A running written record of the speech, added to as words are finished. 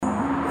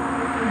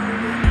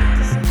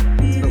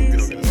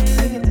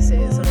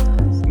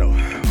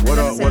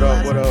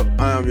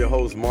I'm your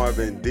host,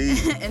 Marvin D.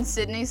 And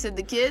Sydney said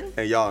the kid.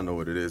 And y'all know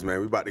what it is, man.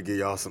 We about to give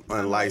y'all some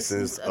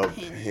unlicensed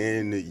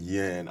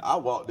opinion. I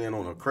walked in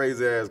on a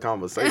crazy ass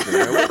conversation,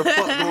 man. What the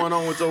fuck going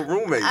on with your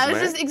roommates, man? I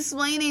was just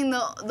explaining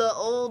the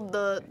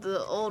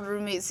old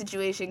roommate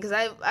situation because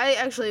I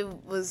actually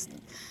was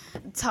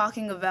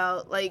talking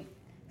about like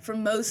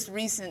from most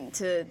recent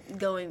to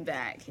going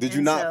back. Did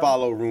you not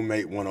follow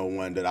Roommate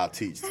 101 that I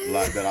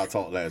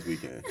taught last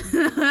weekend?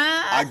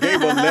 I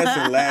gave a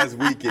lesson last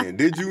weekend.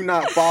 Did you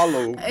not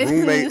follow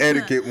Roommate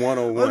Etiquette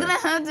 101? We're gonna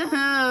have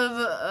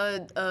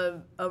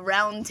a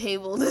round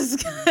table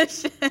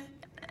discussion.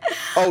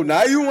 Oh,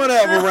 now you want to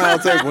have a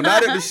round table. Now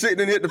that the shit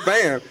didn't hit the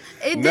fan.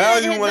 Now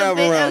you want to have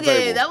a round table.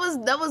 Okay, that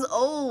was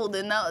old,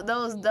 and that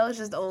was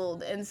just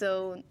old, and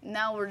so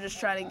now we're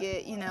just trying to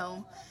get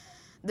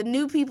the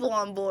new people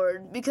on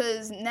board,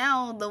 because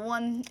now the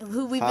one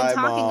who we've been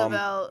talking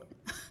about,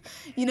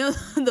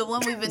 the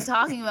one we've been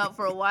talking about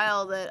for a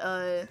while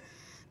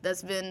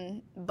that's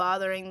been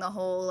bothering the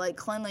whole like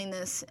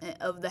cleanliness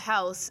of the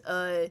house,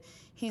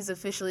 he's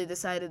officially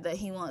decided that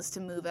he wants to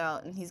move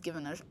out, and he's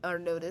given us our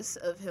notice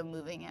of him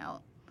moving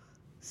out.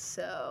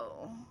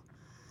 So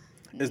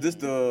is this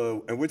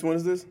and which one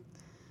is this?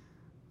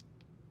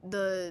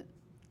 I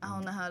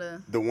don't know how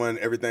to. The one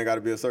everything got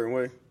to be a certain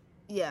way?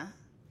 Yeah.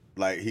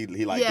 Like he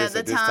like this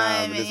at this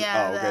time. And this,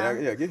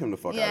 get him the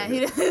fuck out of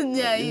here.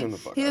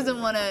 He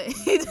doesn't want to.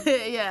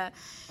 Yeah.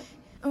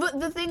 But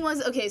the thing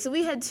was, okay, so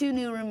we had 2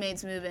 new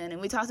roommates move in, and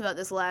we talked about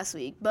this last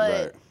week.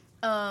 But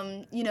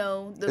right.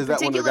 The is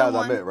that one of the guys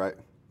I met, right?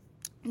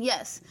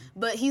 Yes,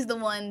 but he's the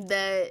one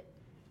that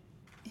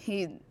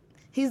he's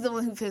the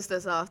one who pissed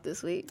us off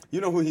this week.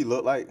 You know who he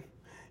looked like?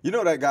 You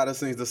know that guy that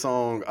sings the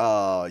song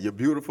 "You're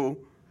Beautiful."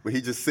 But he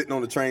just sitting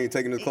on the train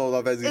taking his clothes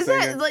off as he's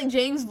singing. Is that like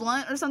James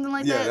Blunt or something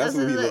like that? Yeah, that's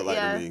what he looked like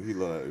to me. He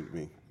looked like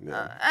me.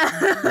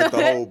 Yeah. With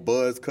the whole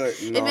buzz cut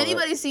and if all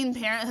anybody's seen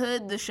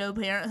Parenthood, the show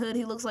Parenthood,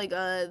 he looks like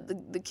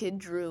the kid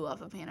Drew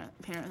off of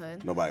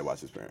Parenthood. Nobody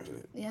watches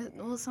Parenthood. Yeah,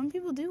 well, some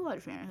people do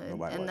watch Parenthood.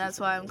 And that's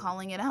why I'm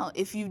calling it out.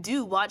 If you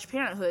do watch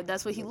Parenthood,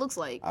 that's what he looks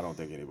like. I don't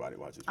think anybody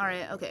watches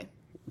Parenthood. All right, okay.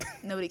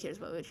 Nobody cares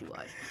about what you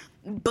watch.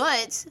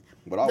 But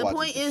the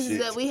point is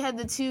that we had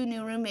the 2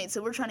 new roommates,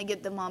 so we're trying to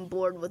get them on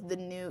board with the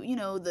new,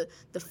 the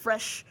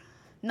fresh,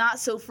 not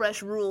so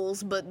fresh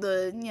rules, but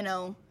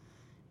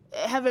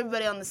have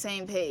everybody on the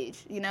same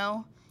page,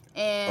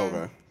 And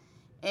okay.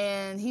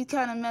 And he's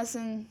kind of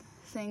messing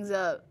things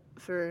up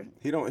for.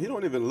 He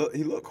don't even look.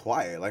 He look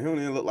quiet. Like he don't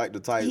even look like the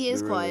type. He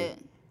is quiet.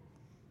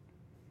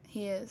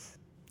 He is.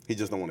 He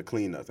just don't want to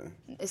clean nothing.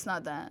 It's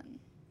not that.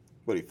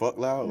 What, he fuck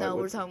loud? No,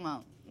 we're talking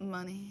about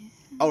money.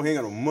 Oh, he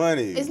ain't got no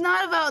money. It's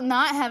not about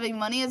not having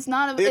money. It's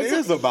not. It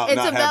is about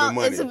not having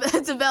money.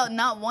 It's about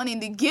not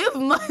wanting to give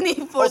money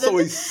for. So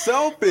he's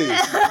selfish. So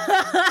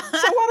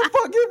why the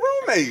fuck get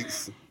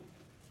roommates?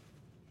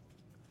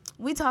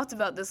 We talked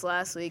about this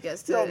last week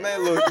as to. Yo,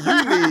 man, look, you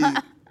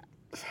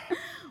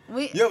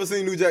need. You ever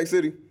seen New Jack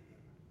City?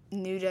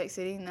 New Jack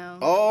City, no.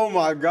 Oh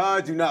my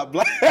God, you're not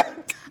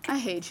black. I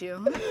hate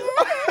you.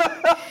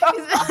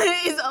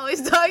 He's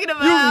always talking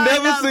about. You've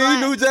never seen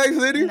New Jack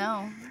City?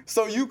 No.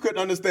 So you couldn't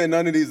understand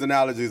none of these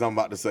analogies I'm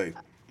about to say.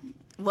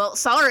 Well,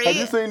 sorry. Have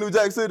you seen New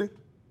Jack City?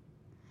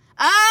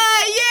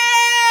 Ah,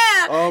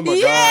 yeah! Oh my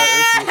God.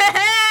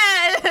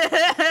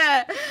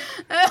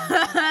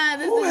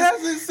 Who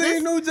hasn't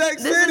seen New Jack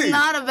City? This is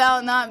not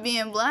about not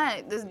being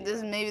black. This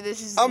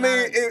is. I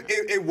mean,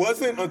 it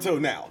wasn't until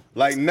now.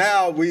 Like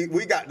now,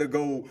 we got to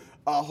go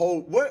a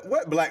whole.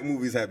 What black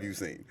movies have you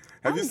seen?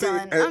 I'm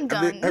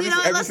done.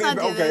 Let's not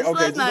do this.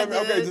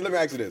 Just let me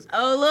ask you this.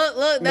 Oh,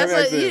 look, that's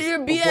what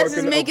your BS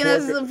is making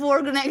us a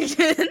poor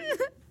connection.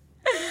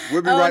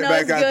 We'll be right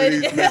back after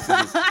these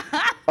messages.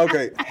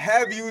 Okay,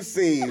 have you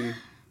seen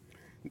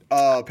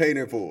Paid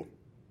in Full?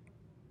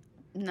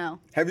 No.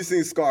 Have you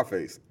seen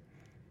Scarface?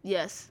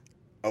 Yes.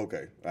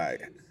 Okay, all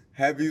right.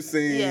 Have you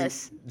seen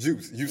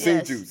Juice? You've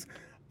seen Juice.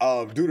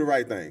 Do the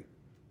Right Thing.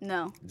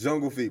 No.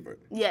 Jungle Fever.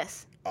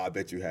 Yes. I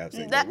bet you have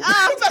seen that.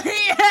 I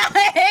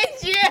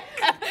hate you.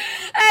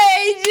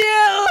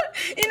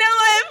 You know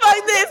what?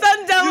 Fuck this.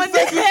 I'm done with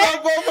this. You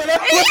set me up for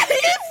that.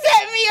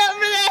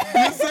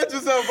 You set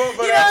yourself up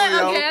for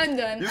that. Okay, I'm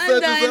done. You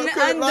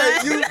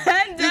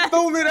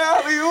threw me the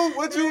alley-oop.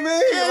 What you mean?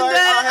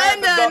 I'm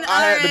done.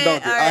 I had to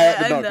dunk it.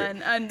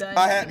 I'm done.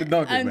 I had to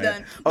dunk it, man. I'm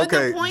done. But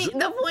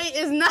the point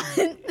is not.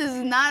 This is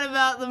not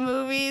about the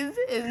movies.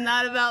 It's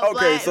not about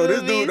black movies. Okay, so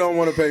this dude don't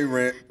want to pay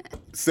rent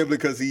simply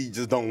because he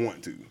just don't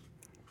want to.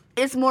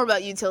 It's more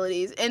about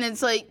utilities, and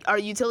it's like our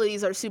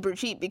utilities are super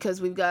cheap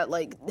because we've got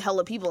like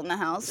hella people in the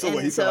house. So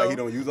he feel like he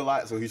don't use a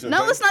lot, so he shouldn't.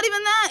 No, pay? It's not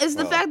even that. It's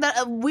the fact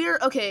that we're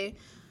okay.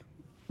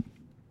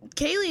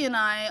 Kaylee and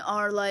I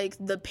are like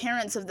the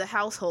parents of the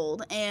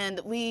household, and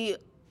we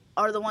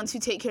are the ones who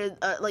take care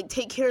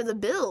of the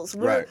bills.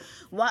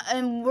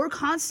 And we're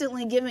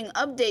constantly giving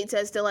updates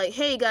as to like,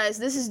 hey guys,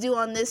 this is due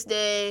on this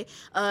day.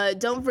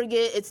 Don't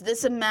forget it's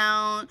this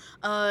amount.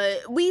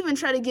 We even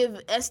try to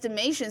give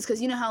estimations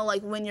because you know how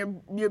like when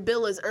your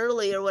bill is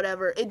early or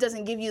whatever, it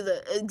doesn't give you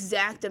the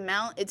exact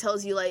amount. It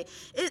tells you like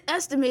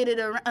estimated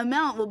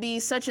amount will be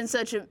such and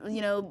such,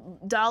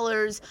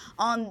 dollars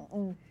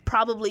on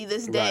probably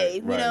this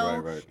day,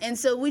 right. And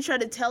so we try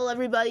to tell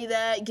everybody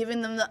that,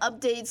 giving them the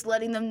updates,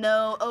 letting them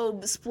know,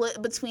 split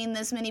between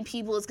this many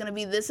people, it's going to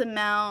be this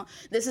amount,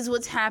 this is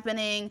what's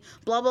happening,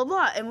 blah, blah,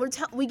 blah. And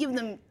we give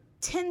them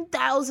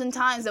 10,000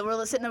 times that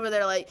we're sitting over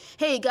there like,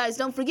 hey guys,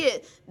 don't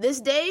forget,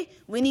 this day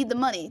we need the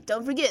money.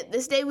 Don't forget,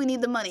 this day we need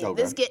the money.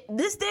 Okay.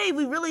 This day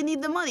we really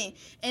need the money.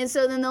 And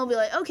so then they'll be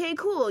like, okay,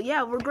 cool,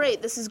 yeah, we're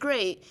great, this is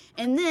great.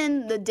 And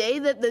then the day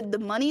that the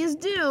money is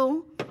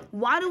due,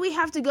 why do we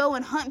have to go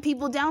and hunt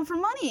people down for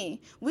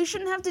money? We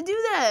shouldn't have to do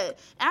that.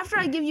 After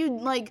I give you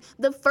like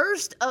the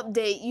first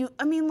update,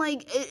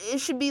 it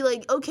should be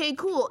like, okay,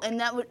 cool, and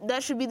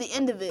that should be the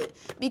end of it.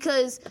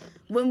 Because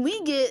when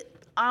we get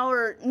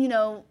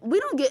we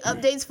don't get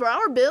updates for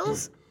our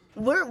bills.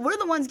 We're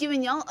the ones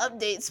giving y'all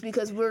updates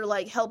because we're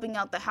like helping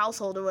out the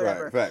household or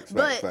whatever. Right,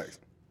 facts.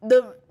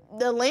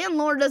 The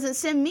landlord doesn't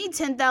send me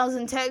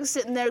 10,000 texts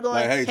sitting there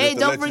going, like, hey,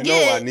 don't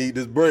forget. I need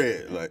this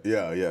bread. Like,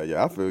 yeah,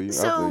 I feel you.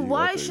 So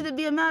why should it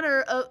be a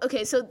matter of,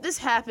 okay, so this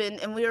happened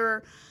and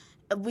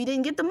we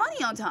didn't get the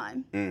money on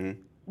time.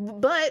 Mm-hmm.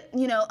 But,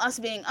 us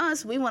being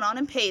us, we went on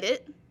and paid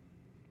it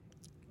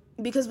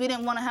because we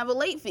didn't want to have a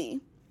late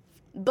fee.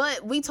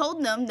 But we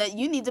told them that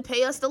you need to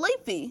pay us the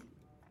late fee.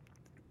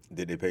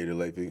 Did they pay the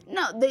late fee?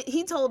 No,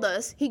 he told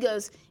us, he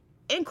goes,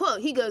 end quote,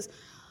 he goes,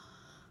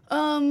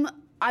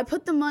 I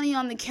put the money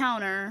on the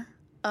counter.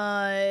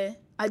 I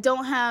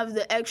don't have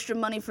the extra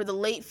money for the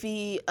late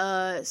fee.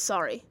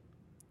 Sorry.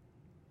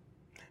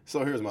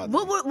 So here's my thing.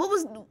 What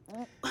was...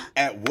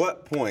 At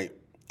what point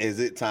is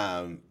it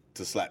time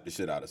to slap the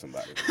shit out of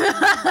somebody?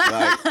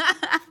 Like,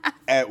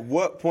 at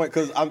what point?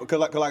 Because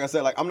like I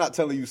said, like I'm not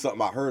telling you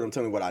something I heard. I'm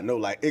telling you what I know.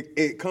 Like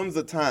it comes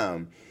a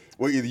time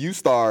where either you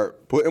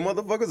start putting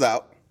motherfuckers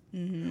out,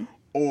 mm-hmm.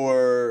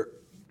 or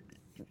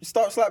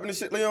start slapping the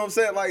shit. You know what I'm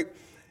saying? Like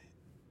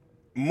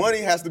money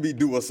has to be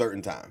due a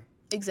certain time.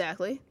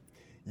 Exactly.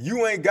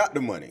 You ain't got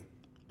the money.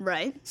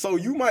 Right. So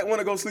you might want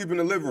to go sleep in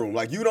the living room.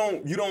 Like you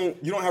don't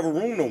have a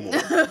room no more.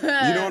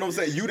 You know what I'm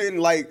saying? You didn't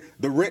like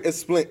the rent is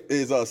split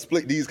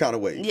these kind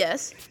of ways.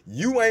 Yes.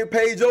 You ain't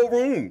paid your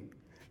room.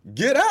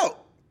 Get out.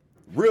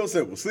 Real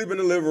simple. Sleep in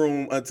the living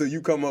room until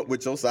you come up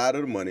with your side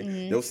of the money,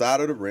 mm-hmm. your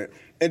side of the rent,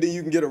 and then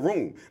you can get a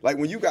room. Like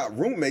when you got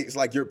roommates,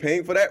 like you're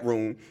paying for that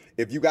room.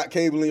 If you got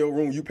cable in your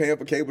room, you paying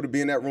for cable to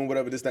be in that room,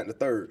 whatever, this, that, and the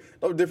third.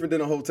 No different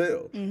than a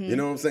hotel. Mm-hmm. You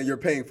know what I'm saying? You're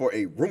paying for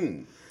a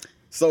room.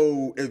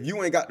 So if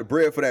you ain't got the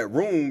bread for that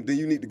room, then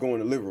you need to go in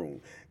the living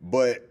room.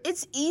 But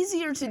it's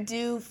easier to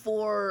do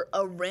for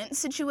a rent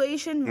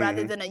situation rather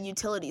mm-hmm. than a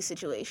utility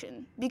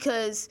situation,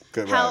 because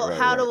Right,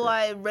 how do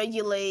I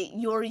regulate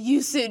your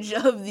usage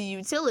of the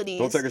utilities?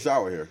 Don't take a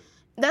shower here.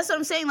 That's what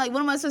I'm saying. Like, what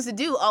am I supposed to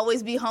do?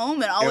 Always be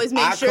home and always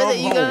make sure that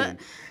you got.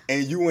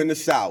 And you in the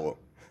shower,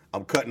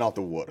 I'm cutting off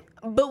the water.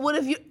 But what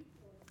if you?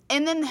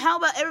 And then how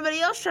about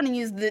everybody else trying to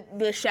use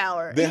the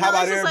shower? Then how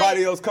about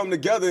everybody else come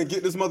together and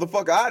get this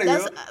motherfucker out of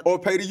here or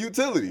pay the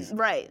utilities?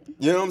 Right.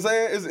 You know what I'm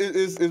saying?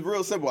 It's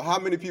real simple. How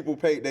many people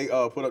put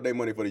up their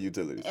money for the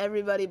utilities?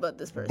 Everybody but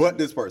this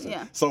person.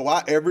 Yeah. So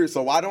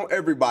why don't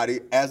everybody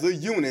as a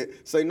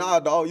unit say,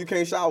 nah, dog, you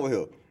can't shower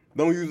here.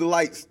 Don't use the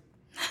lights.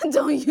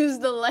 Don't use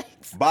the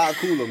lights. Buy a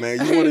cooler,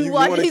 man. You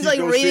want to He's like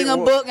reading a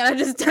book and I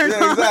just turned on.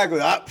 Yeah, exactly.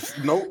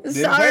 Nope.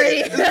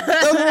 Sorry.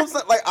 That's what I'm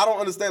saying. Like, I don't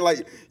understand.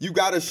 Like, you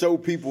got to show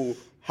people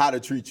how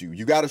to treat you.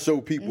 You got to show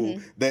people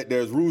mm-hmm. that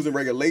there's rules and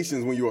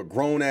regulations when you're a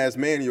grown-ass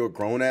man and you're a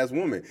grown-ass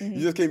woman. Mm-hmm. You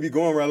just can't be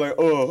going around like,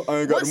 oh, I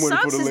ain't got the money for the late fee.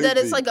 What sucks is that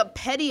it's like a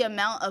petty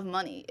amount of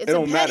money. It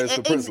don't matter. It's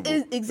the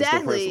principle.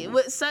 Exactly.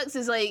 What sucks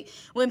is like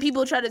when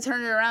people try to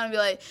turn it around and be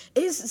like,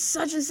 it's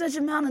such and such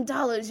amount of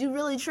dollars. You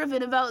really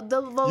tripping about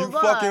blah, blah, blah, You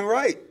fucking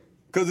right.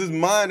 Because it's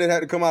mine that had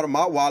to come out of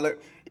my wallet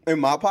in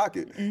my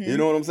pocket. Mm-hmm. You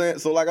know what I'm saying?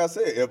 So like I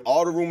said, if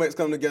all the roommates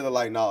come together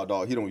like, nah,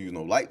 dog, he don't use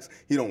no lights,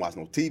 he don't watch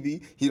no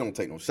TV, he don't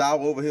take no shower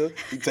over here,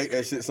 he take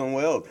that shit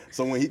somewhere else.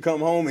 So when he come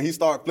home and he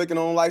start flicking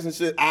on lights and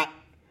shit,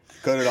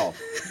 cut it off.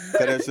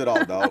 Cut that shit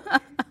off, dog.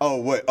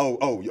 Oh, what?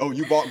 Oh,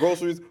 you bought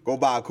groceries? Go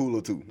buy a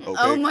cooler too, okay?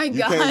 Oh my God.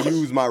 You can't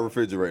use my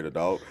refrigerator,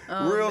 dog.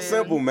 Real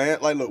simple, man.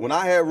 Like, look, when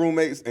I had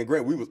roommates, and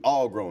Grant, we was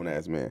all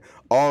grown-ass, man.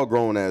 All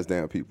grown-ass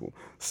damn people.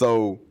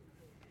 So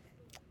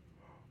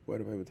where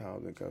the paper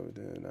towels been covered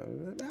in?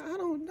 I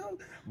don't know.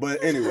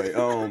 But anyway,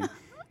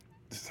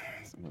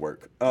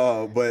 work.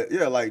 But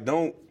yeah, like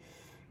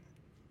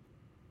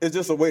it's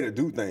just a way to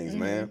do things, mm-hmm.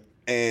 man.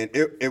 And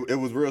it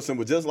was real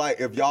simple. Just like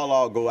if y'all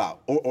all go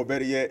out, or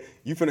better yet,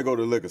 you finna go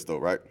to the liquor store,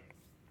 right?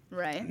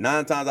 Right.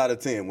 9 times out of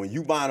 10, when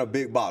you buying a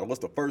big bottle,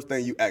 what's the first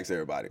thing you ask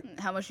everybody?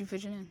 How much you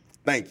pitching in?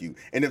 Thank you.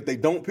 And if they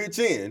don't pitch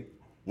in,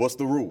 What's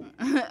the rule?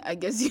 I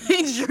guess you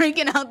ain't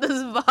drinking out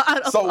this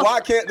bottle. So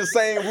why can't the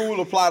same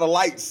rule apply to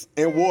lights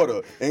and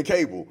water and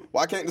cable?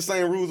 Why can't the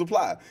same rules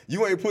apply?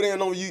 You ain't put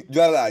in on you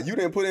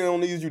didn't put in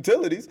on these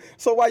utilities,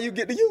 so why you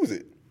get to use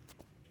it?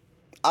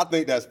 I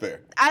think that's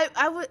fair.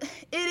 I would.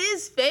 It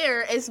is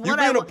fair. It's what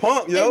I want. You being a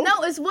punk, yo.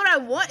 No, it's what I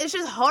want. It's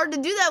just hard to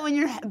do that when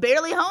you're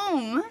barely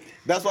home.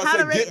 That's why I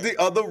said get the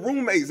other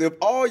roommates. If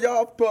all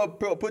y'all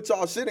put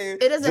y'all shit in,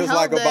 it doesn't just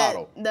help like a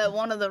bottle. That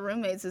one of the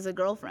roommates is a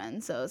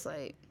girlriend, so it's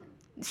like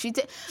she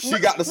got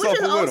to suffer with Which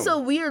is also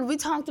them. weird. We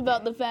talked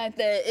about the fact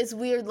that it's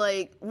weird.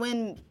 Like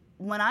when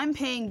I'm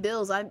paying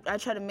bills, I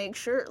try to make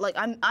sure. Like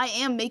I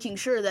am making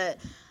sure that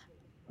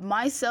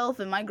myself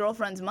and my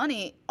girlfriend's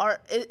money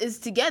is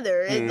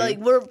together. Like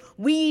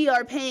we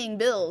are paying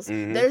bills.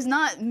 There's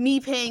not me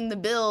paying the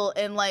bill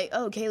and like,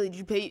 oh, Kaylee,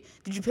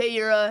 did you pay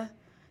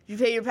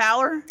your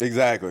power?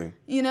 Exactly.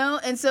 You know,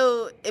 and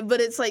so, but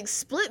it's like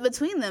split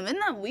between them. Isn't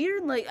that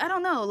weird? Like, I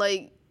don't know.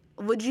 Like,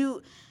 would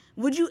you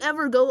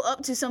ever go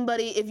up to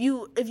somebody if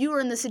you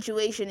were in the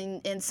situation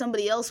and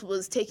somebody else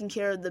was taking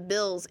care of the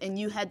bills and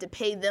you had to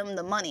pay them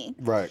the money?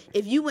 Right.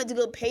 If you went to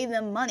go pay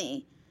them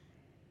money,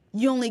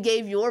 you only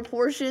gave your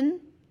portion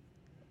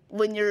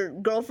when your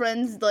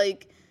girlfriend's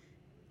like,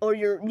 or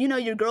your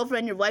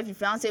girlfriend, your wife, your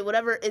fiance,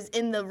 whatever is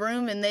in the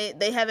room and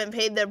they haven't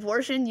paid their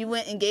portion. You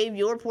went and gave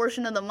your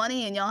portion of the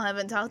money and y'all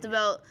haven't talked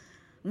about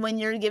when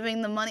you're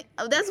giving the money.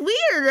 Oh, that's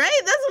weird,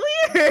 right?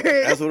 That's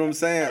weird. That's what I'm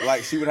saying.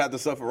 Like, she would have to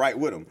suffer right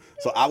with him.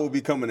 So I would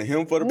be coming to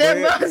him for the They're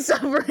bread both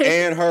suffering.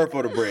 and her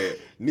for the bread.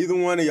 Neither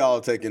one of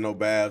y'all taking no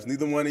baths.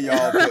 Neither one of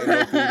y'all putting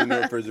no food in the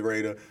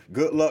refrigerator.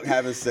 Good luck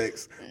having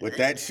sex with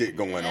that shit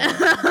going on.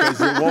 Because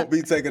you won't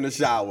be taking a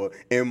shower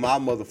in my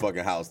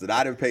motherfucking house that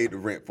I done paid the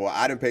rent for.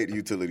 I done paid the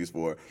utilities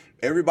for.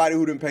 Everybody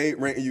who done paid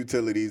rent and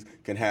utilities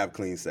can have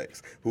clean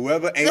sex.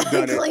 Whoever ain't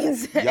done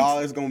it, y'all,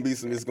 it's gonna be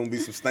some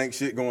stank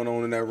shit going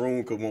on in that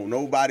room because won't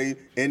nobody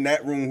in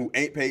that room who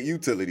ain't paid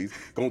utilities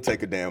gonna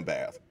take a damn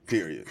bath.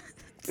 Period.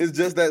 It's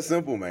just that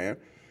simple, man.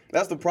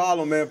 That's the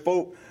problem, man.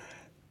 Folk,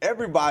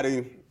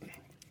 everybody,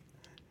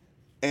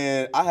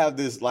 and I have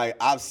this, like,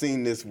 I've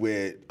seen this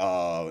with,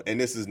 and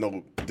this is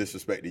no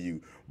disrespect to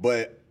you,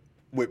 but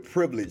with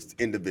privileged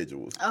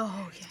individuals.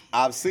 Oh, okay.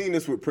 I've seen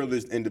this with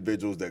privileged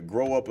individuals that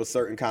grow up a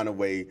certain kind of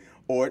way,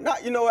 or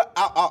not. You know what?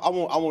 I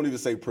won't even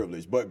say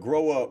privileged, but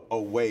grow up a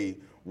way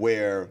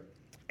where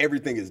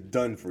everything is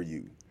done for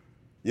you.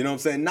 You know what I'm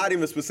saying? Not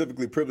even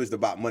specifically privileged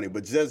about money,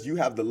 but just you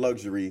have the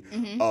luxury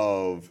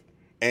of,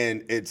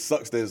 and it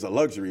sucks that it's a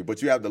luxury,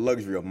 but you have the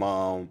luxury of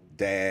mom,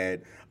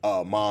 dad.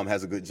 Mom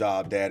has a good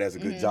job, dad has a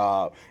good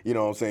job. You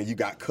know what I'm saying? You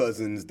got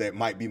cousins that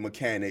might be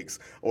mechanics,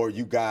 or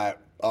you got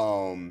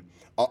an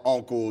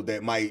uncle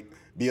that might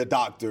be a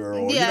doctor,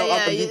 or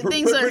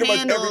things are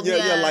handled.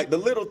 Like the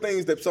little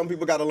things that some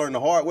people got to learn the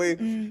hard way.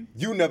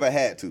 You never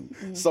had to.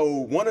 So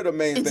one of the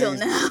main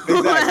things,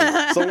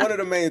 exactly. So one of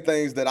the main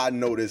things that I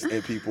notice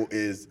in people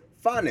is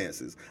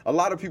finances. A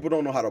lot of people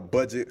don't know how to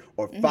budget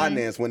or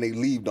finance when they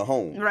leave the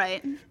home.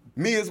 Right.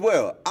 Me as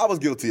well. I was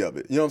guilty of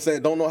it. You know what I'm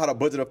saying? Don't know how to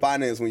budget or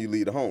finance when you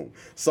leave the home.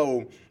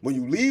 So when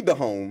you leave the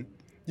home,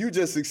 you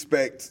just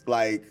expect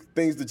like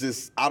things to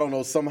just, I don't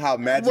know, somehow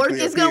magically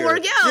it's appear. gonna work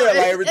out. Yeah, like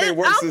everything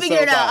works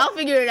itself out. I'll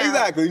figure it out.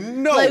 Exactly.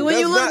 No, like when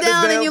you look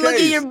down and you look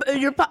case.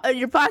 at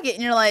your pocket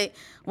and you're like,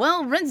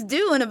 well, rent's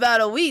due in about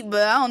a week,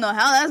 but I don't know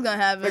how that's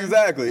gonna happen.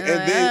 Exactly.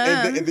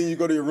 And then you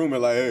go to your room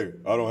and like, hey,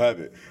 I don't have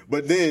it.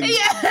 But then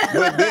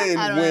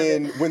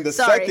when the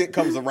second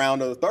comes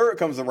around or the third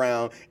comes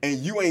around and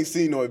you ain't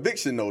seen no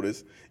eviction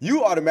notice,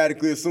 you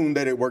automatically assume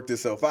that it worked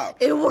itself out.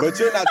 But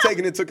you're not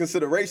taking into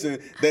consideration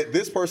that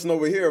this person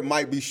over here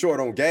might be short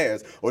on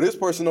gas, or this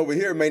person over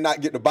here may not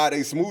get to buy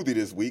their smoothie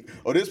this week,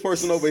 or this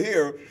person over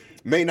here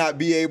may not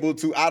be able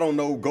to, I don't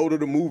know, go to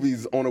the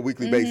movies on a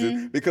weekly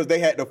basis because they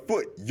had to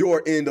foot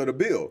your end of the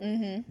bill.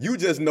 You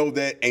just know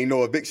that ain't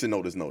no eviction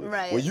notice.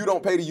 Right. When you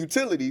don't pay the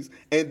utilities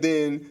and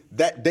then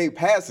that day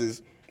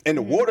passes and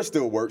the water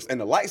still works and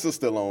the lights are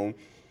still on,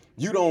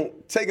 you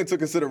don't take into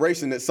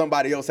consideration that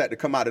somebody else had to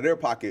come out of their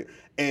pocket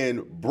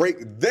and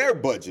break their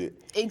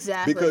budget.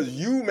 Exactly. Because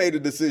you made a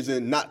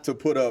decision not to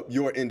put up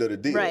your end of the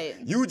deal. Right.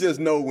 You just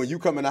know when you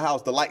come in the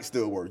house, the lights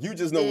still work. You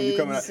just know when you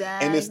come in the house.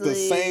 And it's the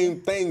same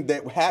thing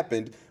that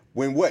happened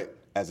when what?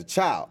 As a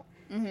child.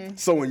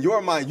 So in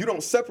your mind, you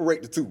don't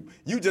separate the two.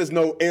 You just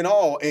know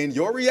in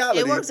your reality,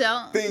 it works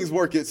out. Things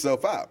work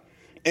itself out.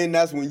 And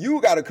that's when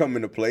you got to come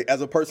into play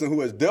as a person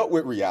who has dealt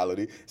with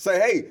reality. Say,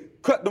 hey,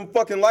 cut them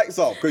fucking lights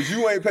off because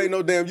you ain't paying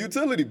no damn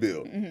utility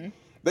bill.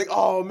 They,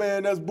 oh,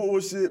 man, that's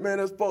bullshit, man,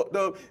 that's fucked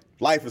up.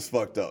 Life is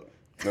fucked up,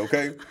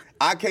 okay?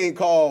 I can't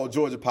call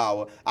Georgia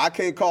Power. I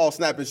can't call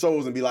Snapping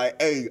Shows and be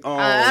like, hey,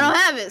 I don't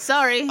have it,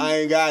 sorry. I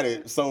ain't got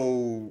it,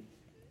 so...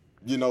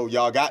 You know,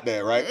 y'all got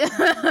that, right?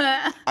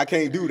 I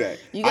can't do that.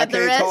 You got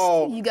the rest?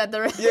 You got the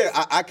rest?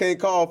 Yeah, I can't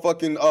call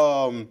fucking,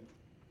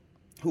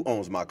 who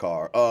owns my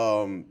car?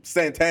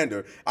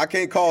 Santander. I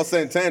can't call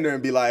Santander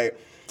and be like,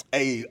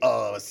 hey,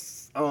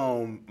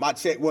 my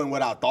check wasn't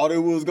what I thought it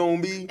was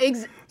gonna be.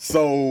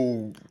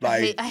 So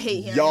like, I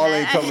hate y'all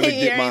ain't coming to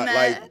get my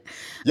like.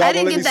 Y'all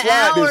gonna let me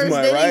slide this month,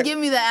 right? They didn't give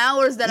me the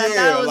hours that I thought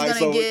I was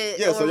gonna get.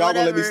 Yeah, so y'all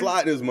gonna let me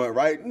slide this month,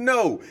 right?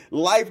 No,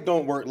 life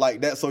don't work like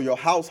that. So your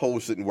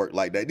household shouldn't work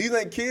like that. These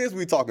ain't kids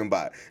we talking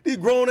about. These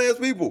grown ass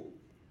people.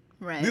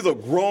 Right. These are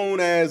grown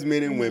ass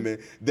men and women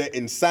that,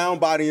 in sound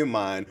body and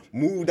mind,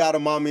 moved out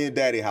of mommy and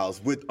daddy house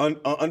with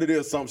under the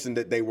assumption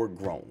that they were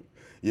grown.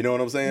 You know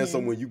what I'm saying? So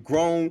when you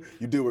grown,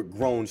 you deal with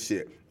grown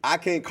shit. I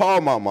can't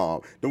call my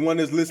mom, the one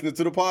that's listening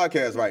to the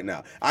podcast right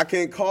now. I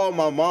can't call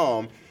my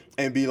mom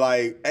and be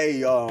like,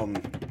 hey,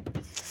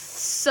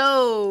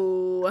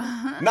 so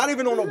not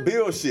even on no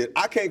bill shit.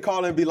 I can't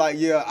call and be like,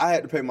 yeah, I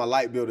had to pay my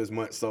light bill this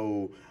month,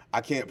 so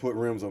I can't put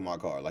rims on my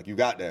car. Like, you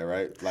got that,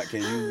 right? Like,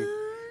 can you,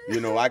 you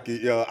know, I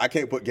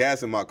can't put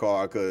gas in my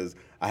car because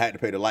I had to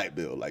pay the light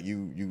bill. Like,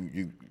 you give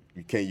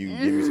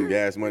me some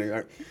gas money?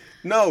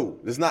 No,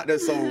 it's not that.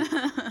 So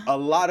a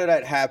lot of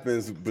that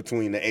happens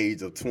between the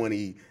age of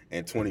 20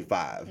 and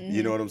 25.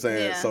 You know what I'm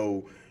saying? Yeah.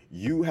 So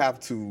you have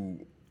to,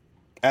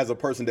 as a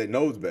person that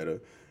knows better,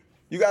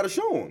 you got to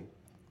show them.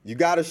 You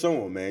got to show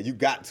them, man. You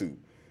got to.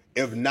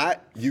 If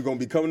not, you're going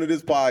to be coming to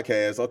this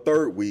podcast a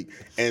third week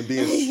and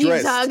being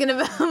stressed. talking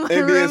about my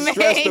and roommates. being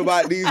stressed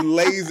about these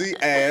lazy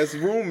ass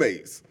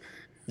roommates.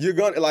 You're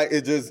going to, like,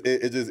 it just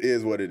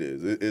is what it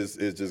is.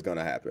 It's just going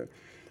to happen.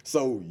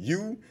 So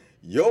you,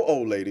 your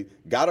old lady,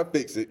 got to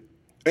fix it.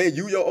 And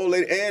you, your old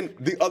lady, and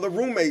the other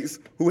roommates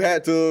who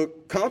had to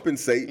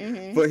compensate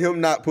for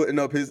him not putting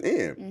up his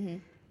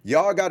end.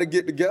 Y'all got to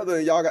get together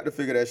and y'all got to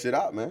figure that shit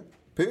out, man.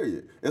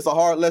 Period. It's a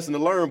hard lesson to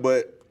learn,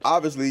 but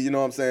obviously, you know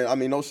what I'm saying? I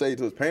mean, no shade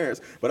to his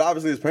parents, but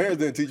obviously his parents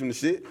didn't teach him the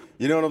shit.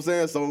 You know what I'm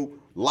saying? So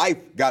life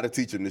got to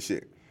teach him the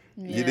shit.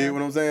 Yeah. You dig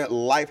what I'm saying?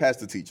 Life has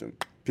to teach him.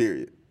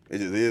 Period. It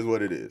just is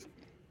what it is.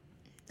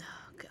 Oh,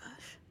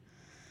 gosh.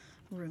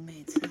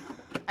 Roommates.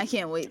 I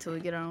can't wait till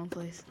we get our own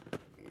place.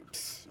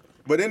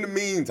 But in the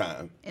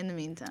meantime, in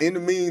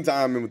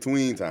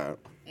between time,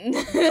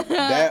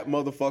 that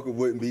motherfucker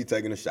wouldn't be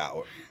taking a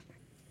shower.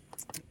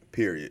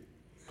 Period.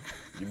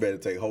 You better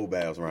take whole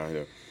baths around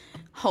here.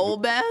 Whole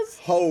baths?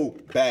 Whole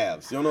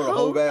baths. You don't know what a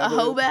whole bath is?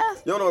 A whole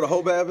bath? You don't know what a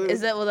whole bath is?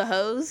 Is that with a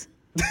hose?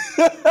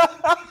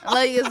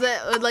 Like, is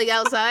that like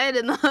outside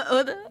in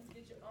the...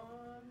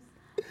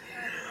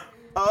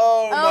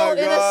 Oh my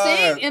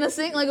God. In a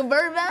sink like a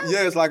bird bath?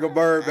 Yeah, it's like a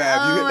bird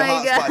bath. You hit the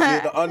hot spots, you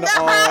hit the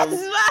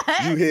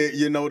underarms, you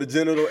hit, the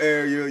genital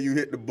area, you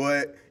hit the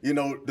butt,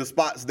 the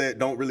spots that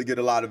don't really get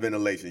a lot of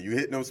ventilation. You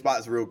hit them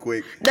spots real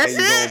quick and you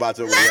go about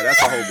your way. Yeah,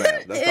 that's a whole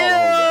bath. That's called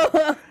a whole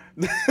bath.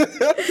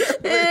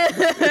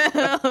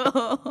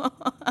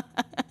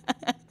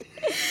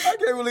 I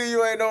can't believe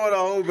you ain't know what a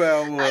hoe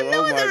bath was.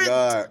 Oh my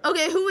God.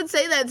 Okay, who would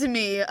say that to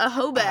me? A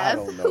hoe bath? I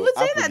don't know. Who would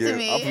say that to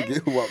me? I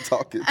forget who I'm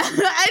talking to.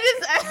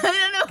 I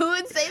don't know who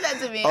would say that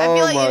to me. Oh, I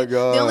feel like my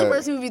God. The only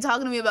person who would be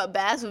talking to me about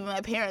baths would be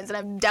my parents, and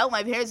I doubt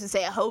my parents would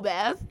say a hoe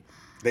bath.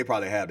 They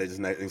probably have. They just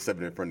never said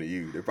it in front of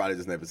you. They probably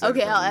just never said it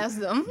in front I'll of you. ask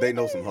them. They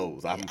know some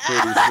hoes. I'm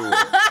pretty sure.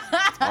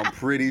 I'm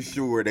pretty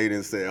sure they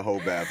didn't say a hoe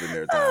bath in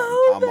their time.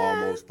 I'm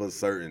almost for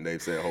certain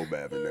they've said hoe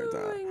bath in their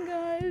time. Oh my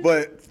gosh.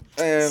 But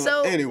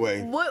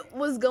anyway, what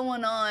was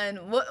going on?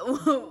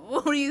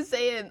 What were you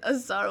saying?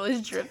 Asar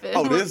was tripping.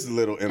 Oh, this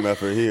little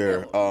MFer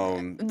here.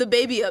 The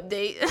baby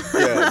update.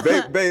 Yeah,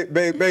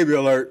 baby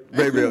alert.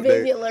 Baby update.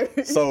 Baby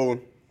alert. So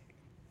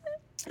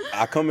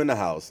I come in the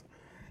house.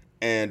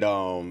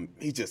 And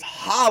he just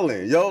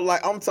hollering, yo.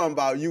 Like, I'm talking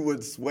about, you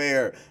would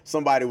swear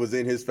somebody was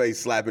in his face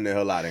slapping the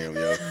hell out of him,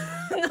 yo.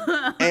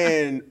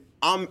 And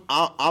I'm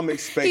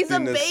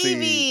expecting to see.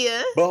 He's a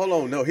baby. But hold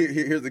on, no.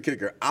 Here's the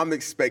kicker. I'm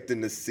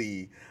expecting to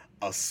see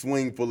a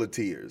swing full of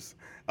tears,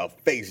 a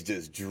face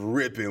just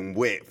dripping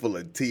wet, full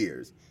of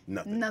tears.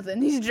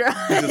 Nothing. He's dry.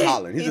 He's just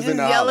hollering. He's just in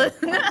the hollering.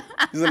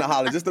 He's in the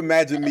hollering. Just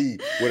imagine me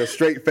with a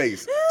straight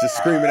face, just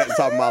screaming at the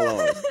top of my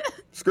lungs.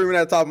 Screaming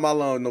at the top of my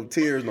lungs, no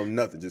tears, no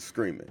nothing, just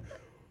screaming.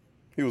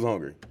 He was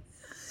hungry.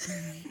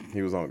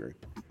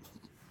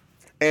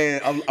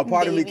 And a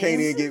part of me can't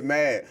even get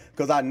mad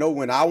because I know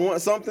when I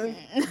want something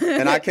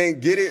and I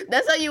can't get it.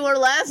 That's how you were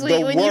last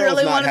week when you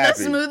really wanted that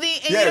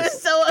smoothie and you were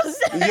so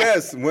upset.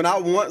 Yes, when I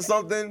want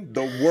something,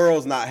 the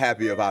world's not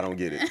happy if I don't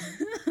get it.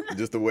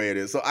 Just the way it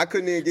is. So I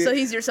couldn't even get. So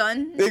he's your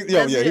son?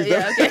 Yeah,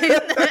 okay.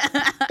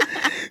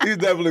 He's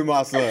definitely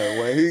my son.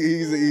 Well,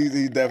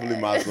 he's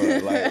definitely my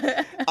son.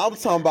 Like, I'm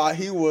talking about,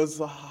 he was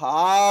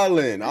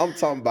hollering. I'm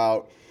talking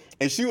about,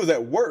 and she was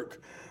at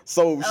work.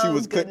 So she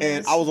was,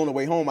 and I was on the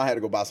way home. I had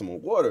to go buy some more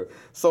water.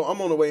 So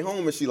I'm on the way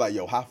home, and she like,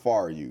 yo, how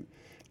far are you?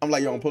 I'm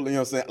like, yo, I'm pulling, you know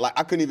what I'm saying? Like,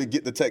 I couldn't even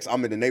get the text,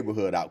 I'm in the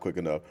neighborhood out quick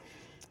enough.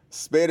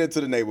 Sped into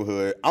the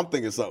neighborhood. I'm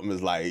thinking something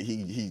is like,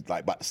 he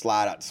like about to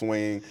slide out the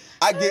swing.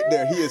 I get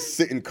there, he is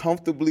sitting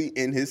comfortably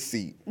in his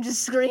seat.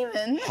 Just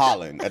screaming.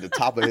 Hollering at the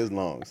top of his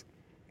lungs.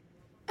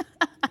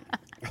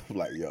 I'm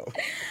like,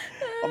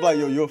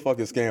 yo, you're a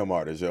fucking scam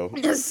artist, yo. A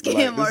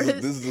scam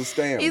artist. This is a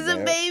scam. He's a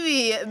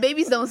baby.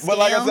 Babies don't scam. But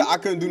like I said, I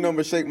couldn't do nothing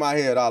but shake my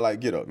head. I like,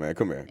 get up, man.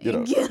 Come here. Get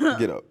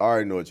up. I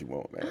already know what you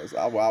want, man. So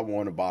I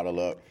warmed the bottle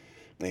up.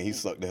 And he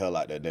sucked the hell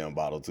out that damn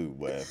bottle too,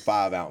 but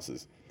 5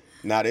 ounces.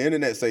 Now the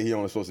internet say he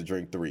only supposed to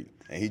drink 3,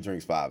 and he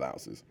drinks 5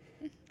 ounces.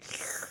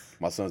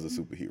 My son's a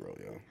superhero,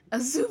 yo. A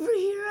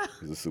superhero?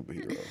 He's a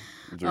superhero.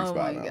 He drinks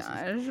 5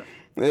 ounces. Gosh.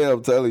 Yeah,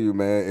 I'm telling you,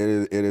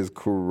 man, it is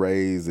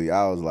crazy.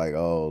 I was like,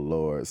 oh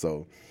Lord.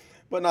 So,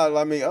 but no,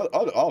 I mean,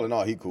 all in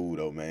all, he cool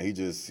though, man.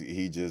 He's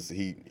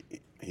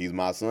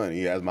my son.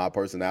 He has my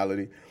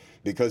personality.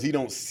 Because he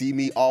don't see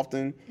me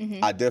often,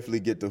 I definitely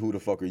get the who the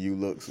fuck are you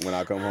looks when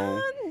I come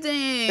home.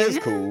 Dang. It's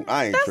cool.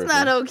 I ain't tripping.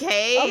 That's not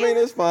okay. I mean,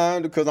 it's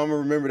fine because I'm gonna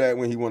remember that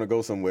when he want to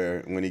go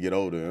somewhere when he get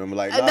older. And I'm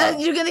like, nah.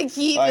 You're gonna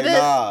keep like, this.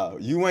 nah,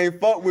 you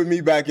ain't fuck with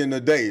me back in the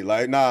day.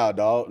 Like, nah,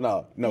 dog.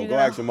 No, go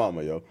ask your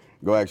mama, yo.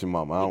 Go ask your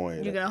mama. I don't want to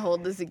hear You're that. gonna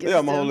hold this against him? Yeah,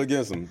 I'm gonna hold it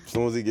against him as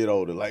soon as he get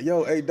older. Like,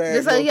 yo, hey, dad.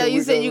 Just like how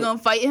you said you're gonna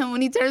fight him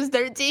when he turns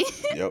 13.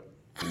 Yep.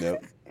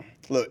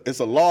 Look, it's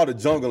a law of the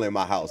jungle in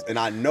my house, and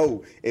I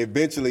know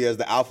eventually as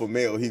the alpha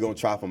male, he gonna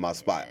try for my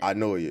spot. I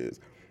know he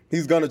is.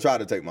 He's gonna try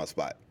to take my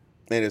spot,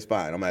 and it's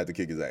fine. I'm gonna have to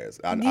kick his ass.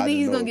 Do you think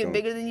he's gonna get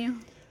bigger than you?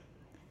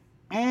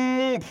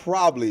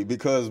 Probably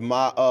because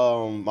my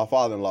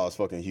father-in-law is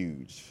fucking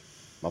huge.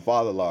 My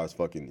father-in-law is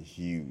fucking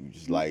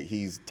huge. Like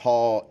he's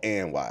tall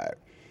and wide.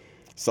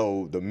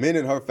 So the men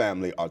in her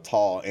family are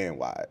tall and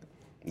wide.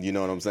 You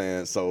know what I'm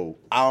saying? So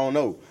I don't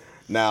know.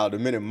 Now the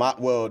men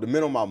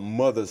on my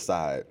mother's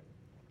side.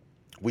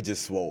 We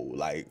just swole.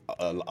 Like,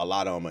 a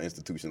lot of them are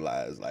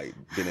institutionalized, like,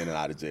 been in and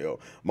out of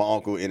jail. My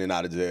uncle in and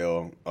out of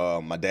jail.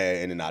 My dad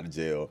in and out of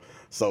jail.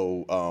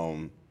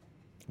 So,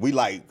 we,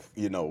 like,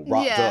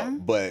 rocked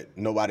up, but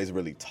nobody's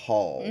really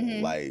tall.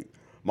 Like,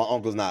 my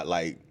uncle's not,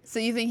 like... So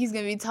you think he's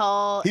going to be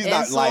tall? He's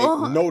not, like,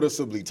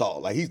 noticeably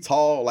tall. Like, he's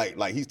tall,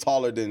 like he's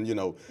taller than,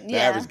 the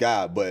average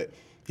guy, but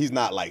he's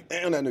not, like,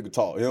 damn, that nigga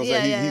tall. You know what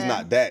I'm saying? He's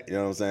not that, you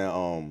know what I'm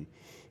saying?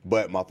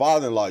 But my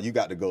father-in-law, you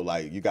got to go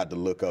you got to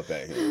look up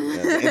at him.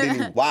 And then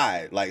he's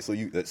wide, like, so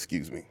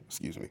excuse me.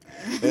 You know what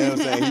I'm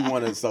saying? He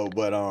wanted,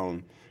 but I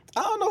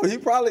don't know, he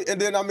probably, and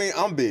then, I mean,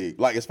 I'm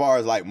big, like, as far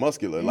as, like,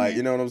 muscular, like,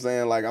 you know what I'm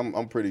saying? Like,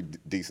 I'm pretty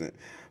decent.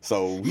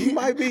 So he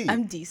might be.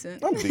 I'm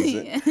decent.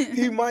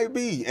 He might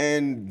be.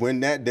 And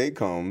when that day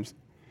comes,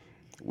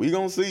 we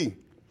gonna see.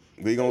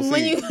 We gonna see.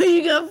 When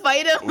you gonna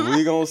fight him?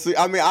 We gonna see.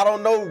 I mean, I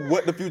don't know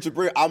what the future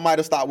brings. I might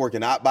have stopped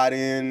working out by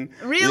then.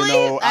 Really?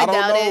 I don't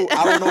know.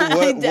 I don't know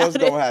what's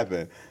gonna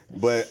happen.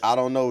 But I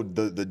don't know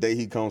the day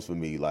he comes for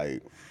me.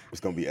 Like, it's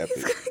gonna be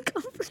epic.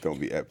 It's gonna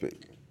be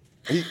epic.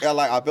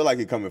 I feel like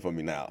he's coming for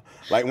me now.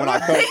 Like when I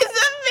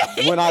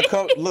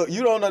come, look,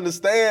 you don't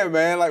understand,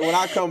 man. Like when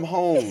I come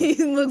home, he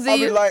looks at I'll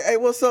you. be like, hey,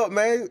 what's up,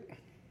 man?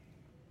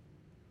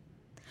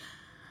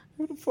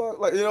 What the fuck?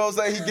 Like, you know what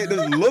I'm saying? He get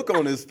this look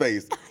on his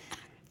face.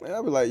 Man,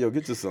 I'll be like, yo,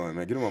 get your son,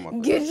 man. Get him on my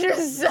face. Get your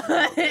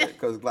son.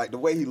 Because, like, the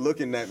way he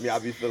looking at me, I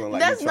be feeling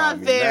like that's not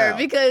fair now.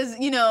 because,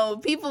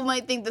 people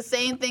might think the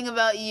same thing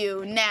about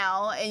you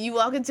now, and you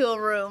walk into a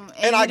room,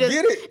 and I get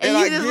it. And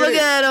you just look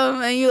at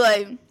him, and you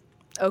like,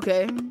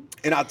 okay.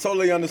 And I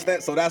totally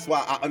understand, so that's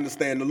why I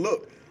understand the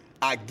look.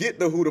 I get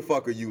the who the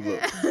fuck are you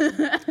look.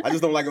 I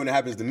just don't like it when it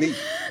happens to me.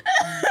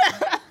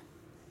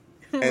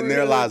 And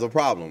there lies a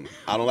problem.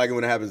 I don't like it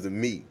when it happens to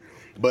me.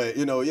 But,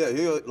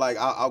 he'll, like,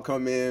 I'll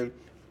come in,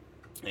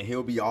 and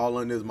he'll be all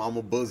on his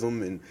mama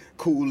bosom and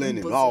cooling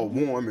and all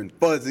warm and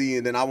fuzzy.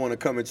 And then I want to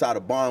come and try to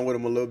bond with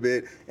him a little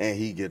bit. And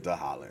he get to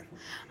hollering.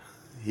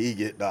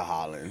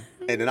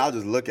 And then I'll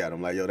just look at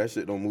him like, yo, that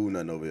shit don't move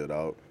nothing over here,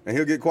 dog. And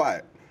he'll get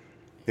quiet.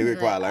 He'll get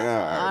quiet like,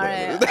 all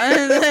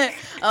right.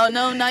 Oh,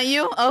 no, not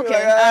you? Okay. Like,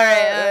 all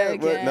right. Okay.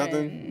 But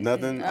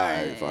nothing? All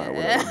right, fine,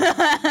 whatever.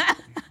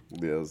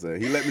 You know what I'm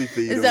saying? He let me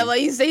feed him. Is that why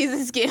you say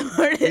he's a scam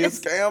artist? He's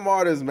a scam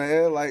artist,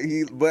 man.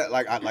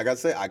 Like I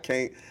said, I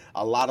can't.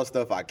 A lot of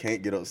stuff I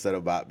can't get upset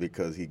about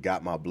because he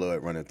got my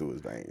blood running through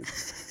his veins.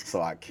 So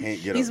I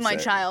can't get He's upset.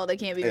 My child. I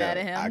can't be mad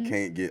at him. I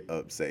can't get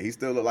upset. He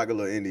still look like a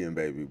little Indian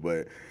baby,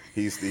 but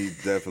he's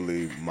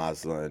definitely my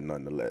son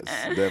nonetheless.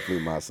 Man.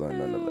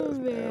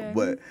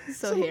 But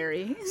so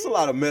hairy. It's a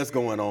lot of mess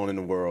going on in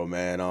the world,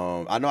 man.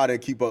 I know I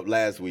didn't keep up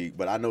last week,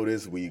 but I know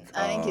this week.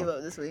 I didn't keep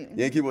up this week. You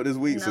didn't keep up this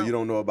week, No. So you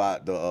don't know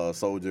about the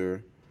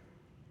soldier.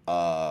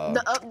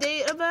 The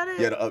update about it?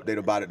 Yeah, the update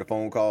about it, the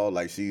phone call.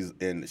 Like she's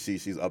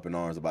up in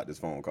arms about this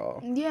phone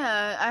call.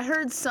 Yeah, I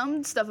heard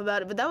some stuff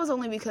about it, but that was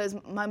only because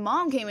my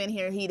mom came in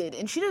here heated,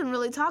 and she didn't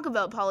really talk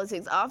about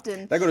politics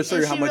often. They're gonna show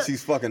you how much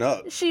she's fucking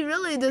up. She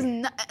really does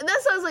not.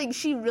 That sounds like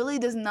she really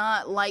does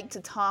not like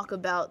to talk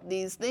about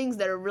these things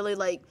that are really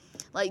like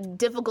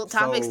difficult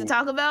topics to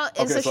talk about.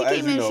 And so she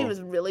came in, she was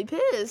really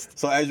pissed.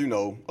 So as you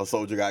know, a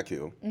soldier got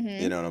killed.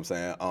 Mm-hmm. You know what I'm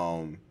saying?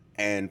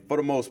 And for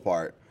the most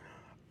part.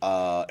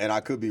 And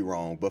I could be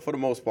wrong, but for the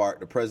most part,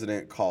 the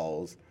president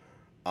calls.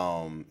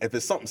 If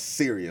it's something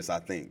serious, I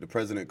think the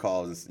president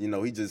calls.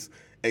 He just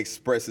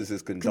expresses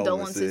his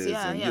condolences,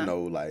 I'm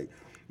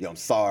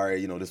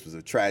sorry.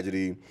 I'm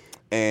tragedy,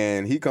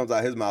 and he comes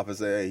out his mouth and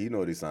say, hey, you know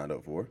what he signed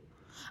up for.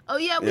 Oh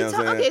yeah,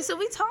 so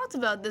we talked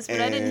about this,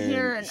 but I didn't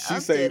hear an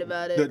update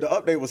about it. The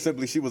update was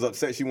simply she was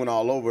upset. She went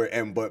all over,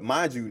 but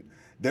mind you,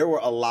 there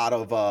were a lot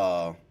of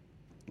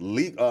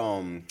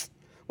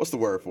what's the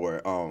word for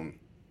it?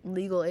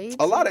 Legal aid?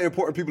 A lot of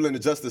important people in the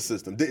justice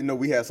system didn't know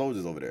we had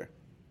soldiers over there.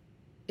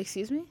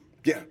 Excuse me?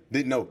 Yeah,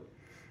 didn't know.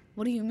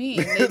 What do you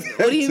mean?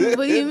 What do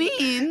you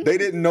mean? They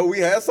didn't know we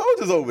had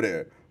soldiers over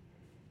there.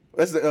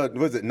 That's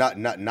was it not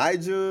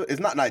Niger? It's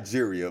not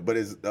Nigeria, but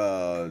it's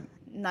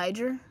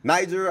Niger.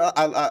 Niger.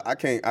 I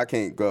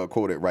can't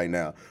quote it right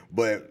now,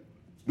 but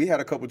we had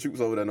a couple troops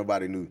over there.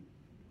 Nobody knew.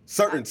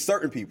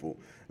 Certain people.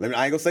 I ain't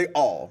gonna say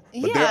all,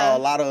 but there are a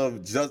lot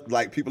of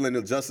people in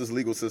the justice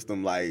legal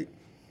system. Like,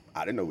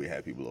 I didn't know we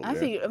had people over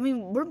there. I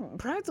mean, we're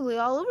practically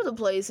all over the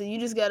place, and you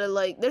just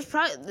gotta there's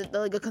probably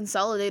like a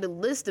consolidated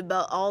list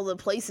about all the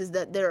places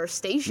that there are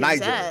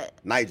stations at.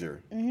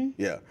 Niger. Mm-hmm.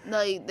 Yeah.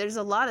 Like, there's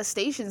a lot of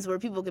stations where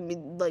people can be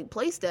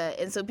placed at,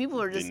 and so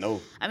people are just. Didn't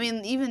know. I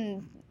mean,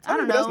 even I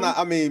don't know.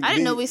 I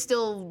didn't know we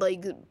still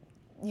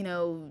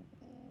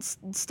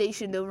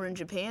stationed over in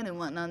Japan and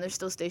whatnot. There's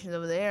still stations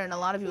over there, and a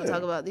lot of people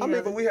talk about.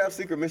 But we have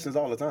secret missions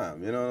all the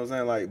time. You know what I'm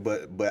saying? Like,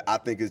 but I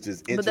think it's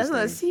just interesting. But that's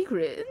not a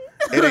secret.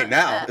 It ain't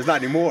now. It's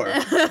not anymore.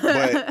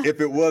 But if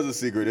it was a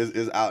secret,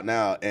 it's out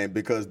now, and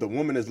because the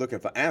woman is looking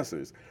for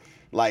answers,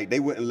 like they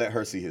wouldn't let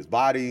her see his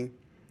body,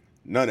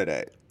 none of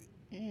that.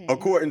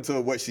 According to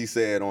what she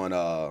said on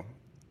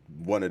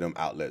one of them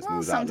outlets,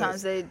 news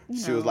sometimes outlets.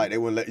 She know. was like they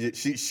wouldn't let.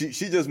 She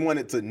just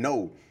wanted to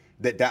know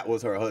that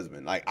was her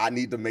husband. Like, I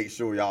need to make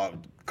sure y'all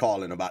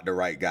calling about the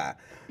right guy.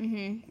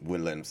 Mm-hmm.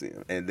 Wouldn't let him see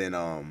him. And then,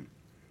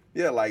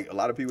 like a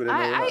lot of people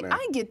didn't know about that.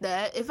 I get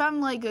that. If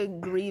I'm like a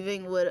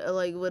grieving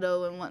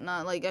widow and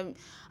whatnot,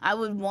 I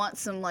would want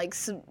some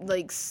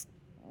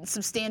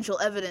substantial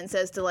evidence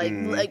as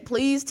to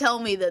please tell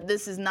me that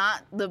this is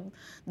not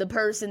the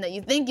person that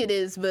you think it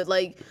is, but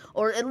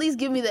or at least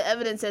give me the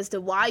evidence as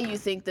to why you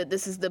think that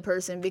this is the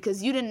person,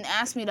 because you didn't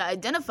ask me to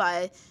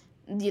identify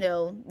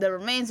the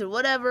remains or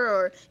whatever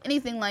or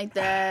anything like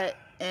that.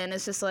 And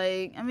it's just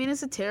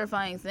it's a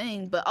terrifying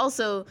thing, but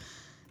also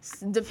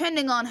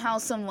depending on how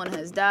someone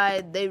has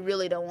died, they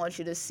really don't want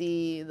you to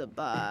see the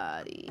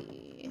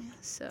body.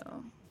 So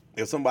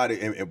if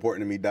somebody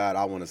important to me died,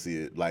 I want to see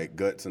it, like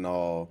guts and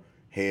all,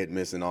 head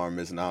missing, arm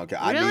missing. I don't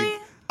care. Really?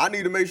 I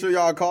need to make sure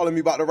y'all are calling me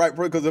about the right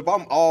person, because if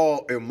I'm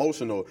all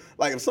emotional,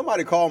 like if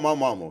somebody called my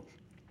mama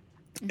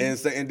and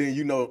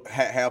then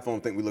half of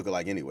them think we look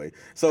alike anyway.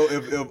 So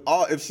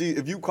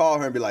if you call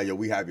her and be like, yo,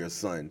 we have your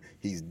son,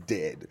 he's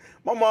dead,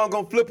 my mom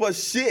gonna flip her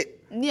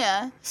shit.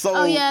 Yeah. So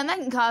and that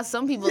can cause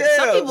some people. Yeah,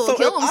 some people will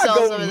kill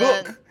themselves over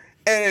that.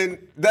 And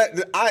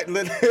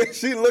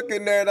she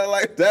looking there and I'm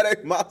like, that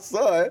ain't my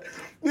son.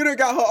 You done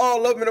got her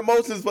all up in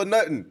emotions for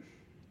nothing.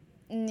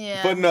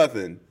 Yeah. For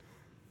nothing.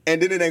 And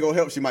then it ain't gonna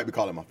help. She might be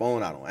calling my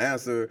phone. I don't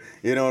answer.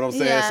 You know what I'm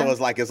saying? Yeah.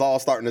 So it's all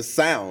starting to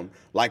sound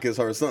like it's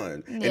her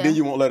son. Yeah. And then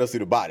you won't let her see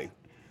the body.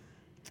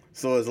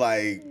 So it's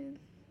like.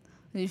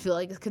 You feel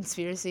like it's a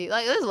conspiracy.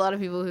 There's a lot of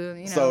people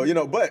who, So,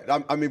 but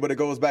it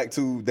goes back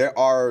to there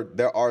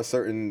are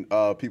certain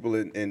people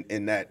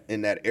in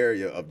that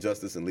area of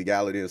justice and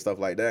legality and stuff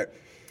like that.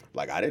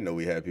 Like, I didn't know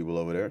we had people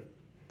over there.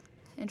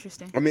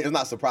 Interesting. I mean, it's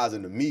not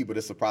surprising to me, but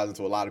it's surprising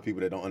to a lot of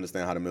people that don't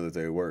understand how the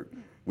military work.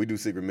 We do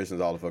secret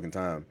missions all the fucking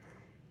time.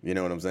 You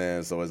know what I'm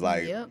saying? So it's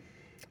like, yep.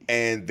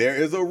 And there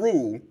is a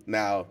rule.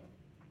 Now,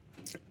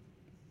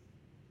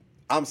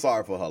 I'm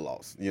sorry for her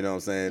loss. You know what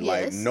I'm saying?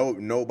 Yes.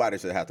 Nobody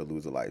should have to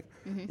lose a life.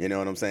 Mm-hmm. You know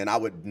what I'm saying? I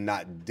would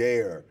not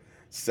dare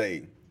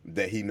say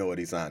that he know what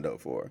he signed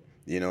up for.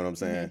 You know what I'm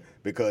saying? Mm-hmm.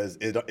 Because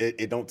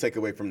it don't take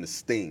away from the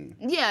sting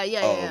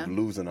of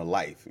losing a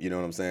life. You know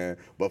what I'm saying?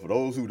 But for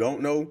those who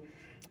don't know,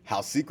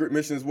 how secret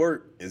missions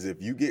work is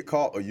if you get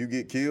caught or you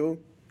get killed,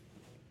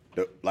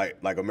 like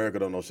America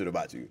don't know shit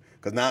about you.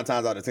 Because 9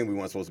 times out of 10, we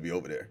weren't supposed to be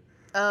over there.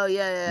 Oh,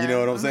 yeah. You know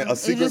what I'm saying? A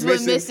secret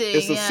mission, it's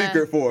a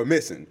secret for a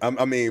mission.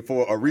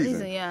 For a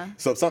reason.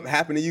 So if something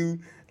happened to you,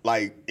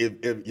 like if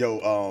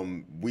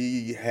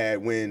we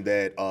had wind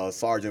that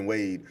Sergeant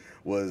Wade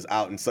was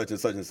out in such and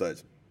such and such,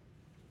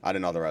 I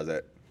didn't authorize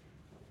that.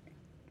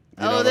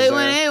 They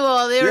went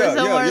AWOL. They were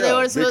somewhere they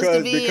were supposed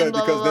to be. Because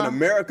blah, blah, blah. then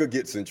America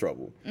gets in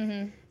trouble.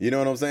 Mm-hmm. You know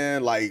what I'm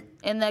saying?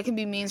 And that can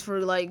be means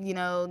for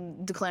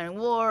declaring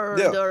war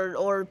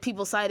or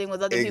people siding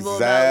with other people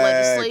about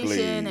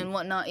legislation and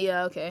whatnot.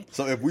 Yeah, okay.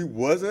 So if we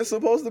wasn't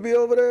supposed to be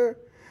over there,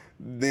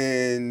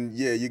 then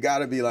you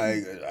gotta be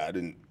like, I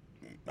didn't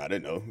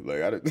know. You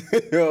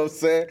know what I'm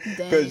saying?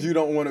 Because you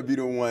don't want to be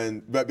the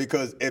one. But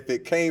because if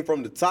it came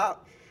from the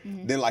top.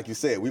 Mm-hmm. Then, like you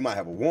said, we might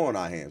have a war on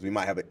our hands. We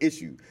might have an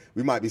issue.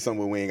 We might be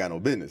somewhere we ain't got no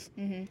business.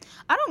 Mm-hmm.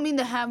 I don't mean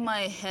to have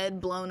my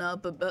head blown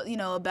up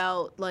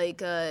about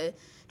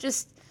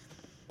just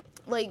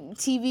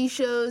TV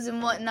shows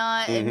and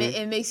whatnot. Mm-hmm.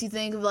 It makes you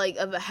think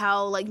of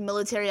how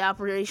military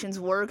operations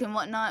work and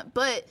whatnot.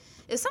 But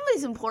if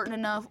somebody's important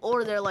enough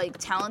or they're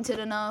talented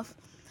enough,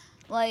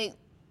 I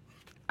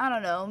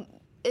don't know,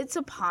 it's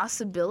a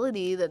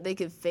possibility that they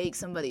could fake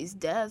somebody's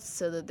death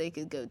so that they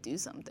could go do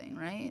something,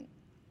 right?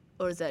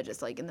 Or is that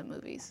just in the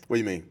movies? What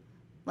do you mean?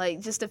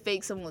 Like, just to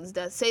fake someone's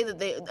death. Say that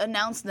they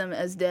announce them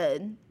as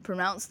dead,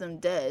 pronounce them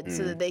dead,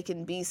 so that they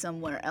can be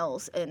somewhere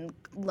else and,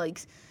 like,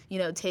 you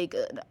know, take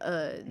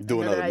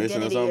do another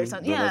mission or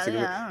something. Yeah, I don't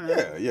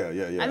know.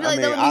 Yeah. I feel like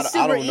that would be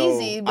super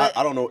easy, but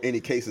I don't know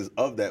any cases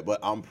of that, but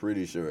I'm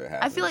pretty sure it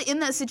happens. I feel like in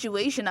that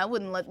situation, I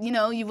wouldn't let, you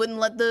know, you wouldn't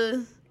let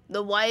the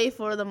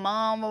wife or the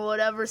mom or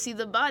whatever see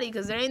the body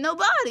because there ain't no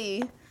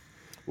body.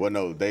 Well,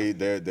 no, there's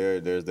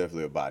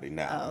definitely a body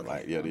now. Oh, okay.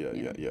 Like, yeah.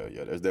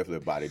 There's definitely a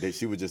body.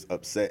 She was just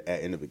upset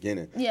in the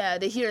beginning. Yeah,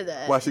 to hear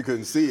that. Why she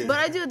couldn't see it. But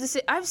I do have to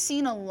say, I've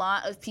seen a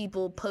lot of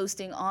people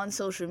posting on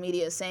social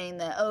media saying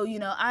that, oh, you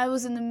know, I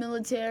was in the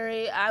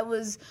military, I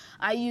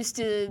used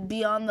to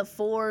be on the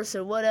force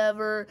or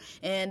whatever,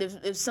 and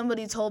if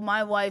somebody told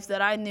my wife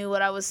that I knew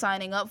what I was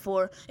signing up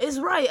for, it's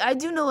right, I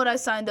do know what I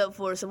signed up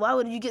for, so why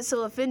would you get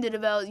so offended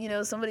about, you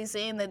know, somebody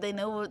saying that they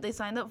know what they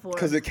signed up for?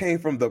 Because it came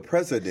from the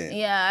president.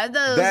 Yeah, I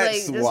thought it was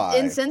That's like why.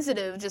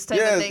 insensitive, just type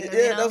of thing. Yeah,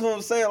 you know? That's what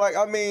I'm saying. Like,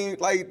 I mean,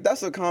 like,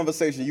 that's a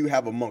conversation you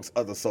have amongst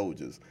other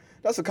soldiers.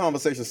 That's a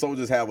conversation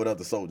soldiers have with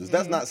other soldiers.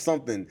 That's not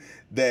something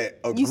that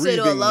a you grieving say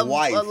to a loved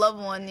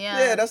one,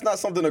 Yeah, that's not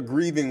something a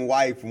grieving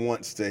wife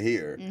wants to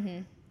hear.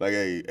 Like,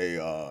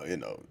 you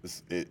know,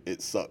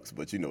 it sucks,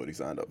 but you know what he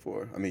signed up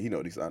for. I mean, he know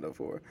what he signed up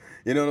for.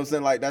 You know what I'm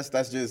saying? Like, that's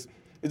just.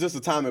 It's just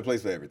a time and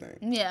place for everything.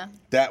 Yeah.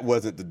 That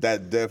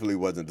definitely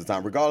wasn't the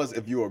time. Regardless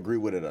if you agree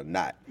with it or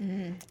not,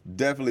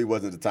 definitely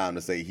wasn't the time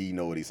to say he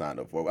know what he signed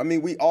up for. I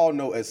mean, we all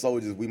know as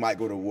soldiers we might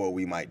go to war,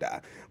 we might die.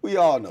 We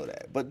all know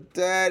that. But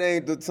that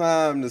ain't the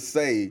time to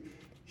say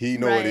he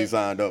know what he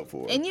signed up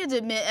for. And you have to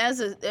admit, as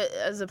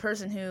a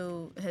person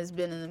who has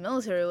been in the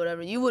military or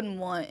whatever, you wouldn't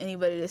want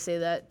anybody to say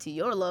that to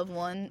your loved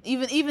one.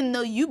 Even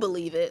though you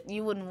believe it,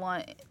 you wouldn't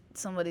want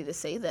somebody to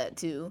say that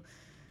to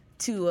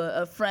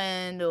a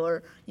friend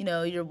or, you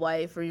know, your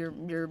wife or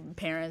your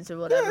parents or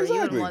whatever. Yeah, exactly.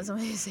 You wouldn't want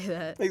somebody to say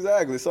that.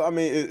 Exactly. So, I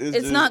mean, it's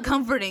just not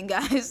comforting,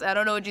 guys. I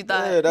don't know what you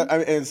thought.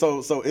 Yeah, and so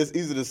it's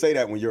easy to say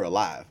that when you're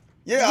alive.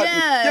 You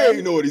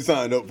know what he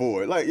signed up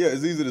for. Like, yeah,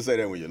 it's easy to say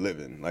that when you're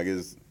living. Like,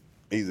 it's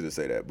easy to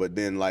say that. But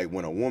then, like,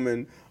 when a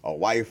woman, a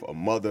wife, a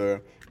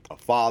mother, a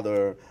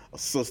father, a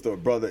sister, a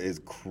brother is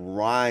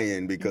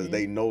crying because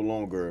they no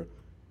longer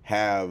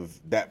have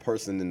that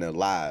person in their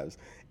lives,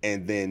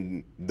 and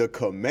then the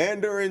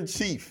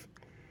commander-in-chief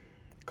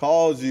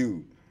calls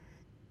you,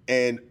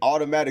 and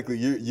automatically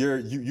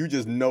you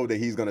just know that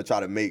he's gonna try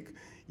to make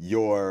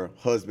your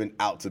husband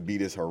out to be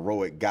this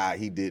heroic guy.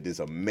 He did this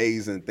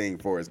amazing thing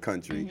for his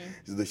country.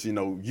 You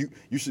know,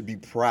 you should be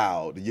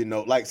proud. You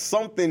know, like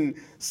some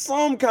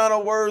kind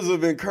of words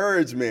of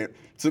encouragement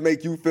to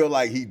make you feel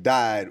like he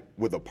died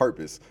with a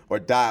purpose, or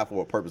died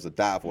for a purpose, or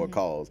died for a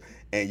cause.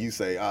 And you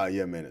say,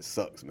 yeah, man, it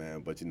sucks, man.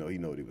 But you know, he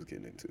know what he was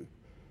getting into.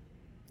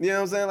 You know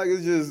what I'm saying? Like,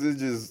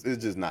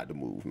 it's just not the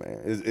move,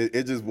 man.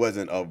 It just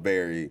wasn't a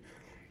very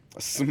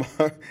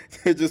smart.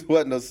 It just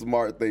wasn't a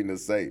smart thing to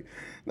say.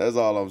 That's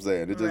all I'm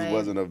saying. It just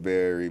wasn't a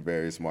very,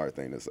 very smart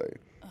thing to say.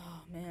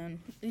 Oh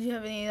man, did you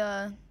have any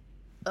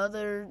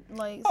other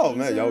like? Oh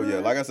man, yeah.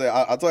 Like I said,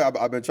 I told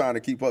you I've been trying to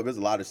keep up. There's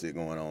a lot of shit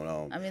going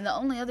on. I mean, the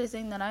only other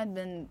thing that I'd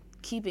been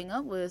keeping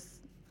up with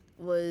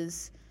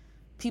was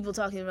people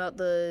talking about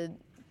the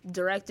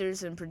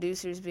directors and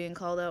producers being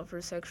called out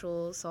for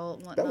sexual assault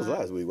and whatnot. That was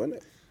last week, wasn't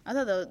it? I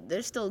thought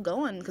they're still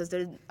going because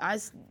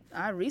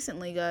I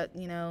recently got,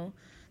 you know,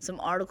 some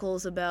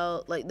articles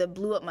about, like, that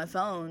blew up my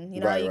phone.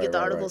 You know how you get the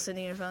articles sent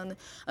in your phone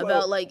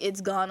about, like, it's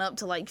gone up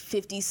to, like,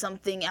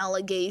 50-something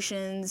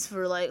allegations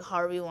for, like,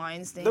 Harvey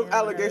Weinstein. Those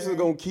allegations are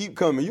going to keep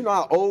coming. You know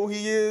how old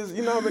he is?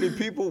 You know how many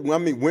people, I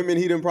mean, women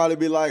he didn't probably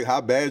be like,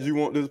 how bad you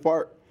want this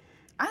part?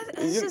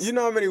 You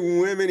know how many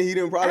women he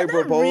didn't probably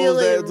propose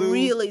that to? It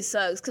really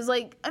sucks because,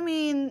 like, I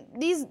mean,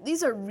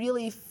 these are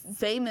really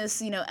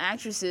famous, you know,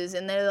 actresses,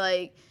 and they're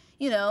like,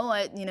 you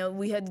know,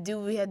 we had to do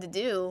what we had to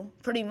do,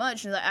 pretty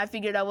much. And I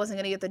figured I wasn't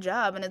gonna get the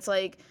job, and it's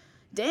like,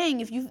 dang,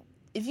 if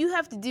you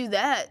have to do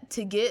that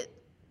to get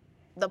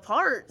the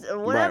part or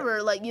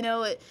whatever, like, you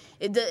know,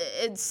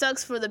 it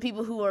sucks for the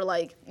people who are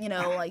like, you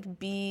know, like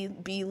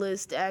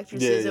B-list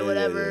actresses or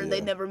whatever.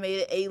 They never made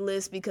it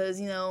A-list because,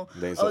 you know,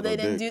 they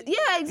didn't do.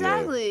 Yeah,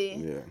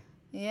 exactly.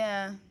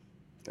 Yeah.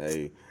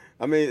 Hey,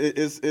 I mean,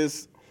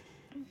 it's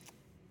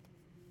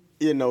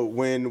you know,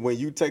 when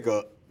you take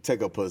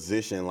a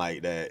position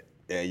like that,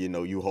 and you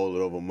know, you hold it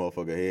over a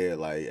motherfucker head,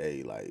 like,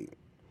 hey, like,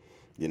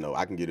 you know,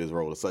 I can get this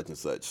role of such and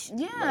such.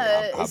 Yeah,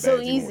 like, how it's so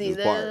bad you easy. want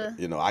this part?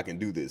 You know, I can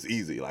do this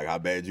easy. Like, how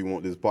bad you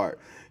want this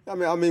part? I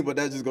mean, but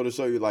that's just gonna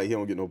show you, like, he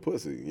don't get no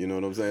pussy. You know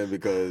what I'm saying?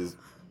 Because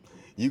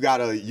you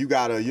gotta, you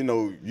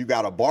know, you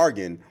gotta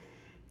bargain.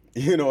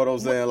 You know what I'm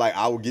saying? Like,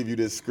 I will give you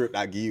this script,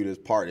 I give you this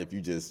part if you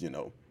just, you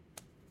know,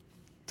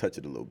 touch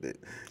it a little bit.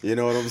 You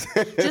know what I'm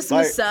saying? Just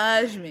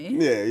massage me.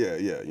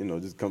 Yeah. You know,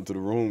 just come to the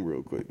room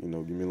real quick. You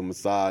know, give me a little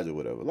massage or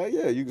whatever. Like,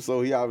 yeah, you.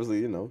 So he obviously,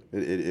 you know,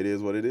 it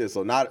is what it is.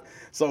 So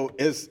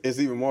it's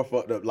even more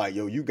fucked up. Like,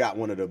 yo, you got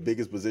one of the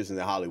biggest positions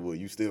in Hollywood.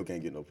 You still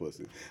can't get no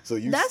pussy. So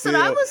that's what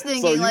I was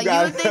thinking. So like, you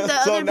would think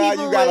that so other now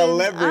people you gotta would,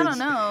 leverage. I don't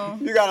know.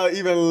 You gotta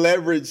even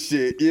leverage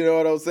shit. You know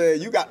what I'm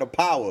saying? You got the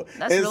power,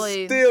 that's and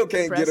really still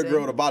can't depressing. get a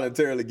girl to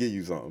voluntarily give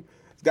you something.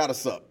 It's gotta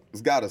suck.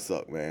 It's gotta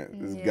suck, man.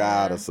 It's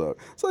gotta suck.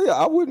 So yeah,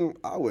 I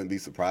wouldn't be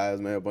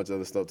surprised, man. A bunch of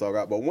other stuff to talk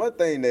about. But one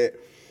thing that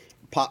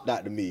popped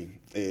out to me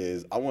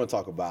is I want to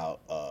talk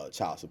about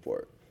child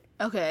support.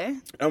 Okay.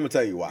 I'm gonna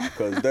tell you why.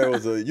 Because there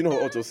was you know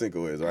who Ocho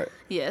Cinco is, right?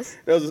 Yes.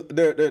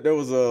 There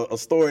was a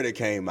story that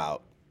came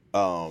out.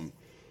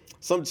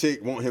 Some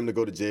chick want him to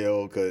go to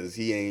jail because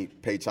he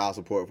ain't pay child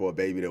support for a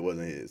baby that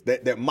wasn't his.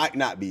 That might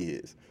not be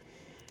his.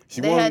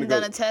 They hadn't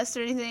done a test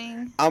or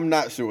anything? I'm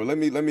not sure. Let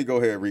me go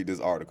ahead and read this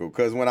article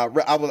because when I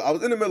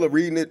was in the middle of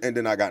reading it and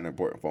then I got an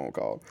important phone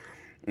call.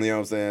 You know what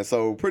I'm saying?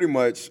 So pretty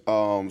much,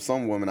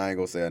 some woman, I ain't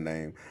gonna say her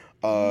name,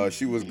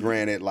 she was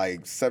granted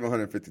like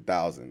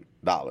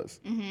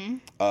 $750,000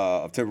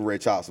 of temporary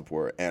child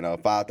support and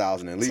 $5,000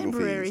 in legal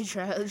temporary fees.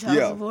 Child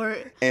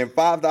support. And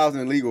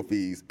 $5,000 in legal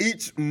fees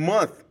each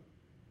month.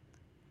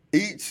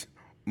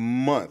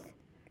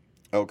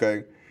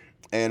 Okay.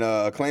 And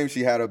claims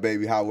she had her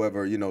baby.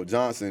 However, you know,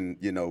 Johnson,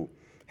 you know,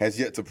 has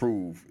yet to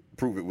prove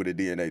it with a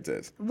DNA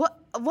test. What?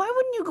 Why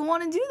wouldn't you go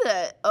on and do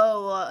that?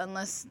 Oh,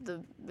 unless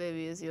the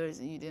baby is yours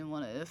and you didn't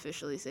want to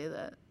officially say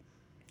that.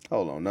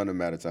 Hold on, none of the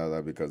matter turns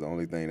out because the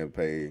only thing that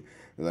paid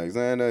is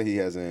Alexander. He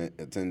hasn't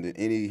attended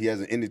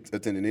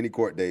any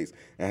court dates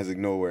and has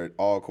ignored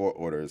all court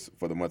orders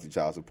for the monthly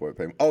child support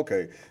payment.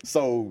 Okay,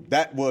 so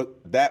that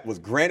was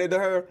granted to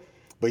her,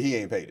 but he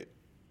ain't paid it.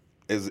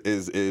 Is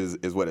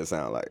what it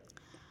sounds like.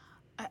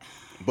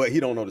 But he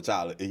don't know the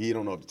child. He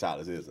don't know if the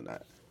child is his or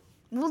not.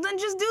 Well, then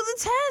just do the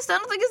test. I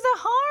don't think it's that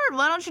hard.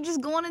 Why don't you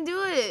just go on and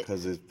do it?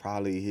 Because it's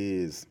probably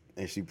his,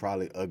 and she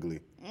probably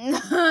ugly.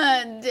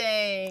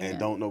 Dang. And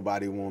don't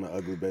nobody want an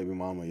ugly baby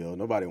mama, yo.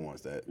 Nobody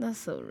wants that. That's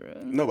so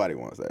rude. Nobody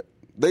wants that.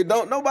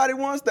 Nobody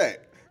wants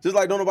that. Just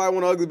like don't nobody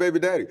want an ugly baby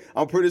daddy.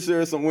 I'm pretty sure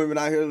there's some women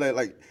out here that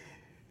like,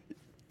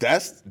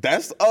 that's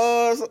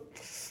us.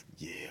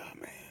 Yeah,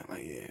 man.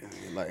 Like, yeah.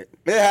 Like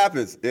it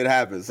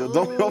happens. So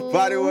don't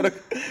nobody want to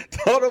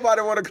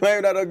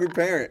claim that ugly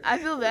parent. I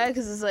feel bad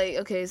because it's like,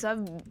 okay,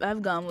 so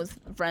I've gone with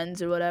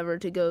friends or whatever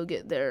to go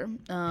get their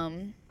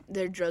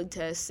drug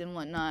tests and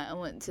whatnot. I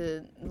went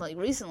to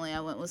recently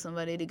I went with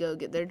somebody to go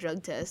get their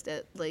drug test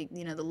at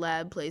the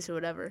lab place or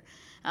whatever.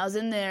 I was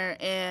in there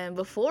and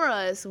before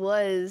us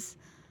was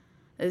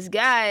this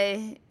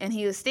guy, and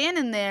he was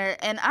standing there,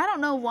 and I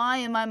don't know why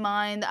in my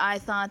mind I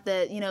thought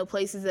that,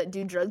 places that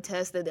do drug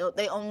tests, that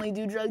they only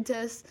do drug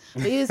tests.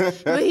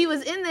 But he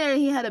was in there, and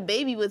he had a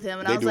baby with him,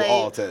 and I was like,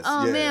 all tests.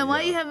 Oh, yeah, man,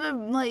 why you have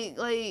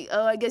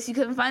I guess you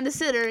couldn't find a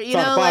sitter, Trying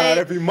to find out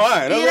if you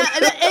mind.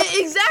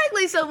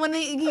 Exactly. So when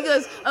he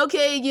goes,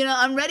 okay,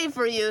 I'm ready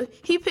for you,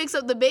 he picks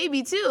up the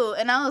baby too,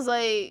 and I was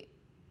like,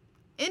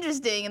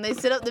 interesting. And they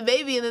set up the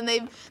baby, and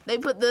then they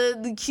put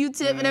the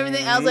Q-tip and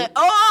everything. I was like,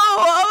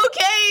 oh,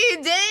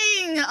 okay,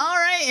 dang, all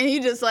right. And he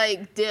just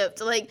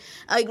dipped. Like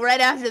right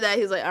after that,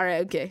 he was like, all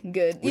right, okay,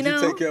 good. Would you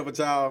take care of a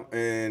child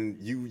and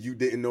you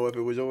didn't know if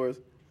it was yours?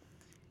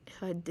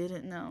 If I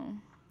didn't know.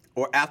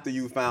 Or after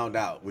you found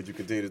out, would you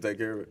continue to take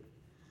care of it?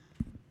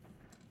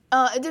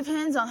 It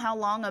depends on how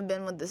long I've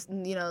been with this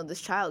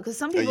child. Because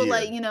some people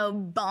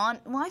bond.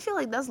 Well, I feel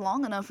like that's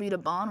long enough for you to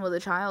bond with a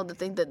child to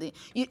think that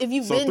if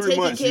you've been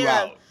taking care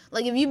of,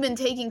 if you've been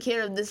taking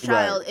care of this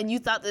child and you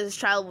thought that this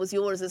child was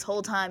yours this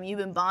whole time, you've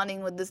been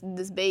bonding with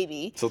this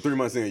baby. So 3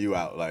 months in, you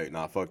out. Like,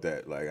 nah, fuck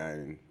that. Like, I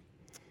ain't.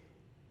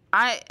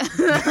 I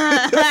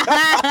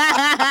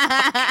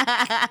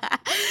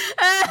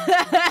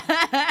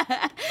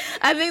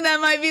think that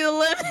might be the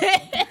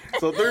limit.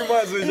 So 3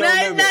 months is your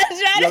limit.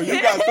 Yo,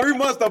 you got 3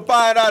 months to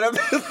find out.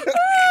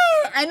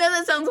 I know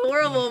that sounds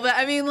horrible, but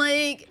I mean,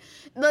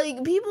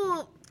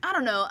 people. I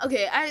don't know.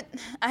 Okay, I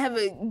have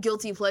a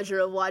guilty pleasure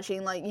of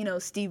watching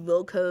Steve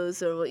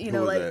Wilkos or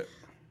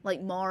like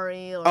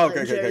Maury or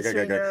Jerry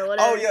Springer or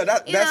whatever. Oh yeah,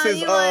 that's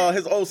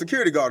his old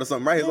security guard or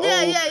something, right?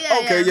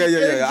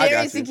 Yeah.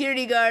 Jerry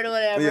security guard or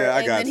whatever. Yeah,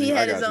 I got you. And then he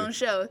had his own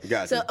show.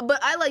 Gotcha. But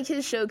I like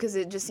his show because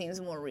it just seems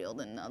more real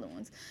than the other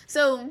ones.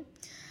 So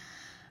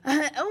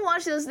I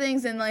watch those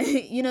things and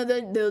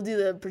they'll do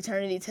the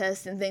paternity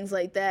test and things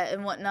like that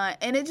and whatnot,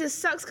 and it just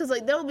sucks because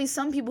there will be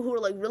some people who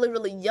are really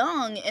really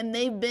young and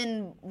they've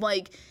been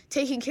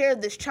taking care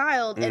of this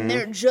child and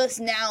they're just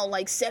now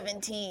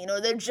 17 or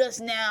they're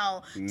just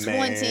now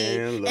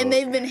 20 and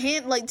they've been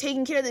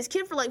taking care of this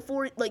kid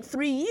for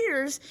 3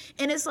 years,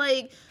 and it's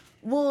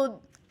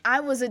well, I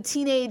was a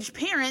teenage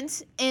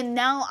parent and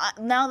now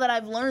that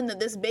I've learned that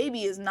this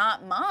baby is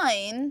not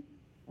mine,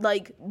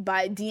 by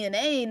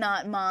DNA,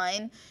 not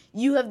mine,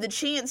 you have the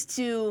chance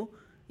to,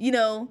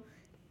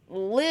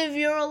 live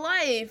your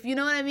life. You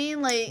know what I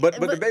mean? Like, but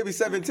the baby's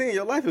 17,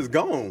 your life is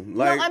gone.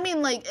 Like, no, I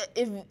mean, like,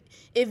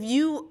 if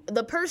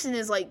the person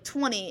is like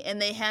 20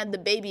 and they had the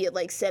baby at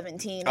like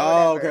 17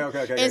 or whatever.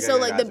 Okay. And so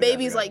like the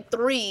baby's like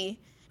 3,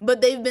 but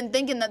they've been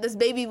thinking that this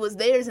baby was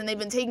theirs and they've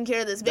been taking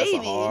care of this baby.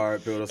 That's a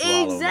hard pill to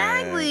swallow,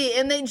 exactly. man.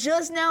 And they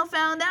just now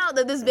found out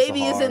that this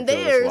baby isn't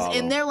theirs,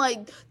 and they're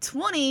like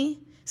 20,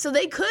 so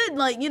they could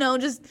like, you know,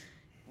 just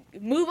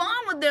move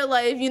on with their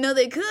life. You know,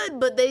 they could,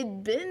 but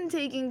they've been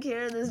taking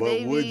care of this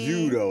baby. But would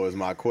you though, is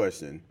my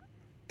question.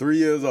 3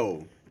 years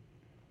old.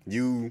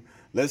 You,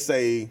 let's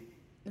say.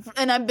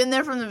 And I've been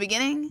there from the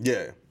beginning?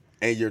 Yeah.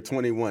 And you're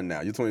 21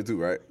 now. You're 22,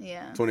 right?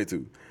 Yeah.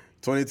 22.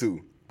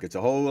 Get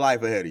your whole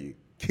life ahead of you.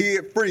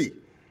 Kid free.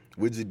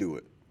 Would you do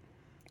it?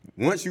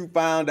 Once you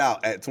found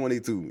out at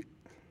 22,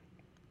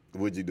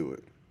 would you do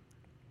it?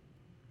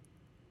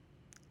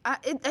 I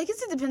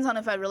guess it depends on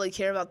if I really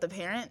care about the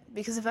parent.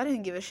 Because if I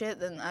didn't give a shit,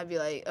 then I'd be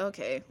like,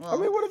 okay, well. I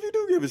mean, what if you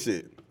do give a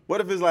shit?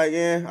 What if it's like,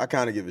 I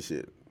kind of give a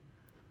shit.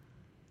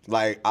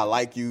 Like, I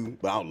like you,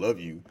 but I don't love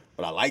you.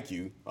 But I like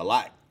you a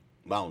lot,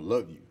 but I don't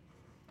love you.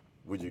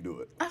 Would you do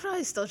it? I'm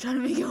probably still trying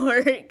to make it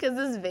work because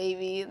this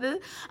baby.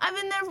 I've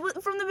been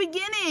there from the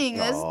beginning.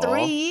 That's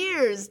 3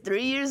 years.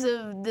 3 years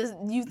of this.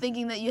 You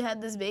thinking that you had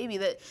this baby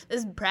that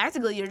is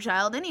practically your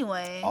child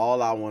anyway.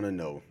 All I want to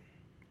know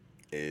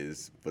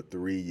is for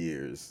 3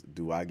 years,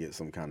 do I get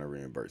some kind of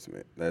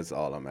reimbursement? That's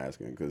all I'm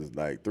asking. Because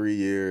like 3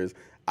 years,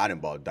 I done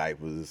bought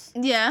diapers,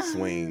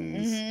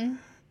 swings.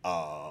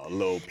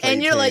 Little playpens.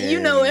 And you're like, you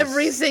know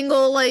every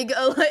single, like,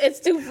 it's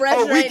too fresh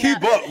right now. We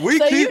keep up.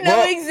 So you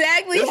know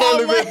exactly it's how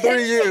only much. been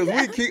 3 years.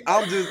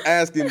 I'm just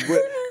asking,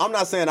 but I'm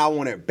not saying I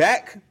want it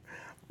back,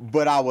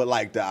 but I would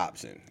like the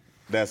option.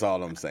 That's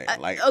all I'm saying.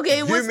 Like,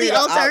 okay, what's the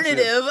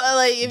alternative?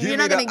 Like, if you're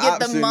not gonna get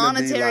the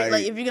monetary,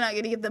 like, if you're not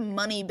gonna get the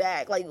money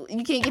back, like,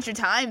 you can't get your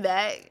time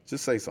back.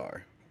 Just say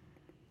sorry.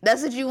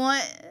 That's what you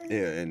want?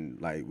 Yeah, and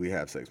like we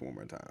have sex one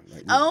more time.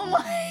 Like, oh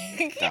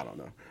my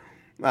God.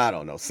 I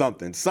don't know.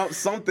 Something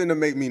to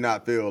make me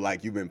not feel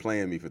like you've been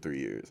playing me for 3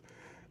 years.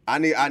 I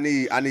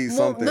need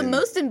something. The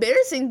most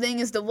embarrassing thing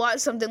is to watch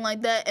something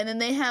like that, and then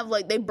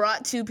they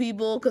brought 2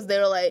 people because they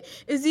were like,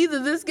 it's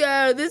either this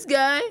guy or this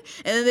guy,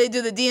 and then they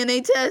do the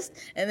DNA test,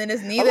 and then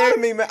it's neither. A lot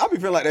of me, man, I be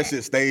feeling like that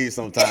shit stays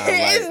sometimes.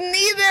 It's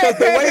neither. Because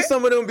the way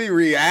some of them be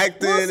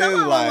reacting is some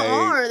of like. them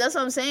are. That's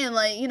what I'm saying.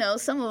 Like, you know,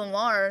 some of them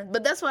are,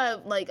 but that's why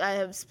like I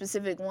have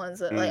specific ones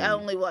that like I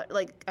only watch.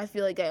 Like I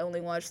feel like I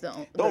only watch the.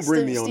 Don't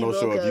bring me on no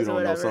show if you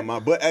don't know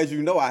something. But as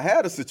you know, I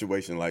had a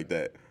situation like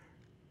that.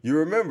 You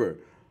remember,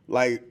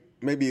 like.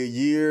 Maybe a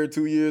year,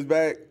 2 years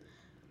back.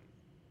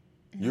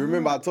 You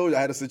remember I told you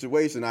I had a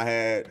situation. I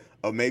had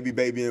a maybe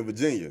baby in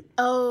Virginia.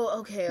 Oh,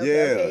 okay.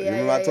 Yeah, you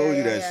remember I told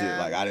you that shit.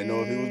 Like I didn't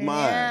know if he was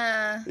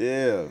mine.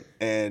 Yeah,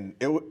 and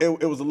it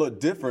was a little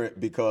different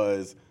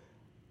because.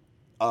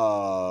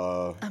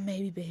 A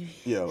maybe baby.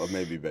 Yeah, a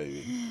maybe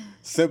baby.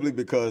 Simply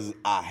because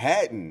I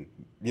hadn't,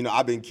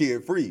 I've been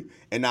kid free,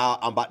 and now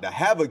I'm about to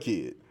have a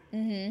kid.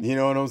 Mm-hmm. You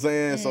know what I'm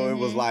saying? Mm-hmm. So it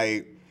was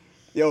like.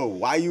 Yo,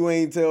 why you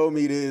ain't tell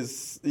me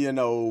this,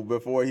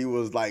 before he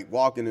was like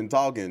walking and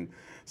talking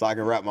so I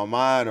can wrap my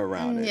mind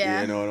around it. Yeah.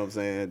 You know what I'm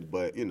saying?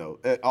 But,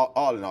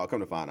 all in all,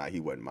 come to find out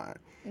he wasn't mine.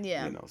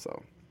 Yeah.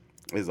 So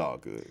it's all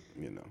good,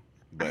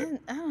 But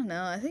I don't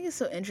know. I think it's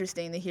so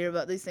interesting to hear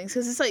about these things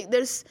because it's like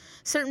there's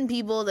certain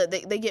people that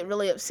they get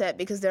really upset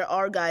because there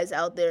are guys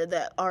out there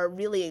that are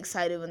really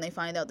excited when they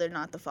find out they're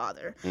not the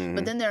father. Mm-hmm.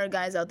 But then there are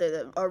guys out there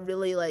that are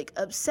really like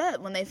upset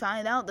when they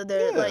find out that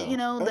they're like,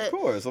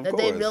 that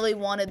they really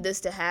wanted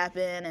this to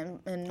happen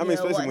and I mean,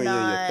 especially whatnot. when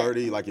you're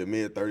in your 30s, like your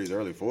mid-30s,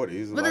 early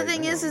 40s. But the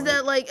thing is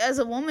that like as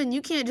a woman,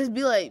 you can't just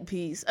be like,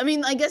 peace. I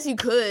mean, I guess you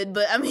could,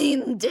 but I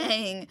mean,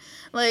 dang.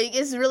 Like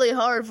it's really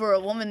hard for a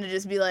woman to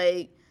just be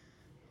like,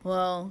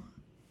 well,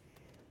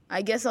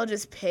 I guess I'll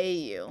just pay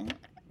you.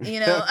 You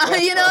know what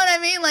I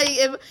mean? Like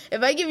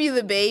if I give you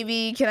the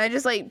baby, can I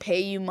just like pay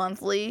you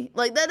monthly?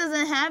 Like that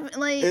doesn't happen.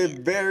 Like it's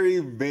very,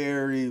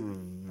 very,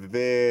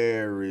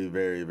 very,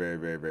 very, very,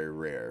 very, very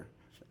rare.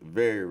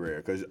 Very rare.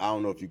 Because I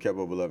don't know if you kept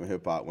up with Love and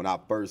Hip Hop.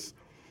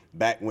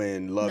 Back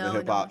when Love and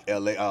Hip Hop,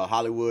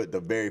 Hollywood, the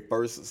very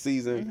first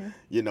season,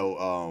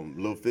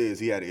 Lil Fizz,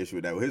 he had an issue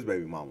with that with his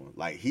baby mama.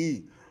 Like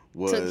he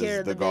was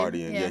the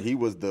guardian. Yeah, he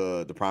was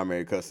the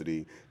primary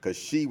custody because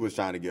she was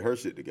trying to get her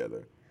shit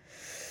together.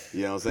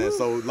 You know what I'm saying?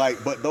 So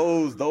like, but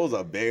those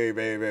are very,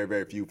 very, very,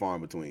 very few far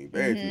in between.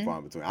 Very few far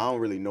in between. I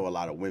don't really know a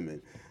lot of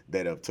women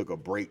that have took a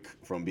break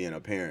from being a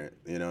parent.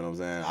 You know what I'm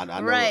saying?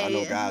 I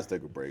know guys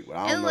take a break, but I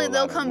don't know. And like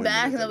they'll come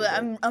back and they'll be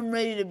like, I'm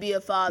ready to be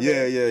a father.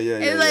 Yeah.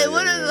 It's like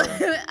what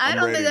is I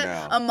don't think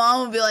a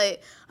mom would be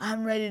like,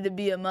 I'm ready to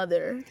be a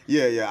mother.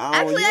 Yeah.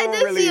 I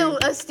did see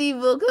a Steve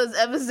Wilkos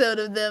episode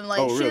of them.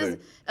 Like really? She was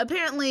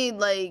apparently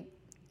like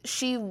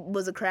she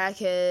was a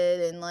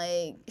crackhead and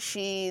like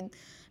she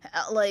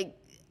like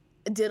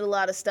did a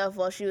lot of stuff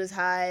while she was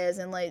high, as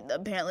in like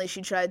apparently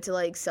she tried to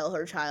like sell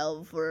her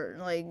child for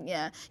like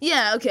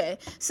okay.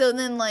 So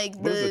then like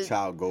what does a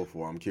child go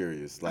for? I'm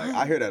curious. Like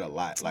I hear that a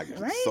lot. Like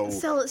right?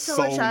 Sell a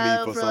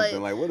child me for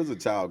something. Like what does a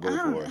child go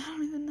for? I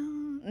don't even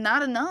know.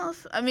 not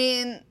enough. I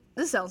mean,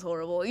 this sounds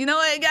horrible. You know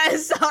what,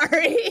 guys?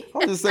 Sorry.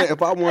 I'm just saying,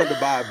 if I wanted to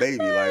buy a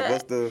baby, like,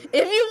 what's the... If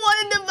you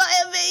wanted to buy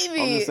a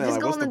baby, just, saying, just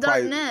like, go what's on the the dark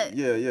price? net.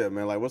 Yeah,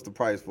 man. Like, what's the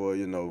price for,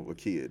 a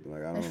kid?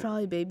 Like, I There's don't...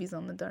 probably babies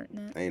on the dark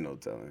net. Ain't no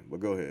telling.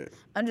 But go ahead.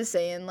 I'm just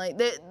saying, like,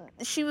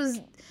 she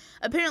was...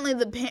 Apparently,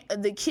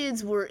 the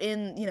kids were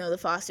in, the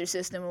foster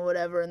system or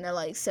whatever, and they're,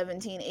 like,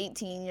 17,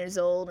 18 years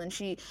old, and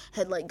she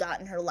had, like,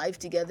 gotten her life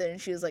together,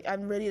 and she was like,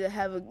 I'm ready to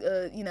have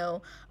a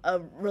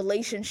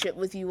relationship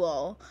with you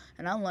all.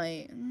 And I'm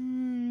like,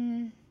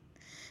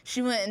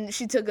 She went and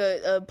she took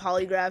a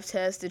polygraph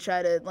test to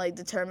try to, like,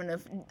 determine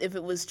if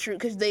it was true,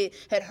 because they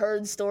had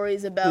heard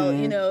stories about,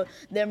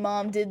 their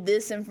mom did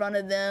this in front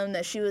of them,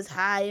 that she was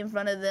high in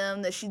front of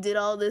them, that she did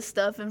all this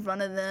stuff in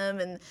front of them,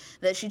 and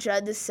that she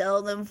tried to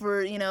sell them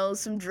for,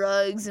 some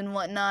drugs and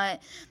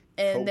whatnot.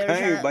 And they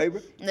were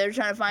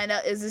trying to find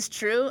out, is this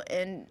true?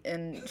 And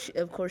she,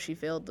 of course she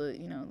failed the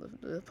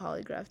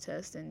polygraph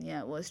test, and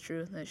yeah, it was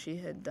true that she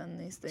had done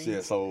these things. She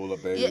had sold a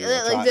baby.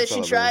 Yeah, like that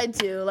she tried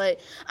to.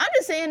 Like, I'm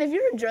just saying, if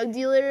you're a drug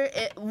dealer,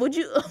 would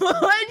you?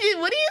 What do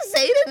you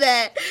say to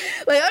that?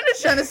 Like, I'm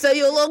just trying to sell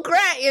you a little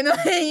crack, and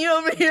you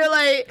over here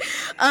like,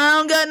 I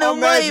don't got no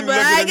money, but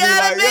I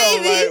got a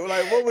baby.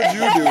 Like, what would you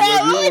do?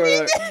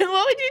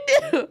 What would you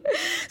do?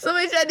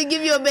 Somebody tried to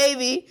give you a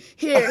baby.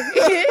 Here.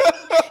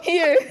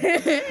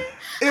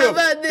 How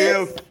about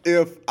this?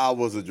 If I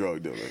was a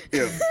drug dealer,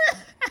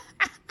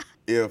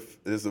 if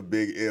it's a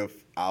big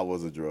if I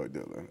was a drug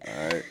dealer,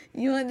 all right.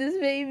 You want this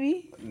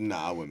baby?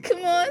 Nah, I wouldn't.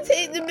 Come on,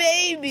 take the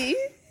baby.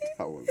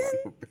 I wouldn't buy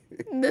no baby.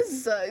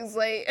 This sucks.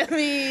 Like, I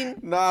mean.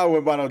 Nah, I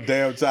wouldn't buy no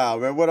damn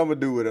child, man. What I'm gonna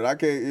do with it? I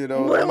can't,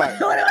 What am I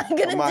gonna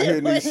do? I'm out here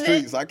in these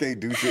streets. I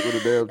can't do shit with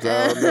a damn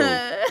child.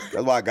 No.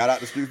 That's why I got out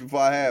the streets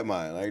before I had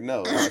mine. Like,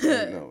 no,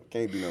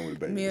 can't do nothing with a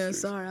baby. Me and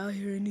Sar out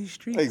here in these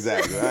streets.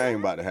 Exactly. I ain't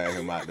about to have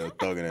him out there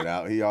thugging it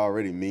out. He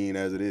already mean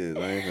as it is.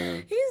 I ain't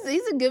gonna...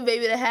 He's a good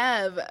baby to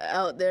have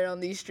out there on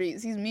these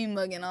streets. He's mean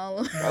mugging all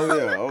of them.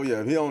 Oh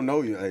yeah. If he don't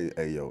know you,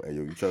 hey yo,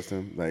 you trust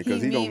him? Like,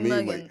 cause he gonna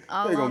mean mug. He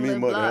gonna mean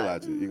mug the hell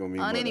out you. He gonna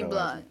mean on any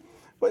block.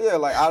 But yeah,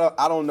 like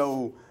I don't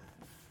know.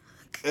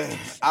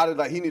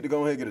 He need to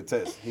go ahead and get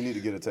a test. He need to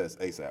get a test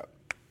ASAP.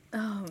 Oh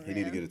man. He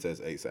need to get a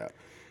test ASAP.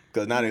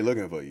 Cause now they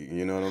looking for you.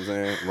 You know what I'm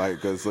saying? Like,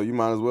 so you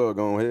might as well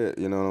go ahead.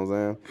 You know what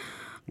I'm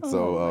saying?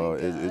 So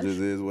it just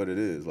is what it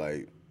is.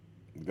 Like,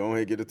 go ahead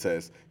and get a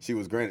test. She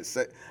was granted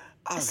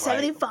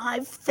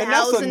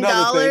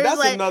 $75,000.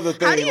 That's another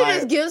thing. How do you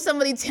just give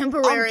somebody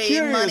temporary money?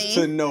 I'm curious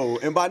to know,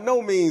 and by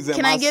no means am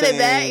Can I get it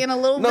back in a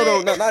little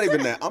bit? No, not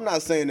even that. I'm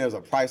not saying there's a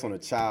price on a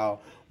child,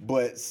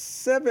 but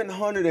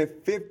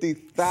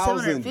 $750,000.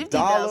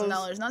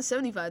 $750,000, not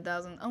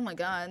 $75,000. Oh my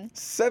God.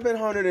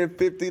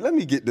 750. Let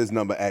me get this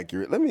number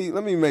accurate. Let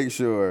me make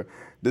sure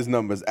this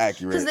number's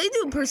accurate. Because they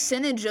do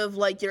percentage of,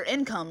 like, your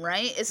income,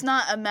 right? It's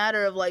not a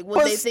matter of, like, what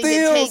but they think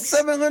it takes.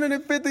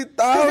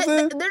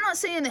 $750,000. They're not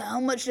saying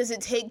how much does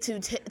it take to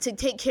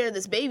take care of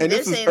this baby. And they're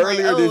this saying, like,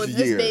 oh,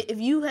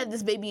 if you had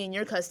this baby in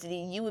your custody,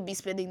 you would be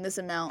spending this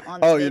amount on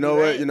this baby, you know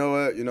right? what? You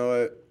know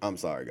what? I'm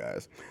sorry,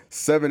 guys.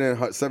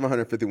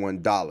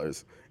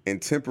 $751 in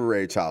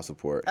temporary child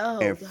support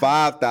and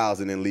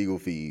 $5,000 in legal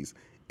fees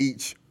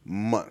each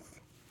month.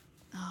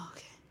 Oh,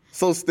 okay.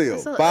 So still,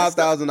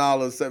 $5,000,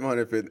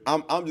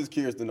 $750. I'm just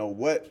curious to know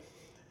what.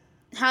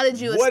 How did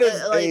you? What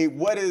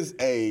is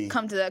a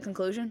come to that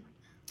conclusion?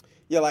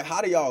 Yeah, like,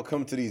 how do y'all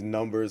come to these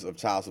numbers of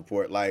child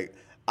support? Like,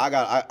 I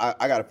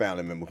got a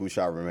family member who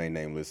shall remain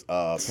nameless,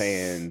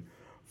 paying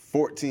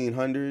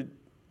 $1,400.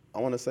 I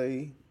want to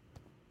say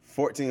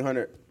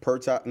 $1,400 per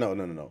child. No.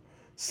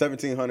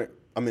 $1,700.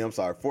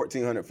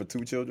 $1,400 for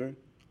 2 children.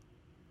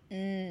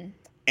 And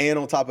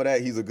on top of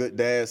that, he's a good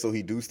dad, so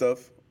he do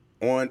stuff.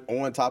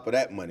 On top of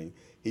that money,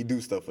 he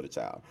do stuff for the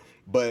child.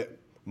 But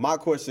my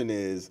question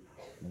is,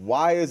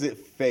 why is it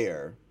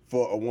fair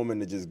for a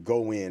woman to just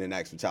go in and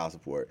ask for child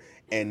support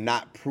and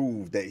not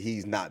prove that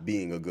he's not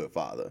being a good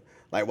father?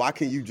 Like, why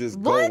can't you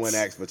just go and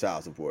ask for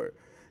child support?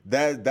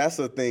 That's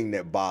a thing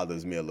that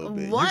bothers me a little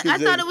bit. What? I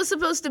thought it was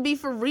supposed to be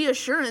for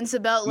reassurance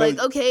about, like,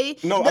 okay.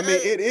 No, I mean,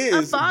 it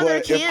is. A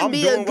father can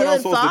be a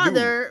good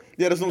father.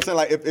 Yeah, that's what I'm saying.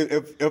 Like,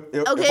 if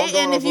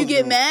okay, and if you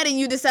get mad and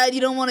you decide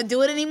you don't want to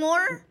do it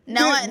anymore,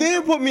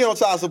 then put me on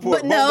child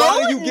support. But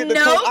why do you get to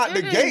come out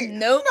the gate?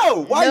 No,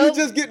 why you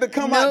just get to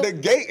come out the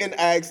gate and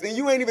ask, and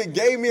you ain't even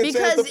gave me a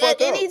chance to fuck up?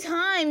 Because at any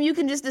time you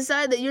can just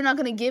decide that you're not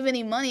going to give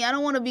any money. I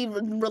don't want to be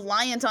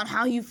reliant on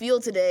how you feel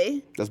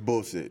today. That's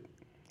bullshit.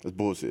 That's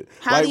bullshit.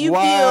 How do you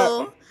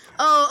feel?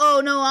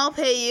 Oh, no, I'll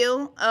pay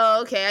you.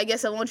 Oh, okay, I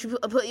guess I want you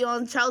put you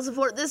on child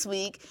support this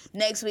week.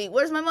 Next week,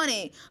 where's my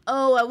money?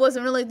 Oh, I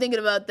wasn't really thinking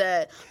about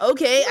that.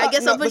 Okay, I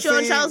guess I'll put you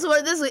on child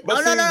support this week.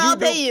 Oh, no, I'll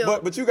pay you.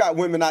 But you got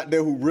women out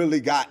there who really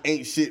got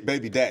ain't shit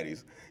baby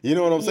daddies. You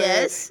know what I'm saying?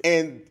 Yes.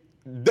 And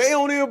they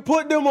don't even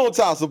put them on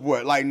child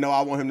support. Like, no,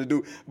 I want him to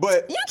do.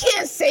 But you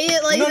can't say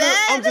it like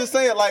that. No, I'm just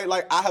saying,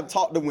 like I have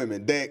talked to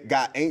women that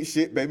got ain't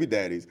shit baby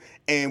daddies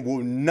and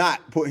will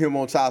not put him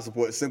on child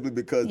support simply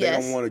because they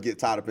don't want to get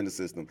tied up in the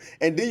system.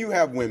 And then you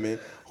have women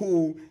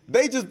who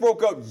they just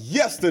broke up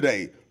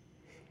yesterday.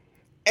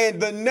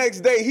 And the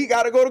next day, he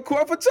got to go to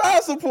court for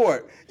child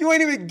support. You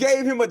ain't even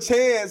gave him a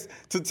chance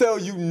to tell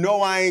you,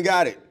 no, I ain't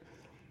got it.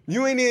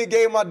 You ain't even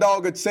gave my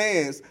dog a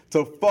chance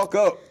to fuck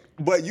up.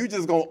 But you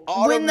just gonna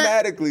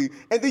automatically,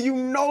 and then you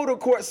know the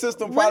court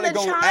system probably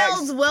gonna ask.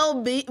 When the child's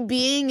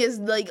well-being is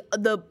like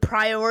the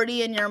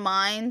priority in your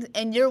mind,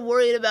 and you're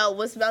worried about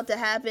what's about to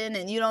happen,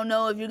 and you don't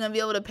know if you're gonna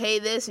be able to pay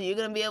this, or you're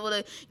gonna be able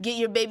to get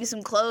your baby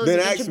some clothes, or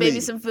get your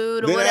baby some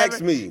food, or whatever.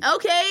 Ask me.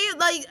 Okay,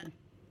 like,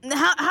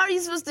 how are you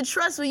supposed to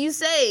trust what you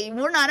say?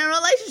 We're not in a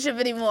relationship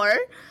anymore.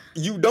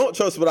 You don't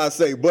trust what I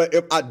say, but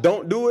if I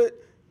don't do it,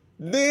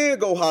 then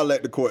go holler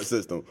at the court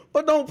system.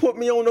 But don't put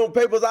me on those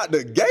papers out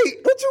the gate.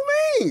 What you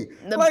mean?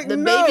 The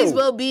baby's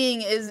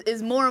well-being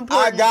is more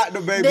important. I got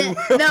the baby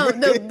well-being.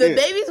 No, the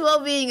baby's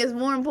well-being is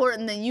more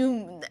important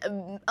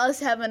than us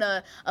having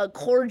a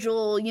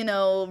cordial,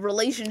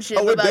 relationship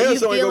about you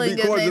feeling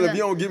good. Cordial if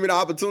you don't give me the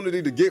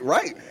opportunity to get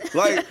right.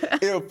 Like,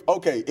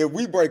 if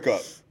we break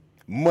up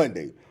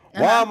Monday,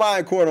 why am I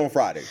in court on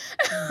Friday?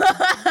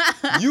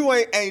 You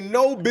ain't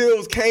no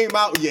bills came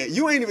out yet.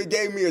 You ain't even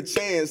gave me a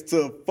chance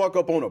to fuck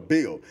up on a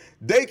bill.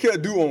 Daycare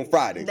due on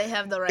Friday. They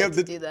have the right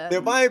to do that.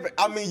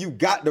 You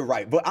got the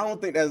right, but I don't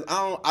think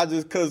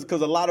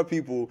because a lot of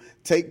people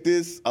take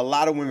this, a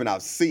lot of women,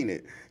 I've seen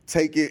it,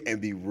 take it and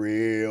be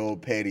real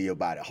petty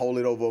about it. Hold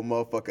it over a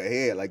motherfucker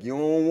head. Like, you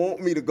don't want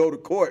me to go to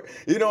court.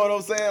 You know what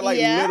I'm saying? Like,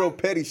 little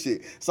petty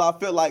shit. So I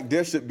feel like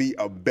there should be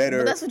a better...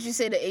 But that's what you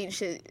say to ain't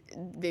shit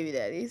baby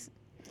daddies.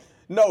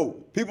 No,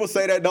 people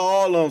say that to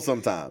all of them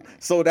sometimes.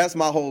 So that's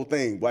my whole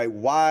thing. Like,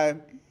 why?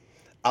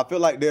 I feel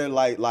like they're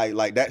like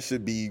that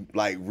should be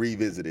like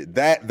revisited.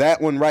 That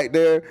one right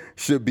there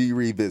should be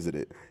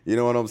revisited. You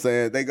know what I'm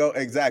saying? They go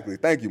exactly.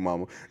 Thank you,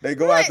 Mama. They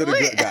go after the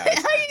good guys.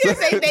 How you gonna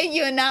say thank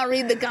you and not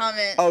read the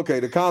comment? Okay,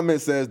 the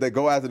comment says they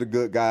go after the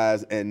good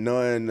guys and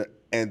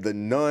the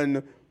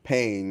none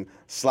paying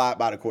slide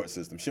by the court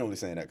system. She only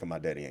saying that because my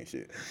daddy ain't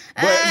shit.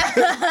 But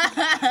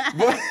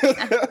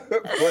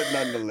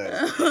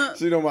nonetheless,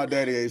 she know my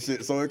daddy ain't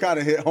shit. So it kind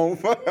of hit home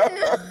for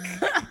her.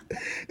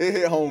 It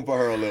hit home for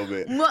her a little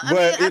bit. Well,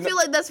 I feel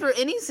like that's for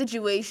any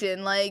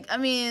situation. Like,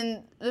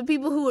 the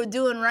people who are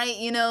doing right,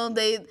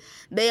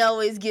 they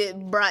always get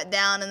brought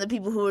down, and the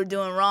people who are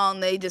doing wrong,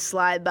 they just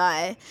slide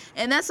by.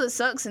 And that's what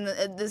sucks in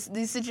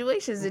these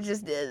situations. It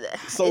just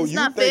it's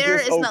not fair.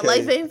 It's not,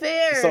 life ain't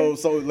fair.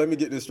 So let me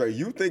get this straight.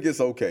 You think it's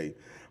okay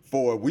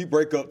for we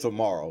break up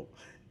tomorrow,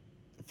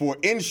 for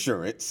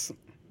insurance,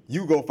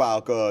 you go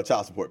file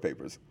child support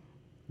papers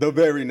the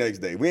very next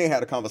day? We ain't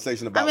had a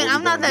conversation about.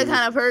 I'm not that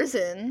kind of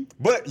person.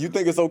 But you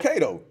think it's okay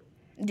though?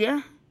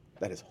 Yeah.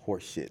 That is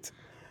horse shit.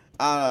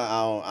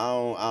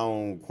 I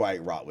don't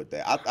quite rock with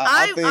that.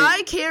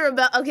 I care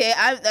about. Okay,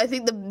 I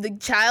think the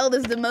child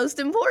is the most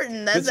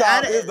important. The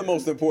child is the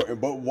most important.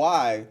 But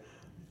why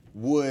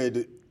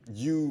would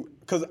you?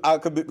 Because I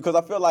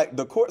feel like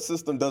the court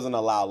system doesn't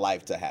allow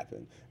life to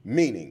happen.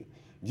 Meaning,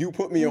 you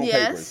put me on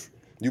papers.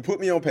 You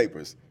put me on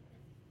papers.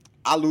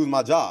 I lose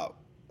my job.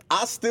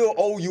 I still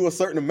owe you a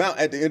certain amount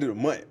at the end of the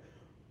month.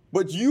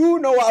 But you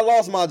know I